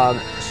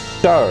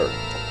 So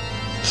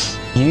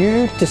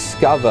you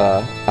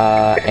discover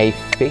a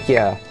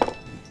figure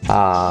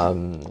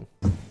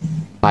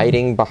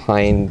hiding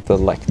behind the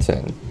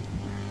lectern.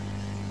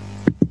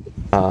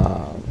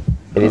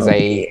 It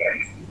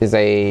is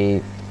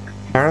a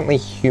apparently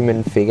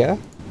human figure,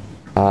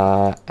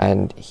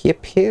 and he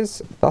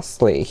appears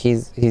thusly.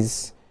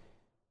 He's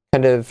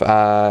kind of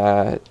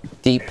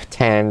deep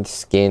tanned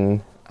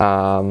skin,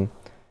 and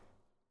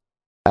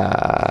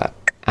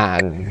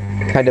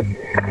kind of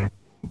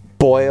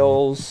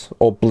boils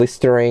or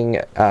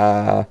blistering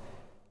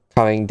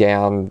coming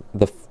down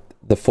the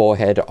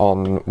forehead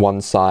on one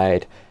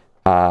side,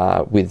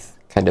 with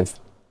kind of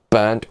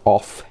burnt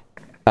off,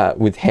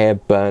 with hair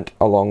burnt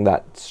along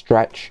that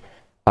stretch.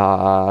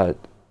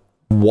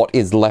 What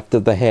is left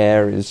of the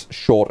hair is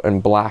short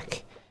and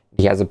black.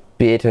 He has a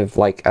bit of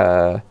like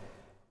a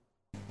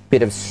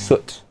bit of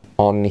soot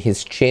on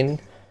his chin.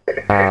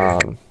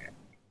 And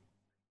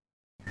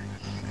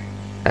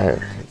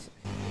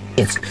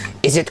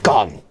is it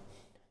gone?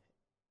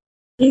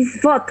 Is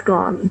what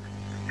gone?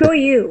 Who are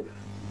you?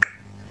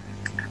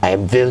 I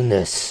am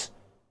Vilnius.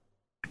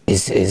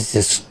 Is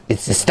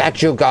the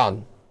statue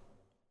gone?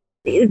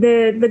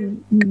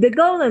 The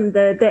golem,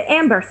 the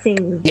amber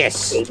thing.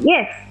 Yes.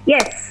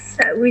 Yes.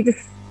 We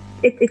just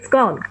it's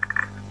gone.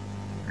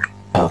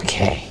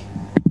 Okay.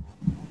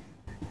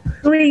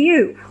 Who are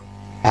you?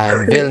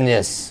 I'm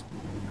Vilnius.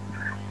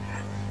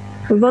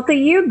 What are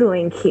you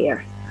doing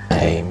here?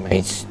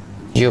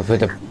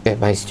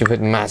 My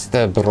stupid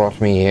master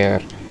brought me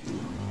here.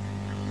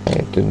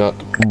 I do not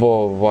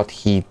know what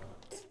he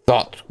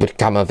thought would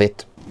come of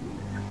it,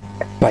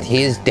 but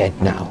he is dead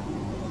now.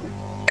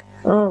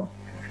 Oh.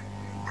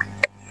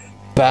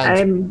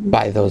 Burnt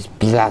by those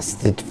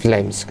blasted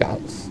flame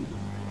skulls.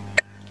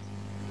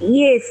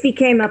 Yes, we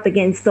came up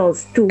against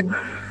those too.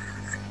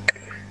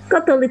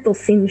 Got a little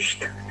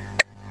singed.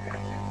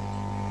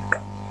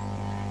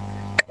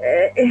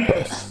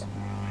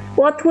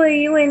 What were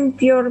you and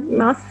your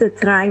master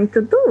trying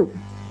to do?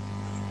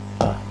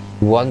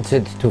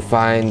 Wanted to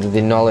find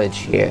the knowledge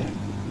here.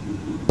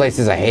 Place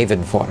is a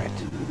haven for it.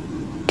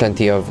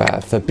 Plenty of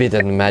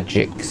forbidden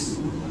magics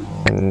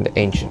and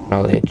ancient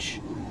knowledge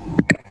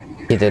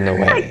hidden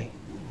away.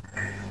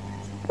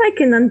 I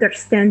can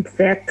understand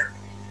that.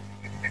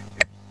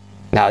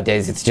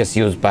 Nowadays it's just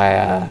used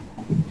by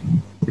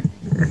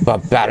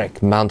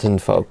barbaric mountain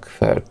folk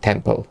for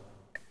temple,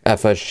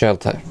 for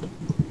shelter.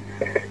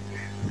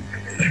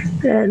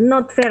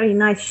 Not very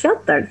nice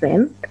shelter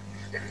then.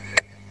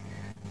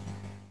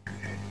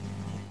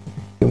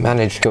 You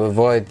managed to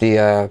avoid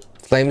the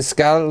flame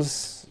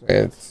skulls.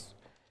 It's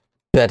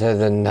better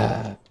than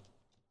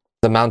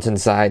the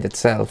mountainside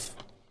itself.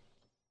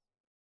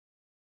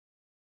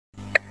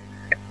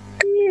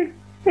 Yeah,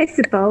 I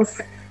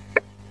suppose.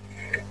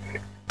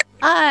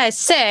 I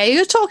say,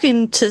 you're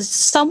talking to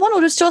someone or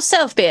just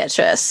yourself,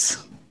 Beatrice?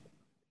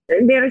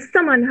 There is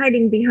someone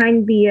hiding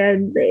behind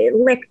the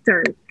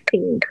lectern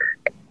thing.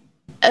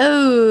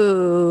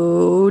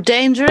 Oh,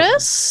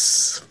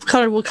 dangerous?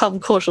 Connor will come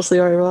cautiously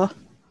over.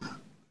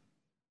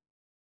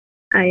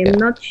 I am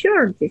not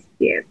sure just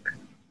yet.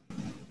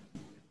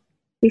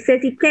 He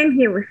said he came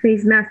here with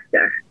his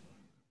master.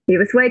 He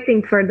was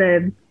waiting for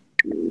the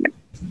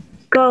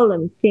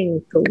golem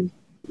thing to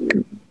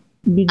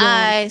begin.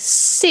 I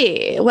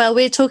see. Well,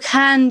 we took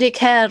handy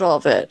care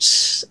of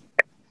it.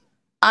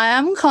 I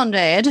am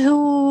Conrad.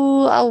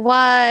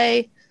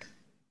 Why?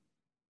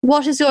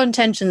 What is your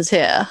intentions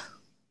here?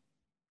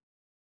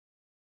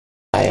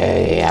 I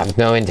have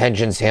no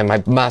intentions here.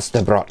 My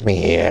master brought me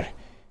here.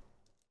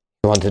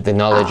 He wanted the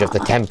knowledge of the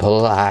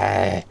temple.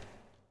 I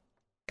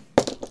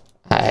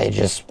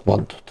just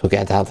want to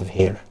get out of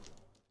here.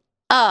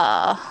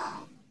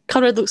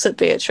 Conrad looks at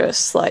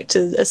Beatrice, like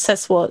to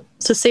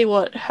see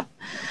what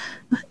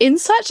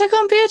insight check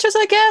on Beatrice,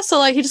 I guess, or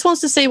like he just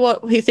wants to see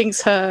what he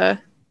thinks her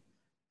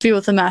view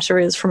of the matter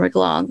is from a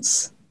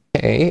glance.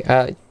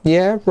 Okay,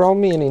 yeah, roll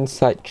me an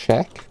insight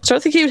check. So I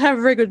don't think he would have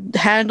a very good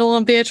handle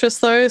on Beatrice,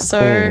 though,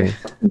 so...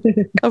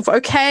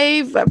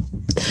 Okay,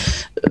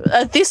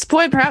 at this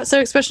point, perhaps their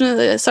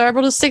expression... So I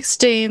rolled a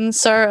 16,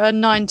 so a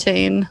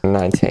 19.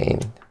 19.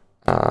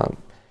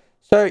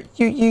 So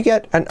you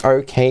get an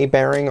okay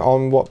bearing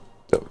on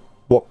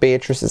what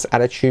Beatrice's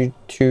attitude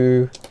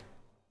to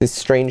this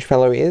strange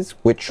fellow is,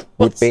 which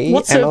would be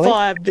What's Emily?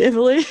 her vibe,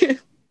 Emily?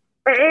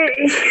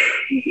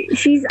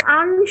 She's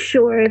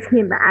unsure of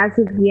him as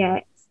of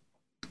yet.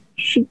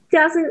 She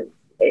doesn't...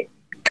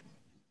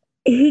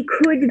 He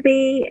could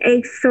be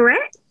a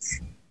threat,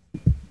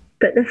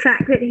 but the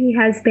fact that he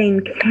has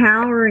been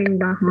cowering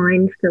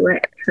behind the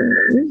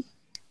lectern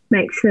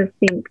makes her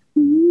think,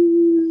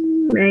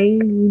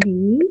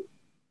 maybe...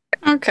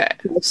 Okay,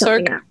 so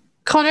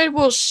Conrad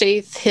will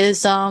sheath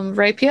his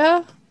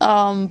rapier,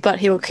 but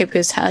he will keep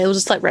his hand. He'll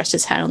just rest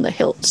his hand on the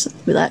hilt.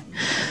 Be like,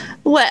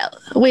 "Well,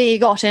 we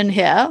got in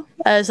here.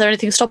 Is there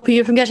anything stopping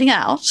you from getting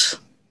out?"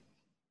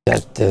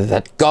 That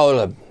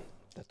golem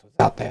that was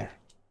out there.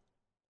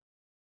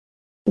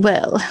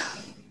 Well,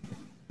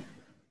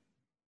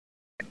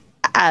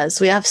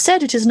 as we have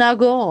said, it is now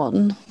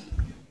gone.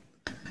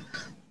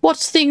 What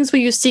things were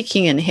you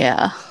seeking in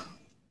here?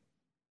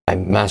 My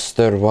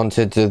master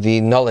wanted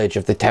the knowledge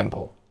of the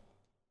temple.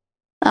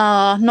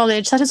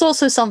 Knowledge. That is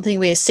also something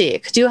we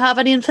seek. Do you have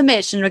any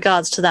information in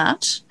regards to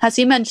that? Has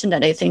he mentioned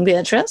anything,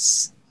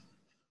 Beatrice?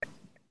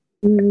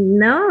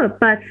 No,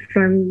 apart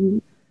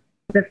from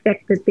the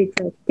fact that it's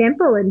a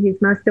temple and his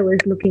master was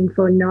looking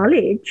for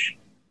knowledge.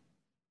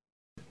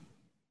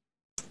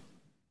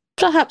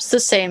 Perhaps the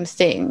same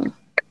thing.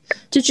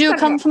 Did you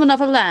come from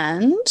another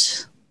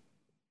land?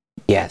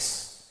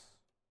 Yes.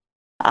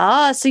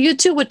 So you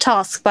too were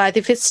tasked by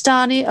the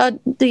Vistani,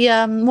 the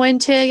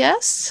Mointir,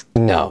 yes?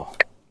 No.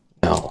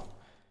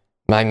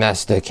 My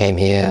master came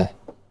here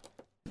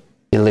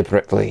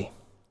deliberately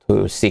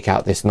to seek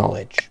out this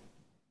knowledge.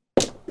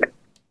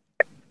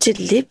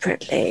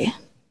 Deliberately?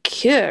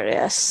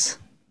 Curious.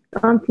 I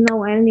don't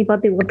know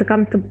anybody want to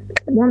come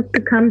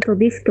to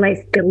this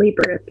place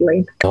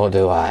deliberately. Nor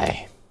do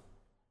I.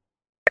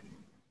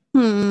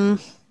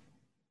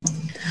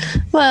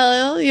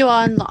 Well, you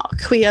are in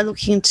luck. We are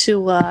looking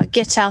to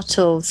get out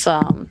of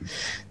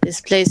this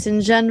place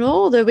in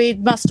general, though we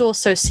must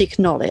also seek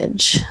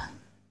knowledge.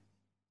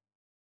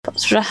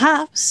 But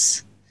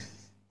perhaps,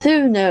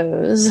 who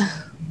knows?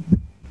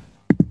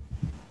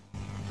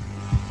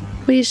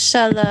 We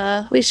shall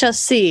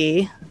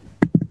see.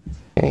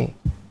 Okay.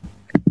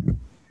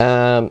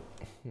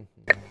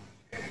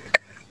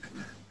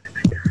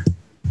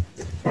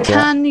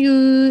 Can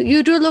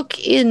you do look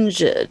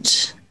injured?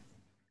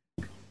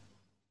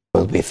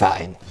 We'll be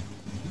fine.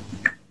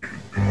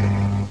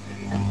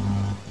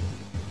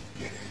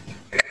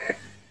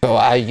 So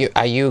are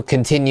you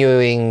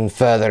continuing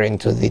further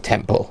into the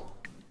temple?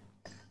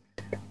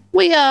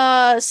 We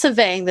are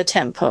surveying the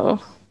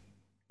temple.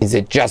 Is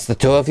it just the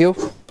two of you?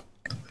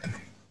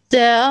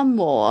 There are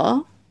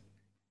more.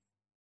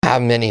 How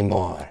many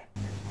more?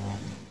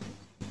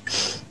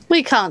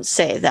 We can't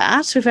say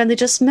that. We've only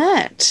just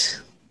met.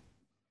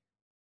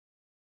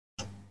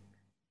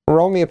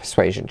 Roll me a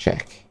persuasion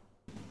check.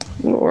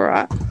 All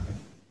right.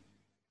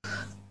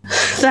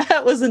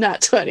 That was a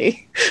nat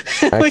 20.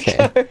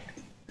 Okay.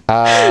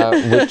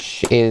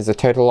 Which is a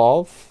total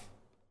of?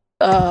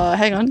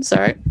 Hang on,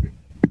 sorry.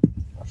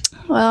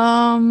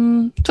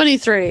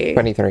 23.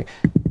 23.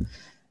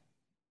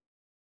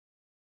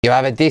 You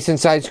have a decent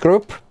sized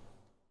group?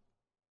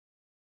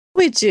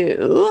 We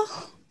do.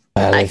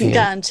 Well, I can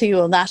guarantee you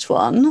on that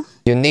one.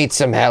 You need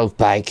some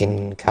help, I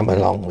can come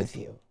along with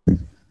you.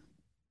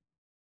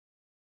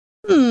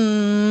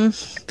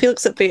 He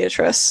looks at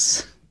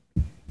Beatrice.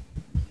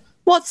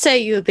 What say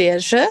you,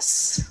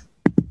 Beatrice?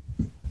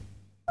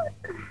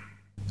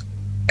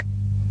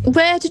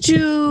 Where did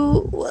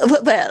you...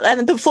 Well,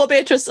 and before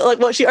Beatrice,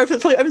 she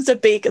probably opens her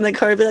beak, and then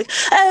Corey will be like,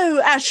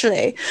 "Oh,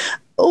 actually,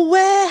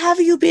 where have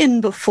you been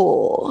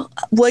before?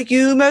 Were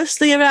you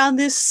mostly around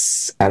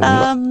this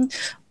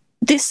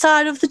this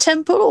side of the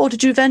temple, or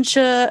did you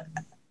venture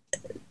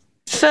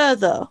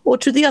further, or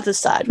to the other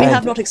side? We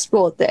have not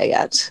explored there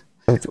yet."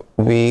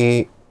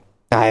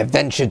 I have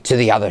ventured to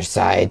the other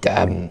side.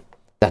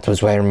 That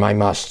was where my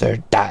master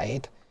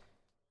died.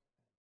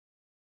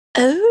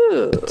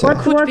 Oh, what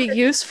could be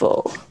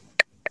useful?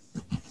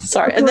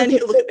 Sorry, and then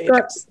he'll look at me.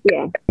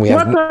 Yeah.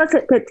 What was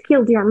it that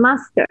killed your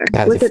master?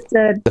 Was it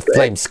the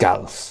flame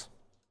skulls?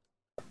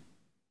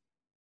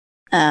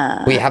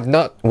 We had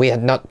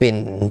not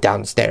been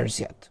downstairs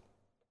yet.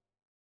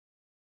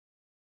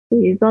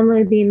 You've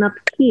only been up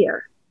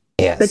here.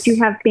 Yes. But you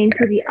have been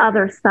to the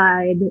other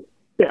side,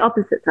 the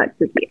opposite side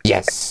to here.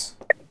 Yes.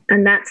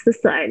 And that's the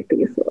side that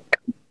you saw.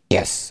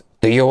 Yes.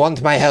 Do you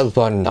want my help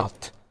or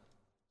not?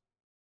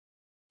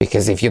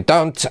 Because if you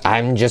don't,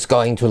 I'm just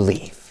going to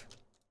leave.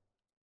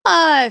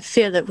 I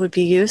feel it would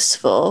be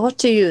useful. What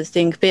do you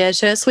think,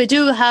 Beatrice? We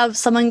do have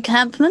some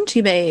encampment.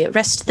 You may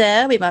rest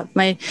there. We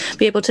may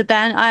be able to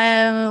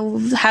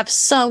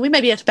we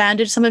may be able to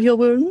bandage some of your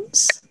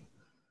wounds.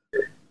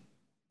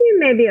 you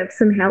may be of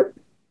some help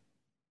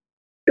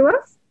to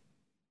us.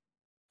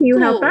 You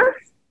help Cool. us,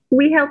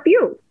 we help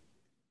you.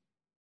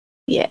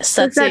 Yes,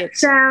 Does that's that it.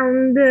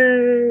 sound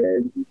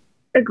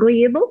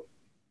agreeable?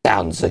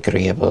 Sounds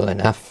agreeable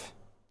enough.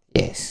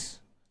 Yes.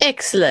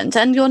 Excellent.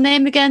 And your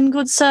name again,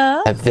 good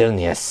sir?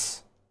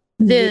 Vilnius.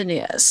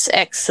 Vilnius.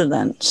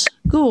 Excellent.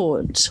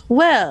 Good.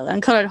 Well,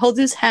 and Conrad holds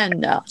his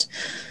hand out.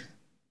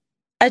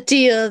 A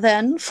deal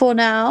then for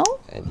now.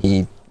 And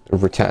he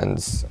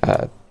returns,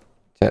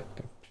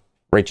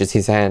 reaches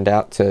his hand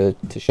out to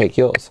shake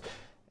yours.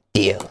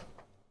 Deal.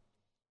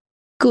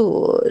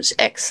 Good.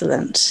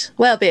 Excellent.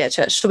 Well,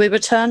 Beatrice, shall we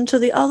return to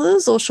the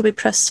others or shall we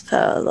press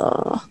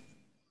further?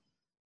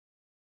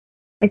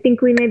 I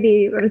think we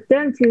maybe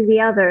return to the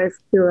others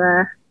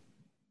to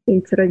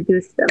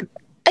introduce them.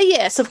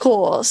 Yes, of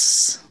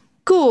course.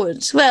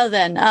 Good. Well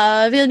then,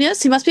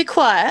 Vilnius, you must be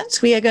quiet.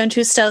 We are going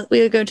to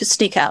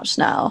sneak out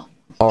now.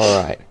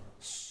 All right.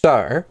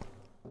 So,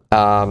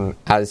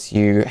 as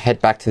you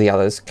head back to the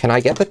others, can I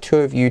get the two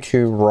of you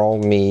to roll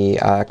me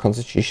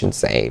Constitution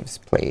saves,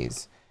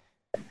 please?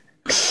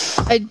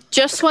 I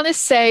just want to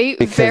say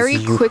Because very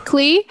you-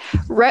 quickly,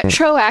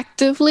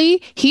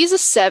 retroactively, he's a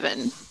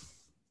 7.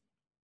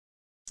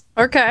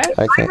 Okay.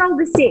 I Okay. rolled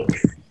a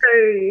 6, so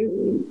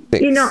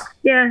you're not.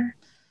 Yeah,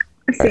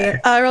 I see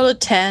it. I rolled a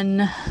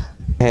 10.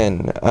 10.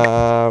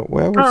 Where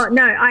was... Oh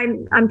no,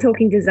 I'm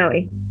talking to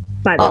Zoe.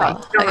 By the way,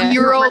 Oh, okay.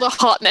 You rolled a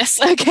hotness.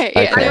 Okay.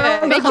 Okay.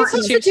 Yeah. Make your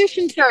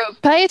constitution throw.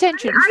 Pay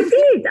attention.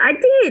 I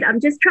did. I'm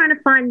just trying to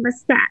find my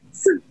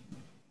stats.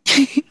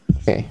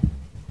 Okay.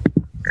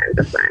 Trying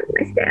to find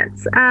my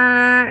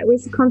stats. It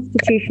was a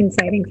Constitution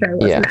saving throw,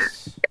 wasn't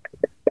Yes.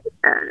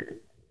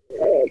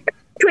 it?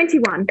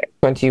 21.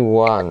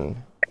 21.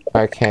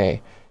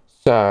 Okay.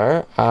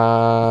 So,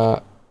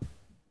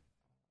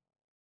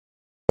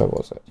 where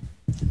was it?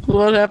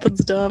 What happens,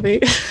 Darby?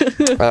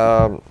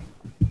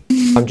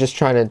 I'm just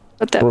trying to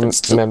What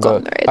happens to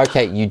remember. Conrad?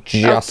 Okay, you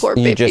poor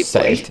baby boy.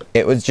 saved.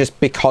 It was just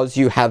because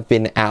you have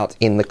been out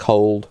in the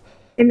cold,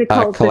 In the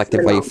cold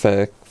collectively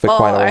for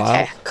quite a while.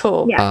 Okay,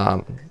 cool.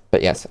 Yeah.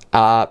 But yes,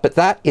 but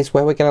that is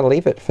where we're going to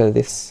leave it for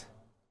this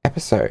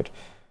episode.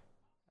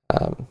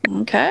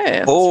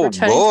 Okay. Oh, let's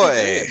return to the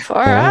boy. group.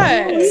 All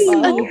right. A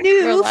Well,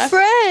 new real life.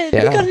 friend.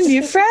 Yeah. We got a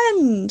new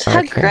friend. How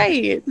Okay.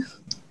 great.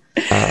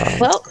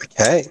 Well,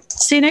 Okay.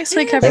 see you next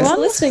week, Thanks for everyone.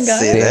 listening, guys.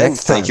 See you you then.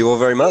 next time. Thank you all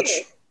very much.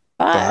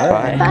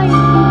 Bye. Bye.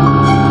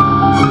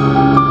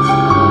 Bye.